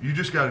bringing him. You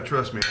just got to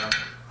trust me, Al.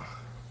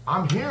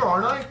 I'm here,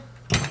 aren't I?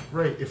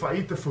 Ray, if I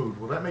eat the food,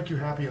 will that make you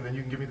happy and then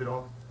you can give me the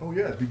dog? Oh,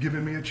 yeah. If you're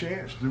giving me a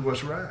chance to do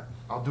what's right.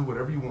 I'll do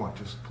whatever you want.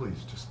 Just,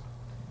 please, just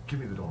give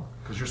me the dog.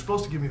 Because you're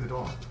supposed to give me the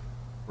dog.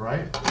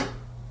 Right?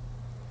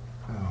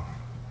 Oh.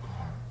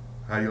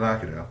 How do you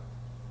like it, Al?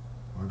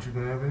 Aren't you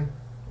going to have any?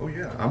 Oh,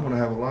 yeah. I'm going to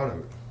have a lot of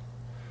it.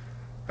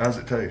 How's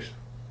it taste?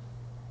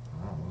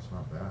 Oh, well, it's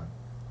not bad.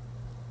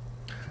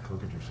 Did you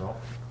cook it yourself?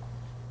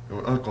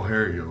 Well, Uncle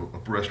Harry, a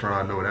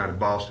restaurant I know down in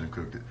Boston,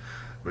 cooked it.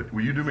 But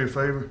will you do me a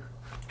favor?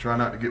 Try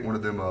not to get one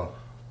of them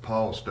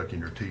paws stuck in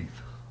your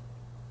teeth.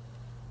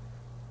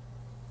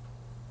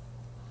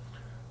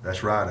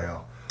 That's right,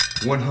 Al.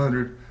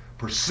 100%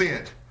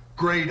 100%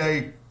 grade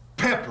A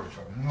pepper.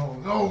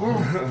 No.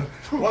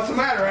 What's the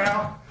matter,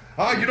 Al?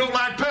 You don't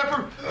like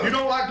pepper? You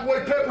don't like the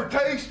way pepper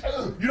tastes?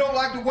 You don't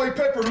like the way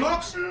pepper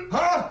looks?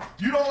 Huh?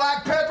 You don't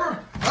like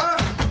pepper? Huh?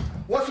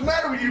 What's the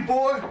matter with you,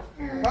 boy?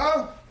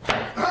 Huh?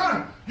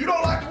 Huh? You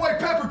don't like the way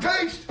pepper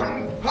tastes?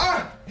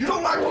 Huh? You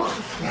don't like...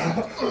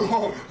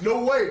 Oh,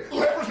 no way.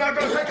 Pepper's not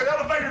going to take an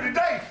elevator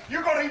today.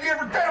 You're going to eat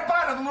every damn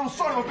bite of the little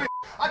son of a bitch.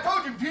 I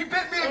told you, if he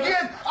bit me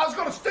again, I was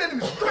going to send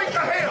him straight to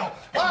hell.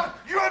 Huh?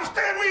 You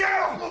understand me,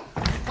 Al?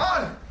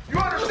 Huh? You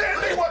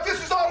understand me, what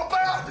this is all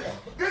about?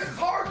 This is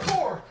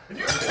hardcore, and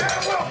you can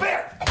damn well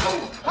bet.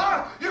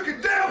 Huh? You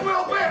can damn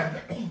well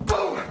bet.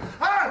 Boom.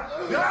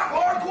 Huh? Yeah, I'm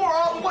hardcore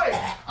all the way.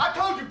 I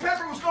told you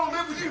Pepper was going to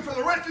live with you for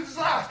the rest of his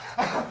life.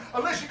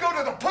 Unless you go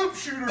to the poop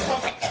shoot or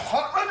something.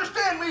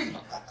 Understand me,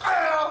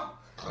 Al,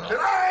 that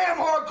I am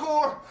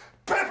hardcore.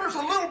 Pepper's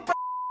a little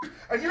bitch,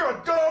 and you're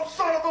a dumb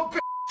son of a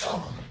bitch.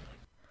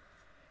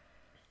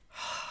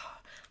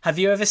 Have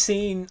you ever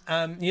seen,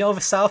 the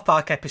South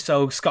Park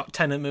episode, Scott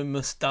Tenorman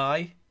Must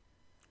Die?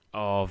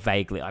 Oh,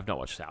 vaguely. I've not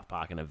watched South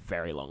Park in a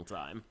very long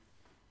time.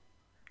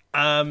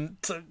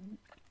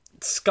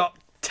 Scott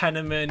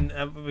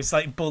Tenorman was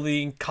like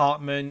bullying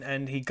Cartman,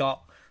 and he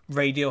got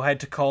Radiohead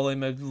to call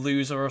him a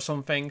loser or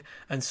something.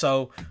 And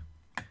so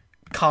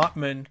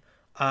Cartman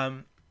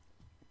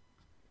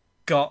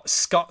got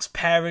Scott's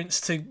parents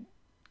to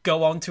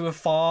go onto a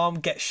farm,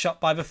 get shot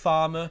by the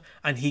farmer,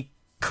 and he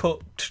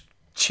cooked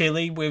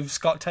chili with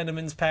Scott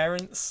Tenorman's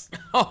parents.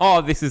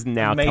 Oh, this is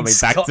now coming back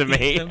Scott to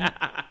me.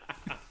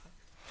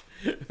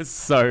 It's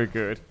so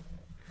good.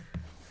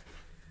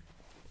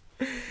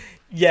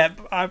 Yeah,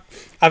 I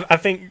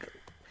think...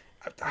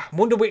 I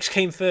wonder which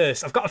came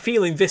first. I've got a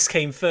feeling this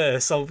came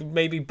first, so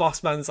maybe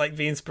Bossman's like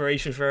the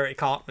inspiration for Eric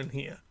Cartman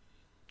here.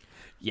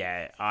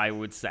 Yeah, I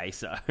would say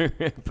so.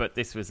 But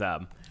this was,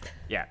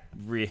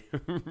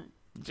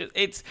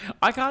 it's.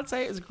 I can't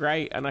say it's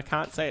great, and I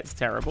can't say it's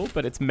terrible,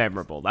 but it's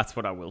memorable. That's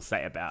what I will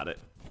say about it.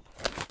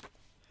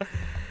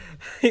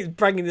 He's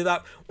bringing it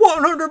up.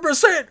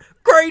 100%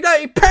 grade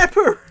A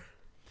pepper.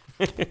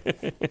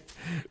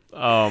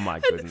 Oh my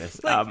goodness.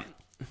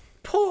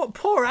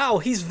 Poor Al,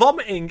 he's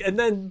vomiting, and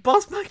then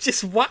Bossman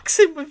just whacks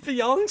him with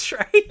the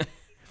entree.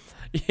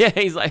 Yeah,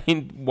 he's like,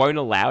 he won't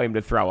allow him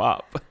to throw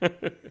up.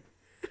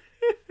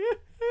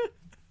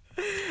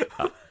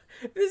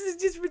 This is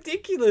just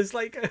ridiculous.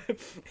 Like,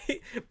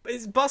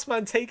 is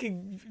Bossman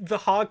taking the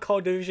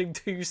Hardcore Division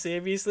too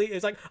seriously?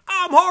 It's like,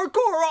 I'm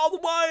hardcore all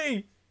the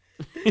way.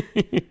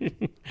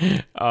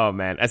 Oh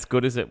man, as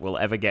good as it will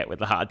ever get with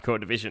the Hardcore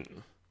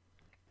Division.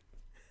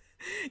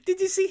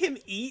 Did you see him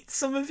eat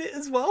some of it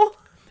as well?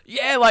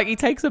 Yeah, like he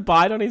takes a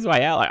bite on his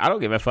way out. Like, I don't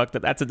give a fuck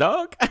that that's a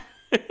dog.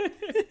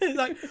 He's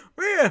like,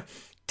 yeah,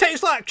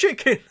 tastes like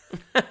chicken.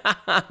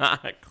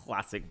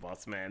 Classic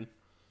Bossman.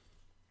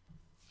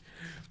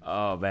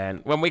 Oh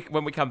man, when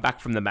we come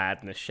back from the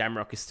madness,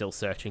 Shamrock is still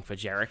searching for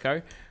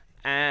Jericho,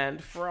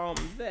 and from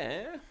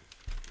there,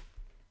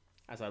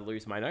 as I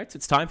lose my notes,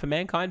 it's time for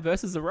Mankind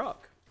versus The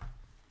Rock.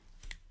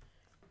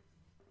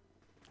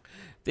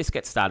 This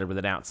gets started with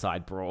an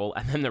outside brawl,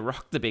 and then The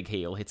Rock, the big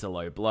heel, hits a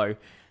low blow.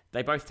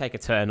 They both take a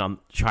turn on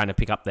trying to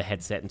pick up the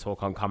headset and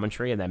talk on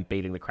commentary, and then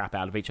beating the crap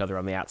out of each other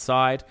on the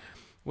outside.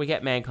 We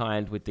get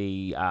Mankind with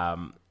the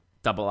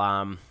double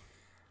arm.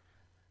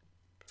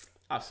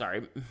 Oh,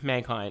 sorry,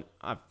 Mankind.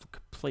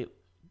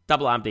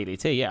 Double arm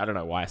DDT. Yeah, I don't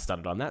know why I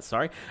stuttered on that.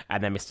 Sorry.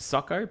 And then Mr.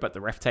 Socko, but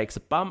the ref takes a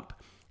bump.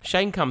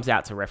 Shane comes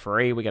out to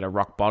referee. We get a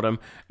rock bottom,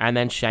 and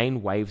then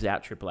Shane waves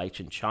out Triple H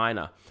and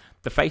Chyna.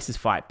 The faces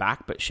fight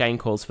back, but Shane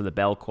calls for the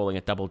bell, calling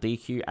a double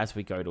DQ as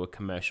we go to a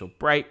commercial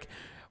break.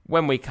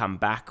 When we come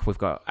back, we've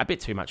got a bit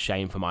too much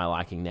Shane for my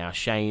liking now.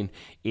 Shane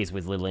is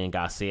with Lillian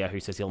Garcia, who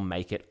says he'll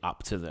make it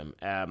up to them.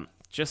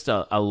 Just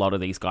a lot of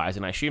these guys,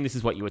 and I assume this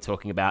is what you were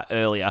talking about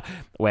earlier,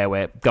 where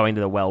we're going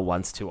to the well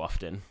once too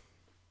often.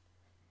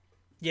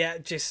 Yeah,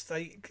 just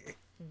like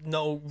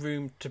no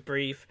room to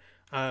breathe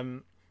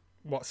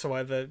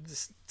whatsoever.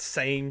 Just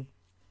same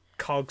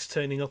cogs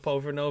turning up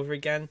over and over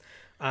again.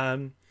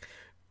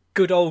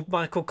 Good old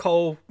Michael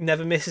Cole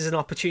never misses an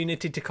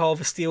opportunity to call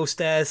for steel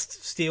stairs,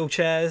 steel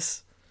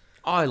chairs.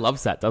 Oh, he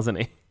loves that, doesn't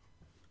he?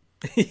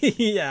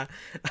 Yeah.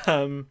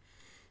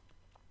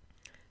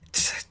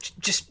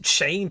 Just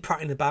Shane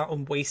prattling about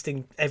and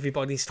wasting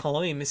everybody's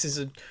time. This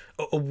is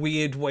a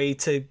weird way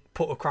to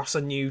put across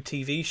a new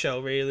TV show,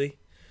 really.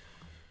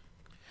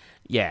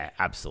 Yeah,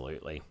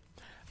 absolutely.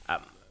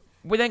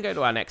 We then go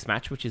to our next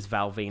match, which is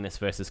Val Venus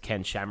versus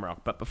Ken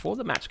Shamrock. But before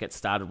the match gets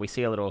started, we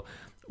see a little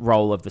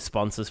roll of the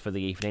sponsors for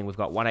the evening. We've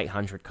got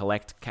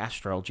 1-800-COLLECT,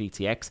 Castrol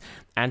GTX,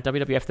 and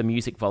WWF The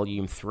Music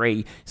Volume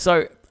 3.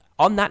 So,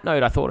 on that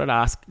note, I thought I'd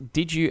ask,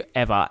 did you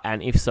ever,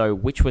 and if so,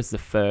 which was the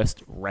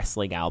first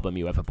wrestling album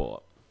you ever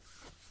bought?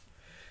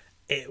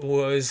 It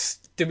was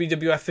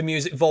WWF The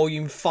Music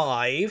Volume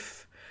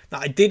 5. Now,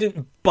 I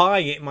didn't buy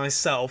it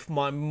myself.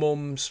 My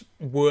mum's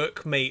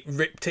workmate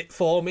ripped it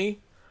for me.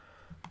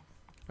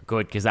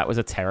 Good, because that was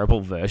a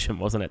terrible version,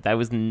 wasn't it? There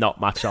was not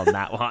much on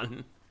that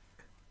one.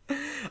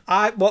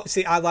 I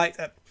liked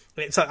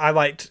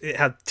It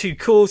had Too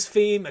Cool's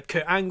theme, a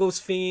Kurt Angle's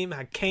theme, it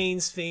had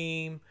Kane's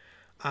theme.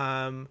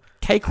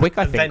 K-Quick,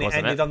 I think, then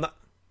wasn't ended it? on that.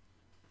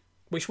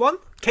 Which one?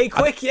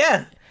 K-Quick,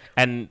 yeah.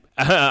 And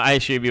I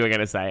assume you were going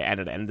to say, and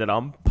it ended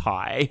on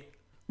Pie.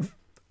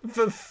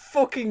 The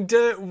fucking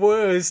dirt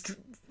worst.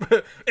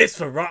 It's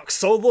the Rock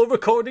solo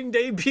recording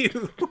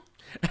debut.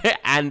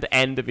 And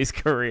end of his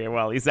career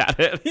while he's at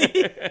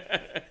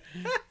it.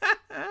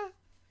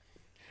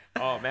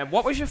 Oh man,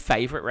 what was your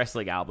favorite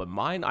wrestling album?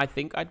 Mine, I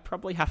think I'd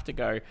probably have to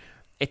go.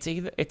 I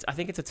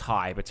think it's a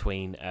tie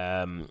between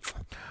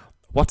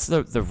what's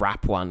the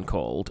rap one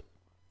called?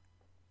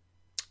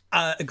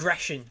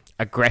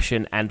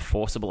 Aggression and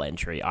Forcible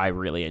Entry. I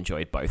really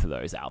enjoyed both of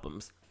those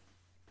albums.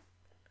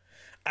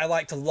 I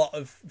liked a lot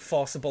of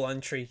Forcible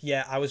Entry.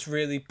 Yeah, I was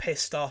really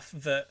pissed off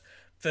that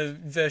the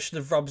version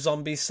of Rob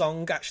Zombie's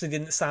song actually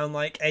didn't sound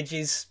like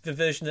the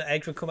version that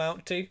Edge would come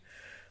out to.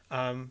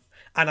 And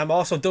I'm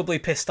also doubly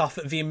pissed off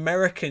that the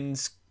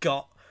Americans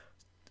got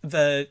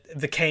the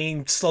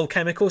Kane Slow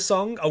Chemical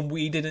song and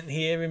we didn't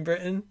hear in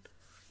Britain.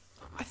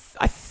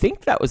 I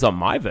think that was on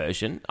my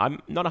version.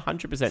 I'm not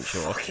 100%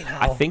 sure. Fucking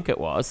hell. I think it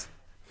was.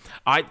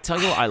 I tell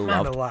you what I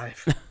loved. Man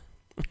alive.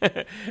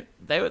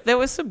 There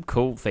were some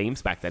cool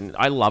themes back then.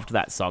 I loved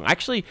that song. I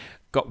actually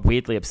got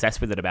weirdly obsessed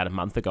with it about a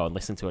month ago and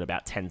listened to it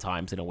about 10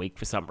 times in a week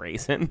for some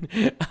reason.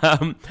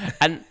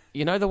 And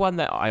you know, the one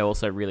that I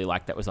also really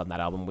liked that was on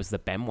that album was the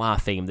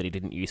Benoit theme that he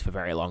didn't use for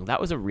very long.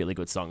 That was a really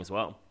good song as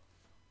well.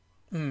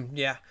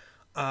 Yeah.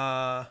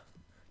 I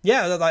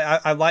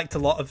liked a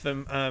lot of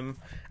them.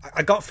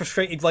 I got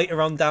frustrated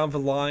later on down the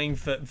line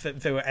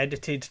that they were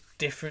edited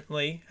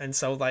differently, and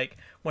so like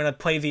when I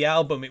play the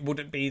album, it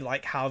wouldn't be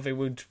like how they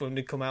would when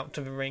they come out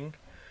to the ring.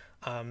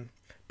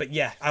 But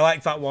yeah, I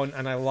liked that one,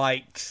 and I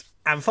liked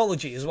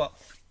Anthology as well.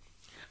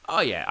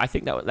 Oh yeah, I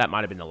think that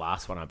might have been the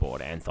last one I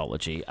bought,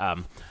 Anthology.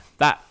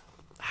 That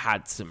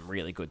had some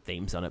really good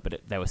themes on it,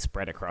 but they were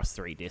spread across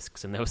 3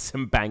 discs, and there was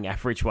some bang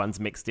average ones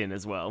mixed in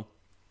as well.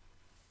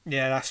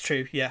 Yeah, that's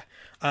true. Yeah,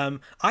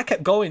 I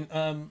kept going.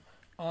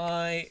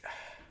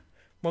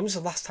 When was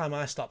the last time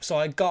I stopped? So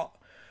I got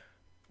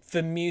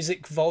the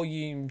Music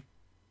Volume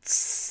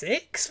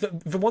 6,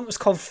 the one that was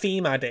called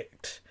Theme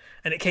Addict,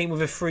 and it came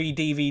with a free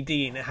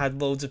DVD, and it had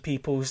loads of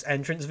people's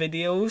entrance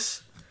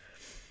videos.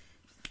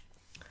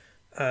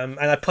 And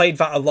I played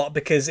that a lot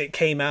because it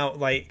came out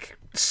like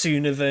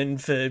sooner than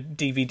the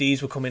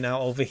DVDs were coming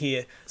out over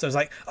here. So I was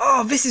like,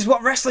 oh, this is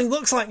what wrestling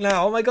looks like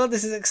now. Oh my god,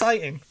 this is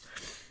exciting.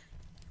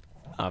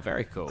 Oh,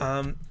 very cool.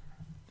 And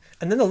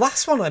then the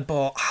last one I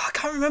bought, I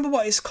can't remember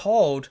what it's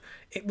called.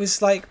 It was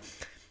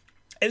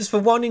the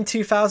one in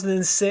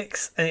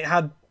 2006, and it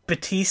had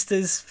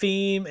Batista's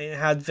theme, it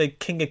had the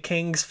King of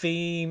Kings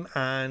theme,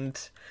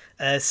 and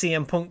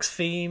CM Punk's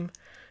theme.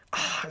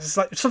 It's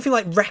like something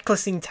like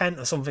Reckless Intent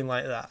or something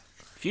like that.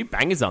 A few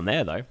bangers on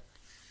there, though.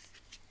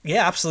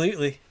 Yeah,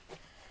 absolutely.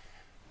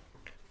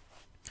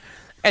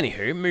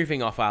 Anywho,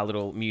 moving off our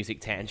little music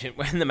tangent,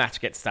 when the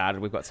match gets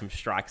started, we've got some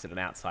strikes at an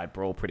outside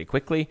brawl pretty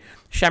quickly.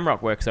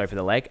 Shamrock works over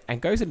the leg and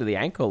goes into the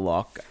ankle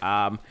lock.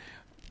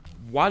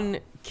 One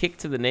kick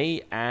to the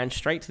knee and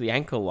straight to the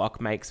ankle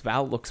lock makes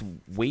Val looks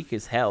weak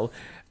as hell.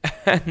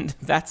 And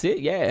that's it,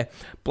 yeah.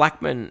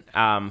 Blackman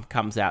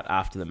comes out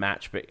after the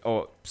match,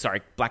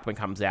 Blackman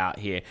comes out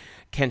here.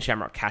 Ken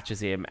Shamrock catches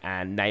him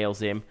and nails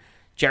him.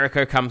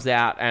 Jericho comes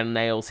out and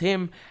nails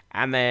him,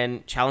 and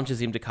then challenges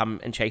him to come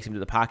and chase him to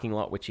the parking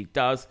lot, which he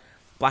does.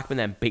 Blackman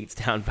then beats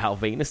down Val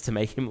Venus to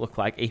make him look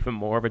like even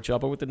more of a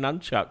jobber with the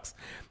nunchucks.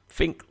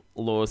 Fink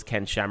lures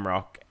Ken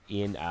Shamrock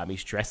in.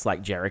 He's dressed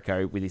like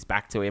Jericho with his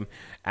back to him,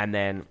 and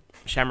then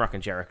Shamrock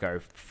and Jericho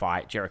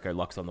fight. Jericho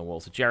locks on the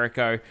walls of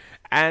Jericho,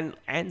 and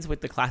ends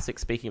with the classic,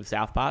 speaking of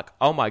South Park,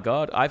 oh my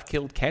god, I've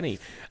killed Kenny.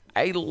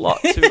 A lot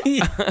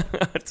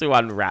to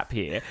unwrap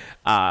here,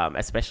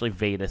 especially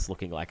Venus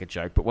looking like a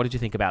joke. But what did you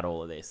think about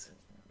all of this?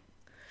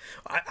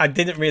 I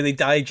didn't really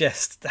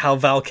digest how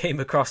Val came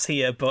across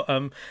here, but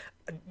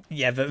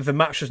the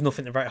match was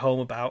nothing to write home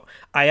about.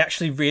 I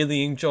actually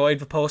really enjoyed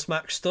the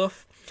post-match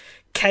stuff.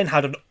 Ken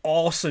had an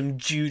awesome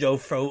judo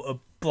throw to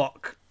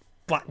block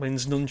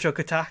Blackman's nunchuck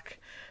attack,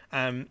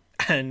 and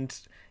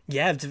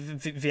yeah,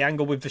 the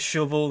angle with the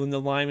shovel and the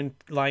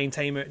lion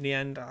tamer at the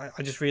end, I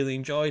just really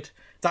enjoyed.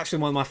 It's actually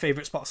one of my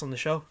favourite spots on the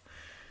show.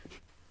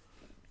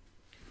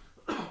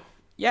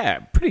 Yeah,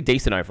 pretty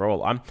decent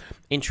overall. I'm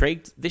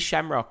intrigued. This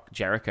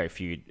Shamrock-Jericho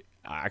feud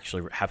I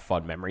actually have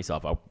fond memories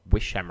of. I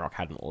wish Shamrock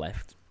hadn't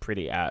left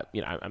pretty, I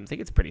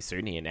think it's pretty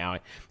soon here now.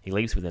 He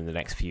leaves within the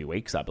next few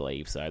weeks, I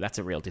believe, so that's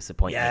a real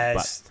disappointment.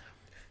 Yes. But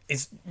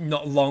it's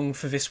not long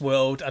for this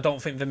world. I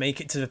don't think they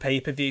make it to the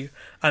pay-per-view.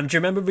 Do you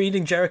remember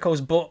reading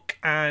Jericho's book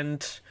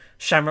and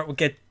Shamrock would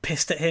get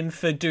pissed at him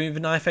for doing the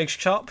knife edge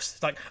chops?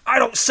 It's like, I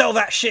don't sell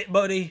that shit,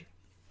 buddy.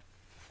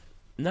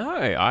 No,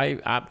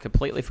 I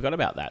completely forgot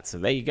about that. So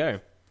there you go.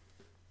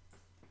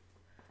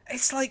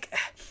 It's like,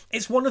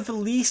 it's one of the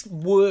least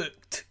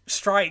worked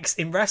strikes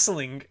in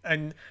wrestling,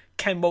 and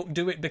Ken won't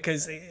do it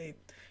because it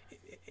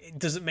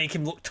doesn't make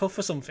him look tough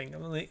or something.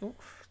 I'm like, oh,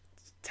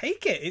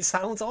 take it. It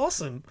sounds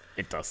awesome.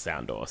 It does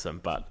sound awesome,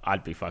 but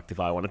I'd be fucked if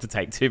I wanted to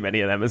take too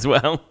many of them as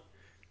well.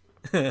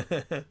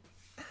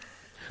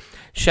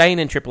 Shane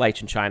and Triple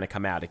H and Chyna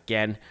come out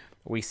again.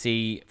 We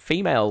see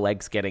female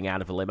legs getting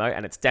out of a limo,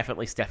 and it's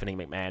definitely Stephanie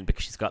McMahon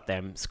because she's got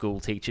them school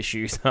teacher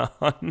shoes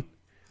on.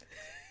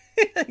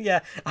 Yeah,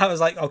 I was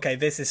like, okay,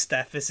 this is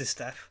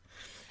Steph.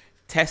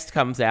 Test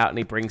comes out, and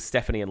he brings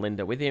Stephanie and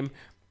Linda with him.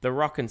 The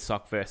Rock and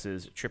Sock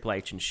versus Triple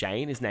H and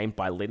Shane is named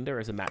by Linda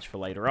as a match for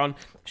later on.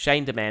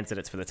 Shane demands that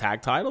it's for the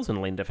tag titles,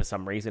 and Linda, for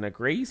some reason,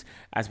 agrees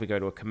as we go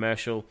to a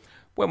commercial.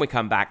 When we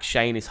come back,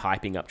 Shane is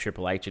hyping up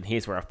Triple H, and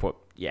here's where I've put,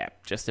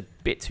 just a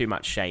bit too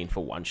much Shane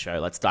for one show.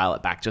 Let's dial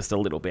it back just a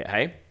little bit,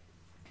 hey?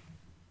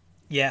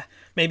 Yeah,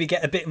 maybe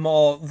get a bit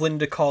more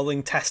Linda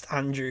calling Test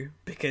Andrew,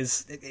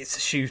 because it's a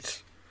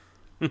shoot.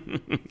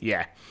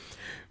 Yeah.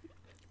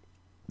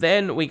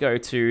 Then we go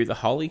to the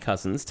Holly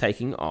cousins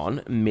taking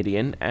on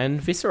Midian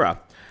and Viscera.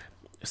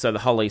 So the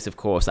Hollies, of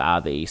course, are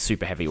the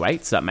super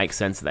heavyweights. So it makes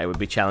sense that they would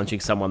be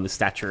challenging someone the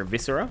stature of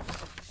Viscera.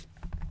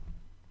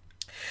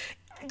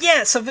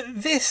 Yeah, so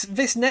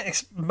this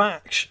next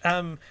match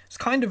was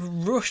kind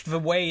of rushed the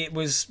way it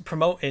was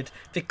promoted.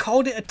 They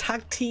called it a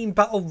tag team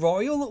battle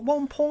royal at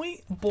one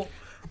point, but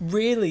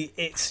really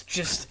it's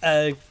just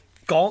a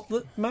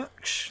gauntlet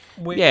match,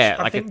 which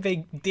I think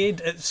they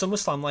did at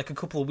SummerSlam like a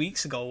couple of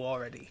weeks ago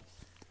already.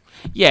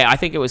 Yeah, I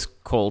think it was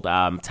called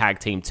Tag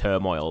Team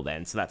Turmoil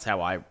then, so that's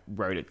how I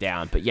wrote it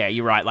down. But yeah,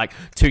 you're right, like,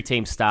 two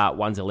teams start,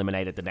 one's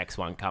eliminated, the next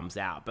one comes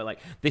out. But like,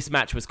 this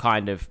match was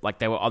kind of, like,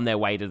 they were on their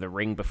way to the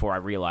ring before I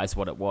realised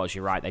what it was.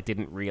 You're right, they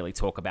didn't really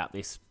talk about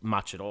this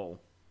much at all.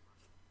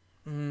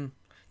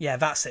 Yeah,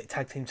 that's it,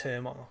 Tag Team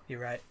Turmoil, you're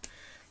right.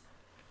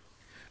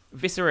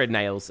 Viscera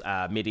nails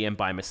Midian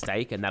by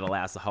mistake, and that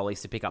allows the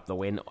Hollies to pick up the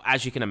win.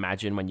 As you can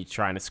imagine, when you're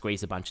trying to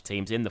squeeze a bunch of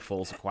teams in, the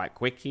falls are quite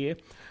quick here.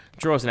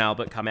 Draws and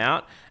Albert come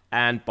out,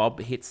 and Bob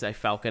hits a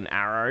Falcon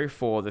Arrow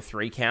for the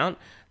 3 count.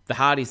 The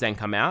Hardys then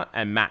come out,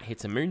 and Matt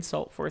hits a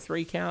moonsault for a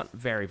 3 count.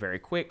 Very, very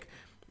quick.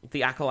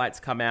 The Acolytes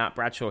come out.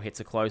 Bradshaw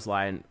hits a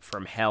clothesline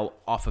from hell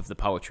off of the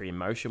Poetry in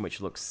Motion, which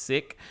looks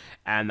sick,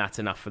 and that's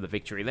enough for the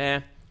victory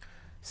there.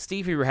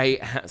 Stevie Ray,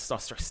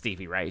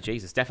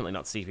 Jesus, definitely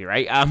not Stevie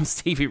Ray.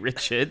 Stevie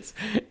Richards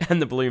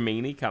and the Blue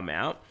Meanie come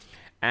out,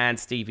 and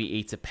Stevie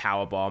eats a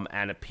powerbomb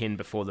and a pin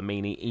before the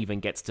Meanie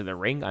even gets to the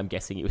ring. I'm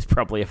guessing he was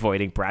probably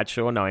avoiding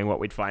Bradshaw, knowing what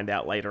we'd find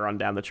out later on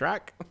down the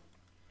track.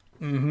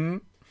 Mm-hmm.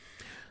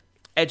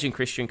 Edge and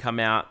Christian come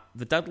out.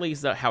 The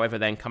Dudleys, however,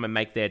 then come and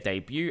make their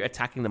debut,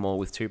 attacking them all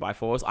with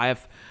 2x4s. I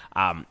have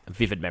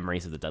vivid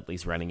memories of the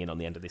Dudleys running in on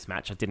the end of this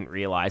match. I didn't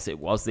realise it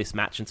was this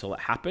match until it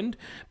happened,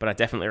 but I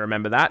definitely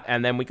remember that.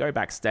 And then we go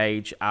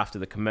backstage after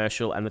the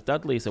commercial, and the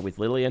Dudleys are with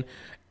Lillian.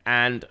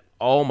 And,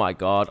 oh my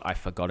God, I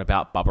forgot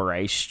about Bubba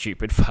Ray's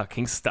stupid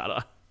fucking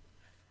stutter.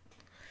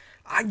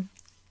 I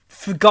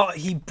forgot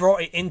he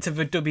brought it into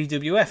the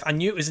WWF. I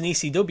knew it was an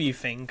ECW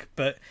thing,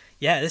 but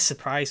yeah, this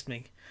surprised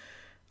me.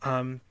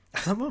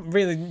 I don't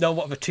really know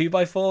what the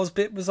 2x4s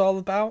bit was all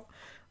about.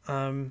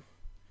 What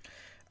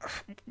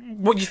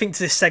do you think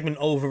to this segment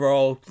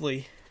overall,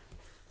 Lee?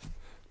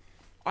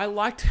 I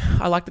liked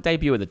the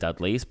debut of the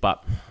Dudleys,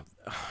 but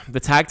the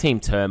Tag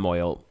Team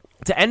Turmoil,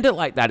 to end it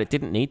like that, it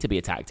didn't need to be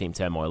a Tag Team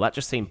Turmoil. That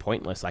just seemed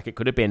pointless. Like, it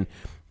could have been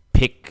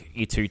pick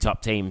your 2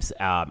 top teams,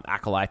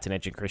 Acolytes and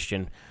Edge and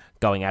Christian,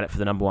 going at it for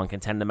the number 1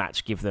 contender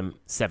match, give them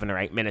 7 or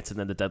 8 minutes, and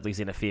then the Dudleys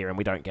interfere and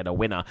we don't get a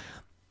winner.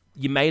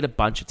 You made a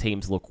bunch of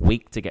teams look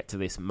weak to get to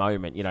this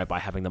moment, by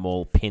having them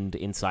all pinned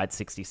inside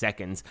 60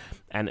 seconds.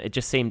 And it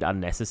just seemed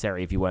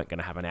unnecessary if you weren't going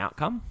to have an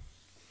outcome.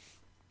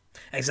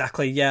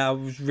 Exactly, yeah. I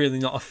was really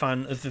not a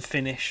fan of the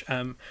finish.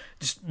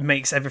 Just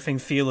makes everything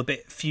feel a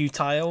bit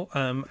futile.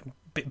 A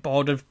bit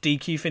bored of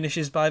DQ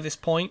finishes by this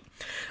point.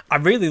 I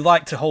really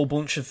liked a whole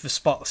bunch of the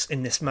spots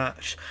in this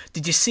match.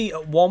 Did you see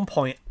at one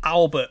point,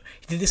 Albert,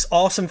 he did this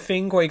awesome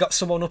thing where he got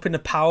someone up in a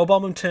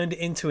powerbomb and turned it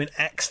into an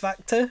X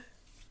Factor?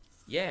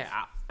 Yeah,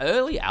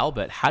 early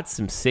Albert had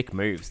some sick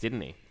moves, didn't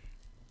he?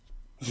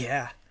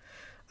 Yeah.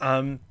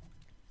 The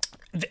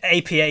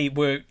APA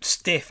were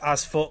stiff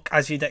as fuck,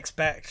 as you'd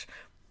expect.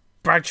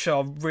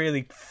 Bradshaw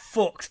really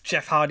fucked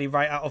Jeff Hardy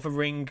right out of a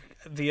ring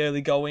at the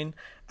early going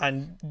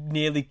and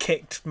nearly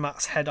kicked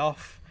Matt's head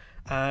off.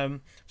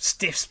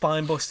 Stiff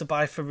spinebuster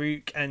by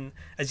Farouk, and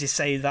as you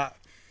say, that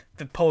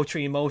the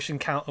Poetry in Motion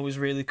counter was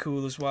really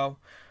cool as well.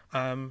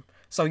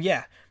 So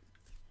yeah,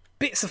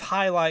 bits of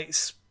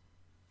highlights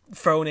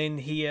thrown in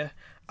here.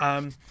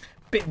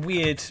 Bit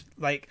weird,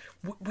 like,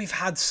 we've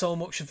had so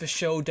much of the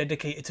show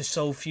dedicated to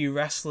so few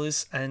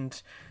wrestlers,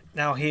 and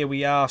now here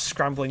we are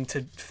scrambling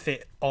to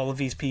fit all of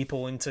these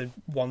people into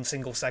one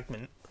single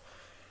segment.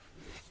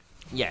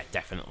 Yeah,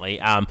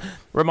 definitely.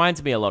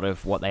 Reminds me a lot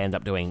of what they end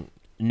up doing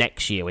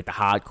next year with the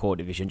hardcore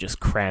division, just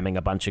cramming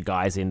a bunch of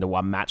guys into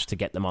one match to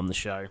get them on the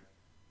show.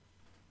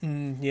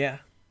 Yeah.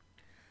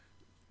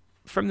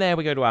 From there,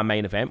 we go to our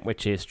main event,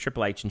 which is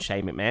Triple H and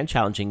Shane McMahon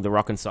challenging the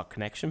Rock and Sock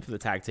Connection for the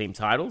tag team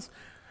titles.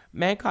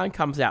 Mankind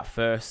comes out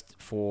first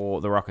for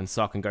the Rock and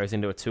Sock and goes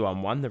into a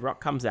 2-on-1. The Rock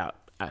comes out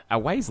a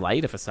ways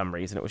later for some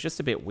reason. It was just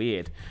a bit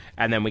weird.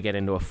 And then we get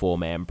into a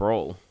 4-man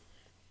brawl.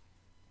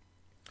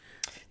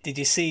 Did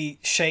you see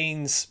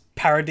Shane's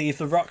parody of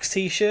The Rock's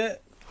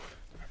t-shirt?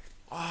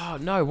 Oh,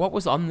 no. What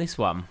was on this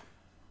one?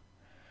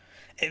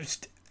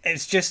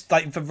 It's just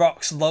like The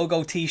Rock's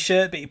logo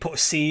t-shirt, but you put a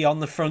C on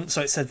the front,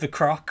 so it said The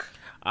Croc.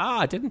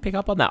 I didn't pick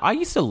up on that. I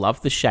used to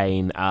love the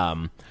Shane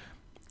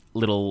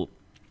little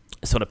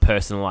sort of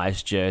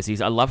personalised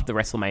jerseys. I loved the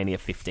WrestleMania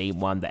 15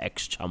 one, the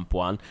X-Chump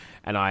one,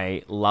 and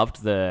I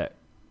loved the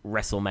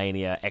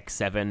WrestleMania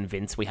X7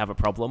 Vince We Have a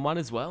Problem one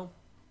as well.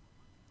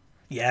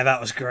 Yeah, that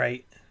was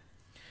great.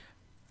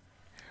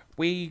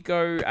 We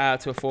go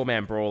to a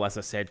 4-man brawl, as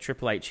I said.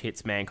 Triple H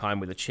hits Mankind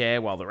with a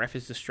chair while the ref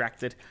is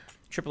distracted.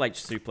 Triple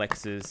H hits a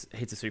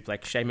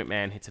suplex. Shane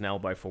McMahon hits an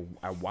elbow for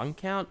a 1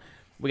 count.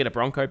 We get a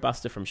Bronco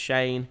Buster from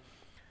Shane.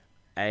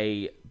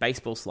 A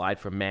baseball slide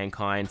from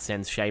Mankind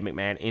sends Shane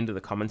McMahon into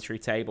the commentary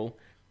table.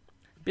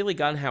 Billy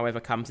Gunn, however,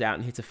 comes out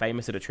and hits a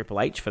famous at a Triple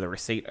H for the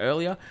receipt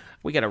earlier.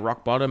 We get a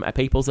rock bottom, a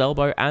people's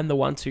elbow, and the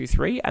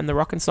 1-2-3, and the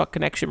Rock and Sock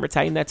Connection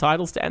retain their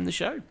titles to end the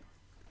show.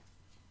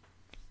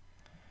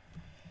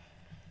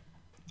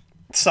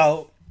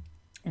 So,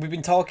 we've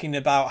been talking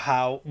about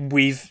how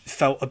we've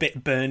felt a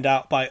bit burned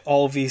out by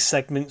all these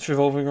segments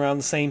revolving around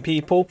the same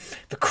people.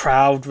 The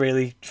crowd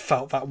really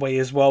felt that way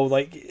as well.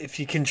 Like, if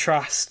you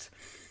contrast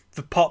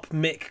the pop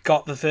Mick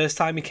got the first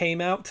time he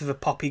came out to the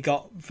pop he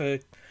got for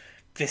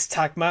this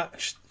tag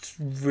match, it's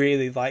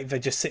really like they're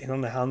just sitting on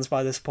their hands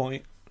by this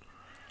point.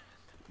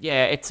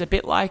 Yeah, it's a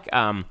bit like,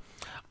 I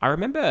can't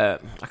remember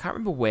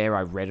where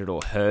I read it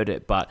or heard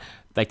it, but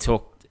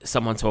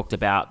someone talked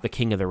about the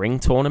King of the Ring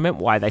tournament,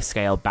 why they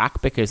scaled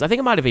back, because I think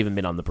it might have even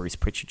been on the Bruce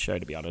Pritchard show,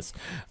 to be honest,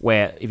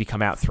 where if you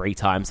come out 3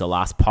 times, the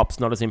last pop's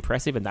not as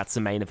impressive, and that's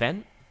the main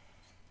event.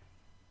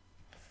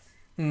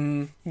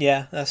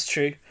 Yeah, that's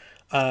true.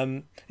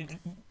 And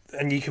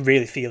you can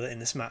really feel it in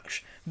this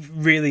match.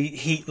 Really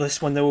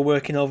heatless when they were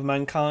working over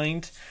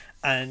Mankind,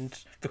 and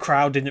the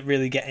crowd didn't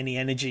really get any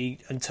energy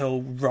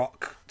until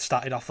Rock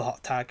started off the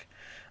hot tag.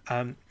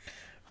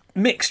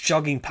 Mick's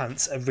jogging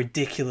pants are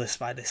ridiculous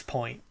by this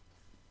point.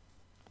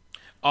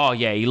 Oh,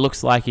 yeah, he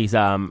looks like he's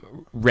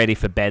ready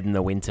for bed in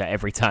the winter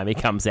every time he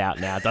comes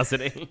out now,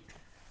 doesn't he?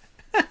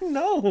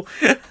 No.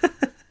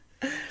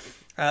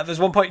 There's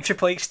one point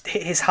Triple H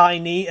hit his high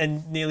knee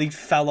and nearly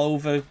fell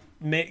over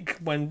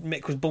Mick when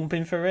Mick was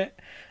bumping for it.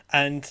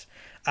 And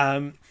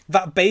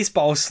that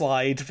baseball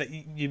slide that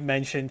you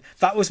mentioned,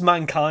 that was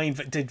Mankind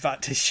that did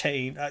that to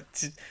Shane.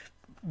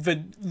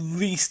 The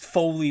least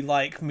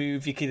Foley-like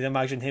move you could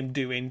imagine him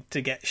doing to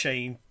get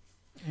Shane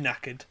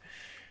knackered.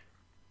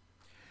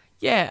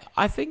 Yeah,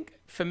 I think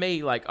for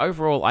me, like,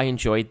 overall, I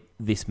enjoyed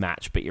this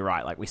match, but you're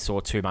right, like, we saw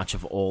too much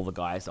of all the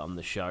guys on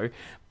the show,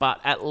 but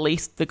at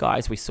least the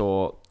guys we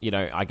saw,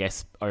 I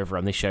guess, over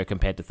on this show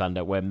compared to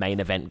Thunder were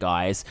main event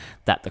guys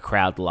that the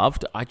crowd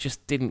loved. I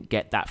just didn't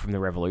get that from the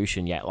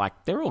Revolution yet.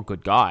 Like, they're all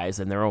good guys,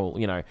 and they're all,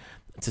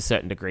 to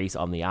certain degrees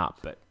on the up,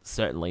 but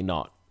certainly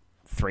not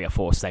 3 or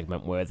 4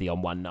 segment worthy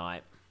on one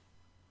night.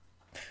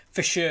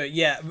 For sure,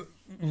 yeah.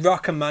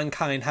 Rock and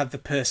Mankind have the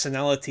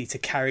personality to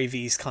carry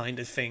these kind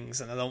of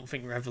things, and I don't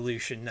think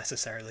Revolution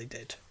necessarily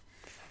did.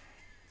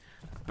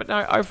 But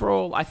no,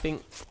 overall, I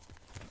think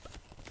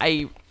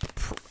a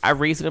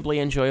reasonably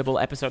enjoyable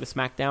episode of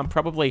SmackDown.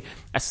 Probably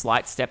a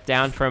slight step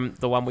down from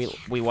the one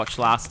we watched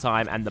last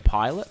time and the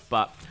pilot,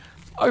 but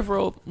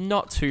overall,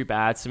 not too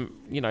bad. Some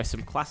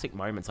classic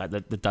moments, like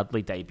the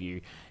Dudley debut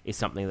is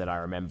something that I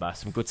remember.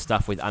 Some good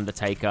stuff with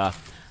Undertaker,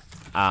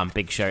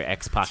 Big Show,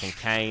 X-Pac, and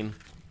Kane.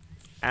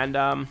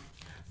 And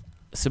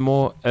some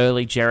more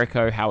early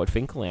Jericho, Howard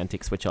Finkel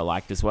antics, which I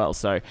liked as well.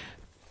 So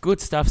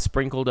good stuff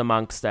sprinkled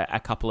amongst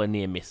a couple of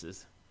near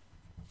misses.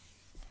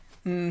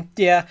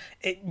 Yeah,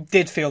 it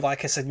did feel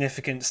like a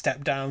significant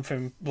step down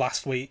from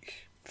last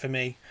week for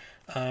me.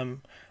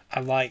 I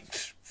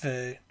liked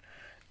the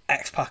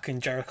X-Pac and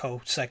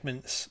Jericho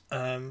segments,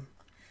 and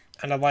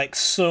I liked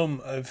some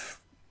of,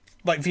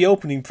 like, the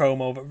opening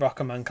promo that Rock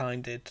and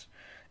Mankind did.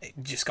 It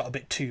just got a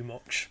bit too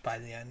much by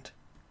the end.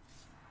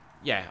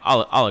 Yeah,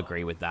 I'll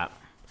agree with that.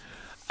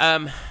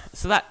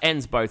 So that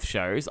ends both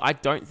shows. I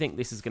don't think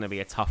this is going to be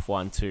a tough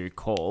one to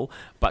call,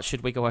 but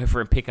should we go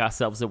over and pick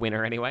ourselves a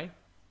winner anyway?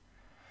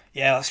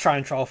 Yeah, let's try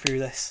and troll through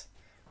this.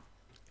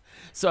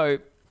 So,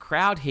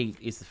 crowd heat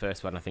is the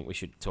first one I think we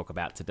should talk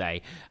about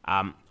today.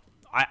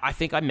 I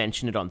think I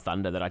mentioned it on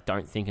Thunder that I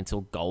don't think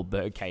until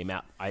Goldberg came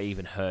out I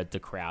even heard the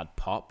crowd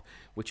pop,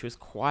 which was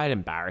quite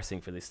embarrassing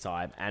for this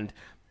time. And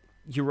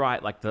you're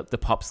right, like the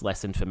pops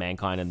lessened for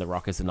Mankind and The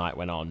Rock as the night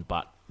went on,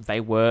 but they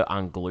were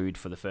unglued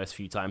for the first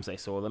few times they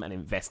saw them and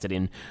invested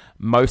in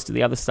most of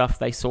the other stuff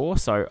they saw.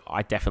 So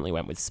I definitely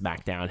went with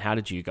SmackDown. How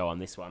did you go on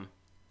this one?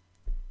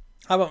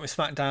 I went with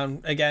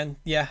SmackDown again,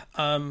 yeah.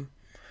 I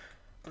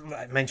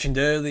mentioned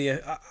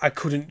earlier, I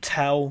couldn't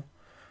tell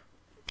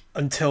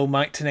until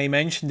Mike Tenay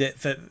mentioned it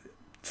that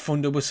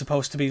Thunder was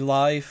supposed to be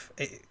live.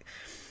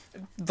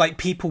 Like,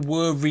 people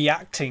were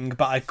reacting,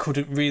 but I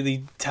couldn't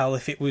really tell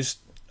if it was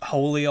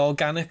wholly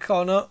organic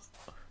or not.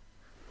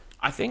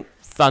 I think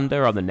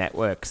Thunder on the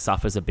network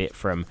suffers a bit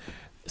from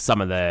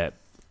some of the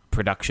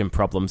production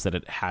problems that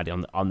it had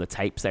on the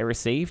tapes they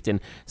received, and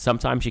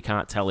sometimes you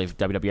can't tell if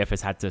WWF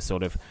has had to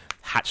sort of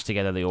hatch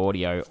together the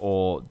audio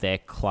or they're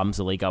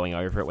clumsily going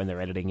over it when they're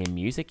editing in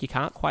music. You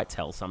can't quite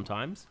tell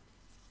sometimes.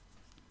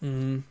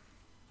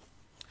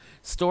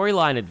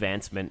 Storyline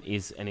advancement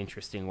is an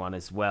interesting one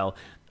as well.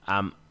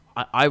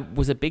 I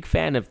was a big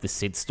fan of the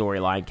Sid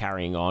storyline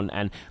carrying on,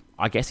 and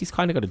I guess he's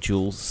kind of got a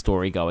dual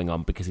story going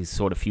on because he's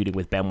sort of feuding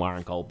with Benoit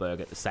and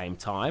Goldberg at the same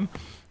time.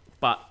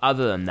 But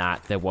other than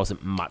that, there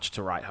wasn't much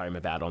to write home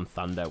about on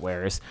Thunder,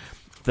 whereas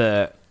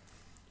the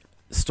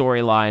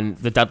storyline,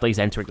 the Dudleys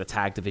entering the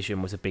tag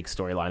division was a big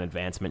storyline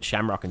advancement.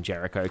 Shamrock and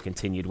Jericho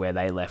continued where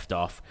they left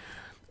off.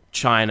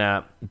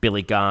 China,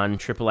 Billy Gunn,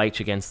 Triple H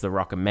against The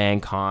Rock and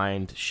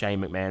Mankind,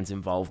 Shane McMahon's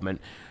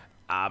involvement,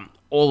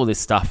 all of this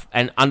stuff.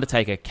 And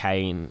Undertaker,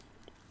 Kane,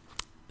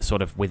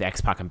 sort of with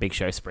X-Pac and Big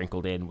Show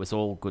sprinkled in, was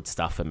all good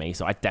stuff for me.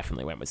 So I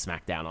definitely went with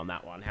SmackDown on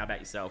that one. How about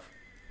yourself?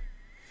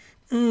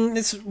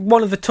 It's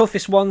one of the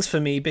toughest ones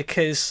for me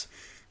because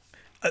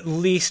at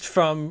least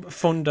from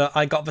Thunder,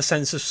 I got the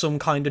sense of some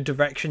kind of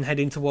direction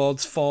heading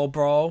towards Fall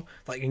Brawl.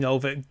 Like,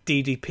 that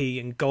DDP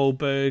and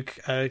Goldberg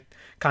are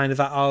kind of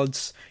at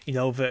odds.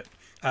 That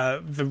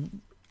the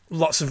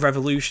lots of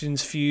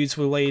Revolutions feuds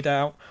were laid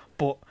out.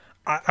 But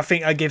I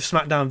think I give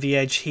SmackDown the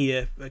edge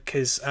here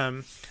because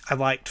I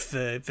liked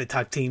the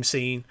tag team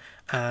scene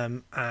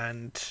and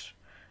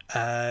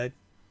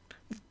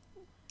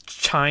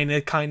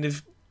China kind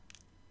of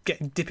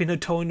dipping her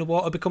toe in the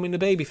water, becoming the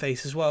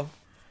babyface as well.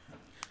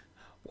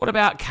 What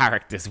about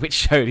characters? Which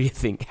show do you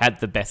think had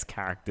the best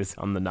characters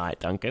on the night,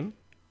 Duncan?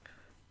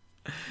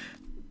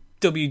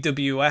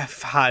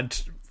 WWF had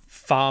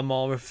far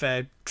more of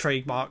their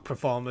trademark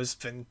performers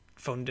than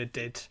Thunder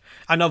did.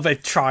 I know they're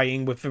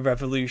trying with the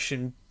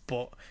Revolution,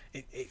 but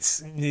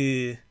it's...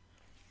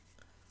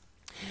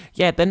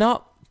 Yeah, they're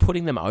not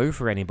putting them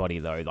over anybody,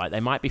 though. Like,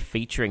 they might be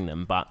featuring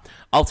them, but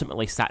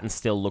ultimately Saturn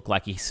still looked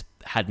like he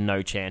had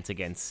no chance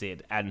against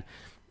Sid. And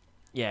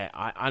yeah,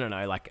 I don't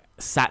know, like,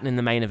 Saturn in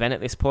the main event at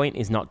this point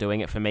is not doing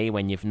it for me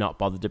when you've not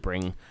bothered to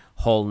bring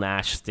Hall,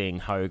 Nash, Sting,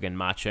 Hogan,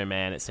 Macho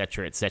Man,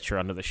 etc.,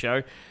 onto the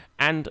show.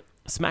 And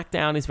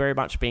SmackDown is very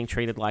much being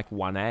treated like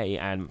 1A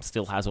and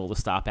still has all the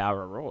star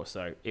power of Raw,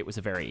 so it was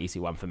a very easy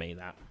one for me,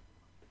 that.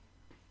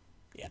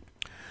 Yeah.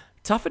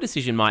 Tougher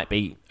decision might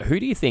be, who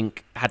do you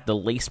think had the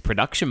least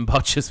production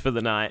botches for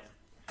the night?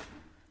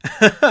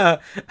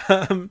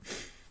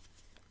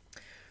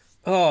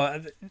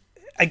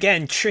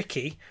 Again,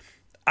 tricky.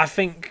 I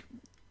think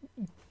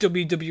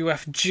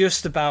WWF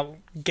just about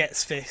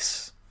gets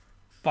this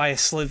by a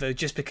sliver,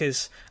 just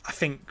because I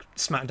think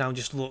SmackDown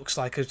just looks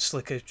like a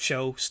slicker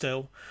show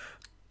still.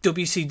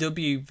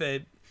 WCW,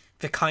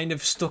 they're kind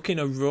of stuck in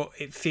a rut.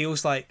 It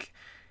feels like,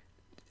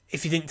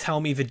 if you didn't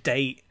tell me the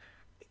date,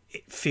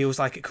 it feels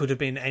like it could have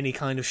been any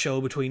kind of show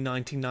between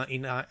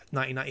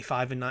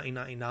 1995 and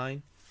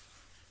 1999.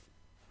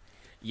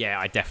 Yeah,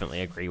 I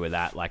definitely agree with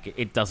that. Like,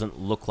 it doesn't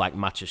look like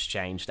much has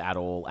changed at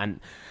all.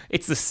 And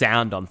it's the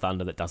sound on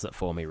Thunder that does it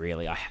for me,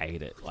 really. I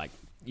hate it. Like,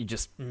 you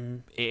just...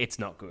 It's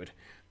not good.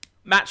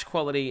 Match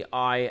quality,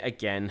 I,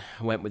 again,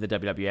 went with the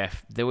WWF.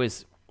 There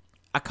was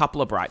a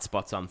couple of bright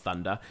spots on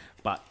Thunder,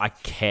 but I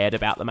cared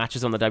about the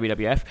matches on the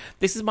WWF.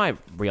 This is my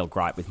real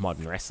gripe with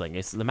modern wrestling,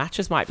 is the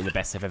matches might be the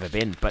best they've ever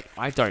been, but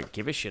I don't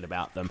give a shit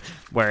about them.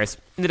 Whereas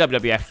in the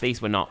WWF, these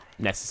were not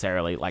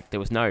necessarily, like, there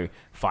was no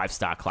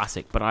 5-star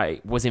classic, but I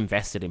was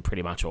invested in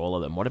pretty much all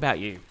of them. What about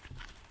you?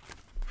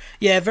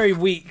 Yeah, very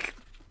weak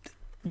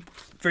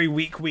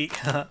week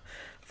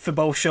for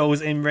both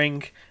shows in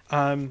ring.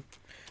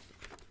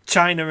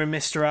 China and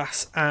Mr.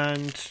 Ass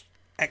and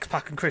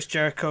X-Pac and Chris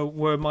Jericho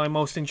were my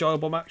most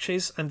enjoyable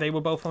matches, and they were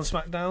both on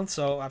SmackDown,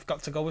 so I've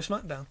got to go with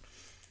SmackDown.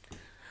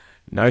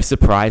 No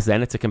surprise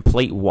then, it's a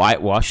complete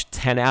whitewash.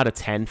 10 out of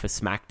 10 for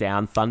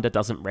SmackDown. Thunder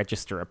doesn't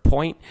register a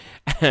point,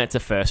 and it's a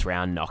first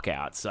round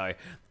knockout. So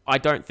I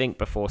don't think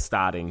before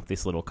starting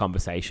this little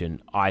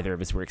conversation either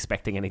of us were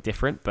expecting any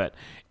different, but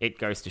it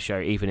goes to show,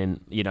 even in,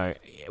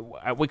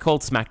 we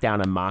called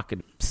SmackDown a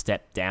market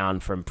step down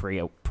from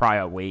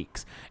prior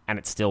weeks, and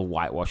it's still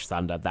whitewash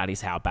Thunder. That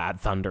is how bad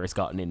Thunder has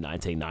gotten in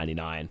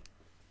 1999.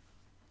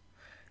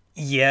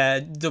 Yeah,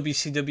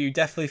 WCW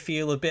definitely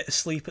feel a bit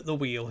asleep at the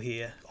wheel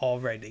here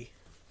already.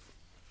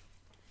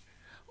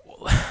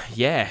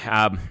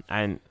 Yeah,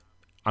 and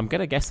I'm going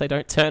to guess they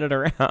don't turn it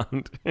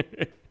around.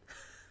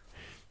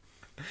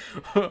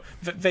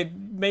 They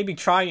maybe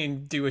try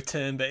and do a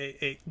turn, but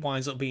it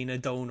winds up being a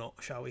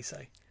donut, shall we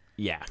say.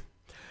 Yeah.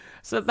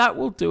 So that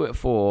will do it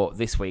for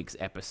this week's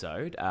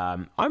episode.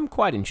 I'm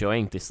quite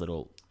enjoying this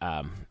little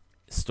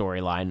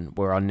storyline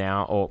we're on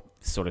now, or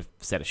sort of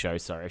set of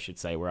shows, sorry, I should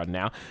say we're on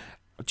now,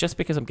 just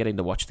because I'm getting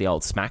to watch the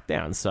old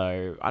SmackDown.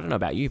 So I don't know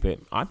about you, but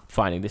I'm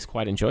finding this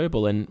quite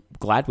enjoyable and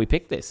glad we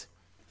picked this.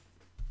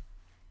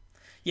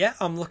 Yeah,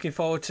 I'm looking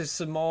forward to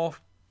some more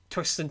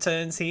twists and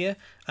turns here.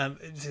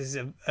 This is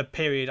a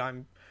period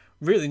I'm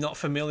really not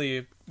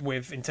familiar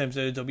with in terms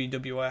of the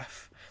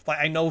WWF. Like,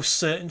 I know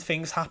certain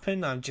things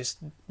happen, I'm just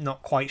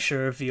not quite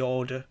sure of the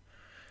order.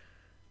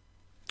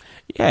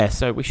 Yeah,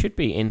 so we should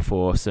be in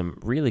for some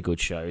really good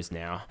shows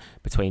now,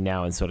 between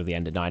now and sort of the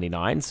end of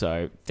 99,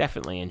 so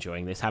definitely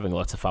enjoying this, having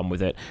lots of fun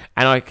with it.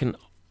 And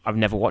I've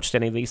never watched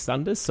any of these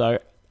Thunders, so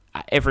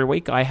every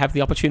week I have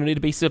the opportunity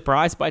to be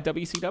surprised by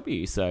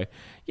WCW, so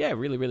yeah,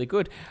 really, really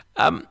good.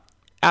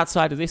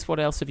 Outside of this, what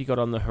else have you got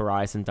on the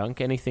horizon,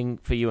 Dunk? Anything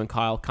for you and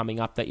Kyle coming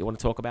up that you want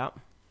to talk about?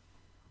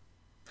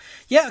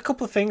 Yeah, a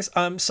couple of things.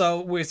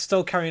 So we're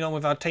still carrying on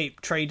with our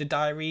Tape Trader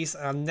Diaries.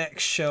 Our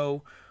next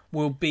show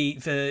will be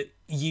the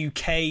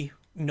UK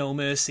No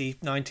Mercy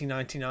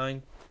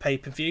 1999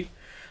 pay-per-view.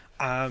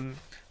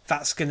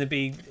 That's going to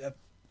be a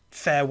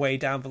fair way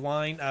down the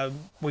line.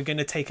 We're going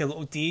to take a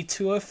little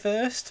detour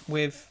first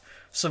with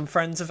some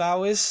friends of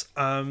ours.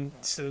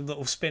 It's a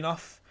little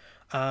spin-off.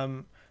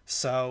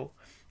 So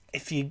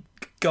if you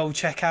go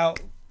check out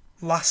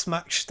Last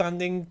Match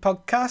Standing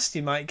podcast,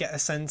 you might get a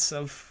sense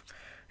of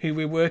who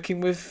we're working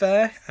with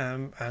there.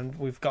 And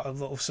we've got a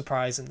little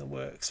surprise in the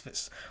works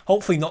that's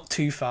hopefully not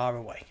too far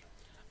away.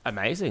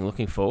 Amazing.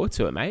 Looking forward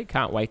to it, mate.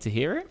 Can't wait to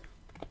hear it.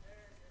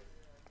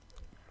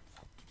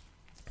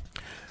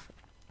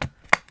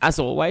 As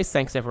always,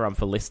 thanks everyone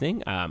for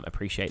listening.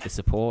 Appreciate the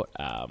support.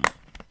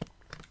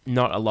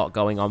 Not a lot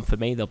going on for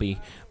me. There'll be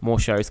more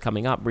shows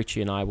coming up.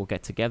 Richie and I will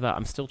get together.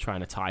 I'm still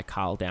trying to tie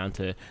Carl down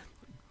to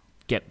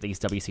get these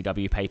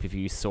WCW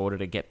pay-per-views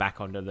sorted and get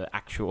back onto the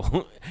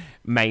actual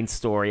main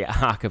story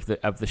arc of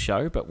the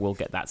show, but we'll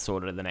get that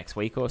sorted in the next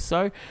week or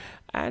so.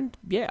 And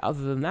yeah,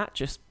 other than that,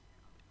 just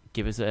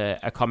give us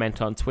a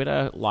comment on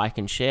Twitter, like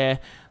and share.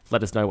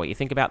 Let us know what you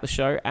think about the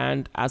show.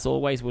 And as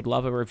always, would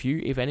love a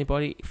review if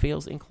anybody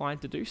feels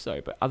inclined to do so.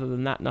 But other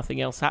than that,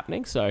 nothing else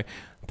happening. So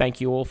thank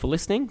you all for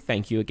listening.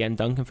 Thank you again,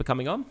 Duncan, for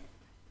coming on.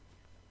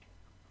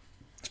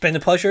 It's been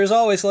a pleasure as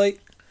always, Lee.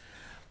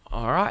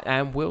 All right,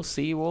 and we'll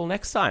see you all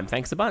next time.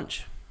 Thanks a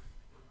bunch.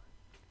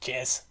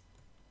 Cheers.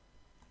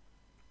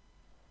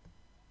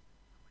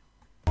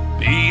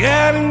 The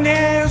end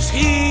is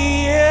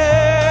here.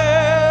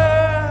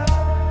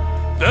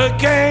 The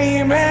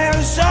game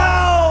is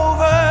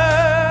over.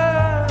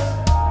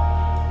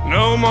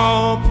 No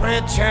more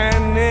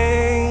pretending.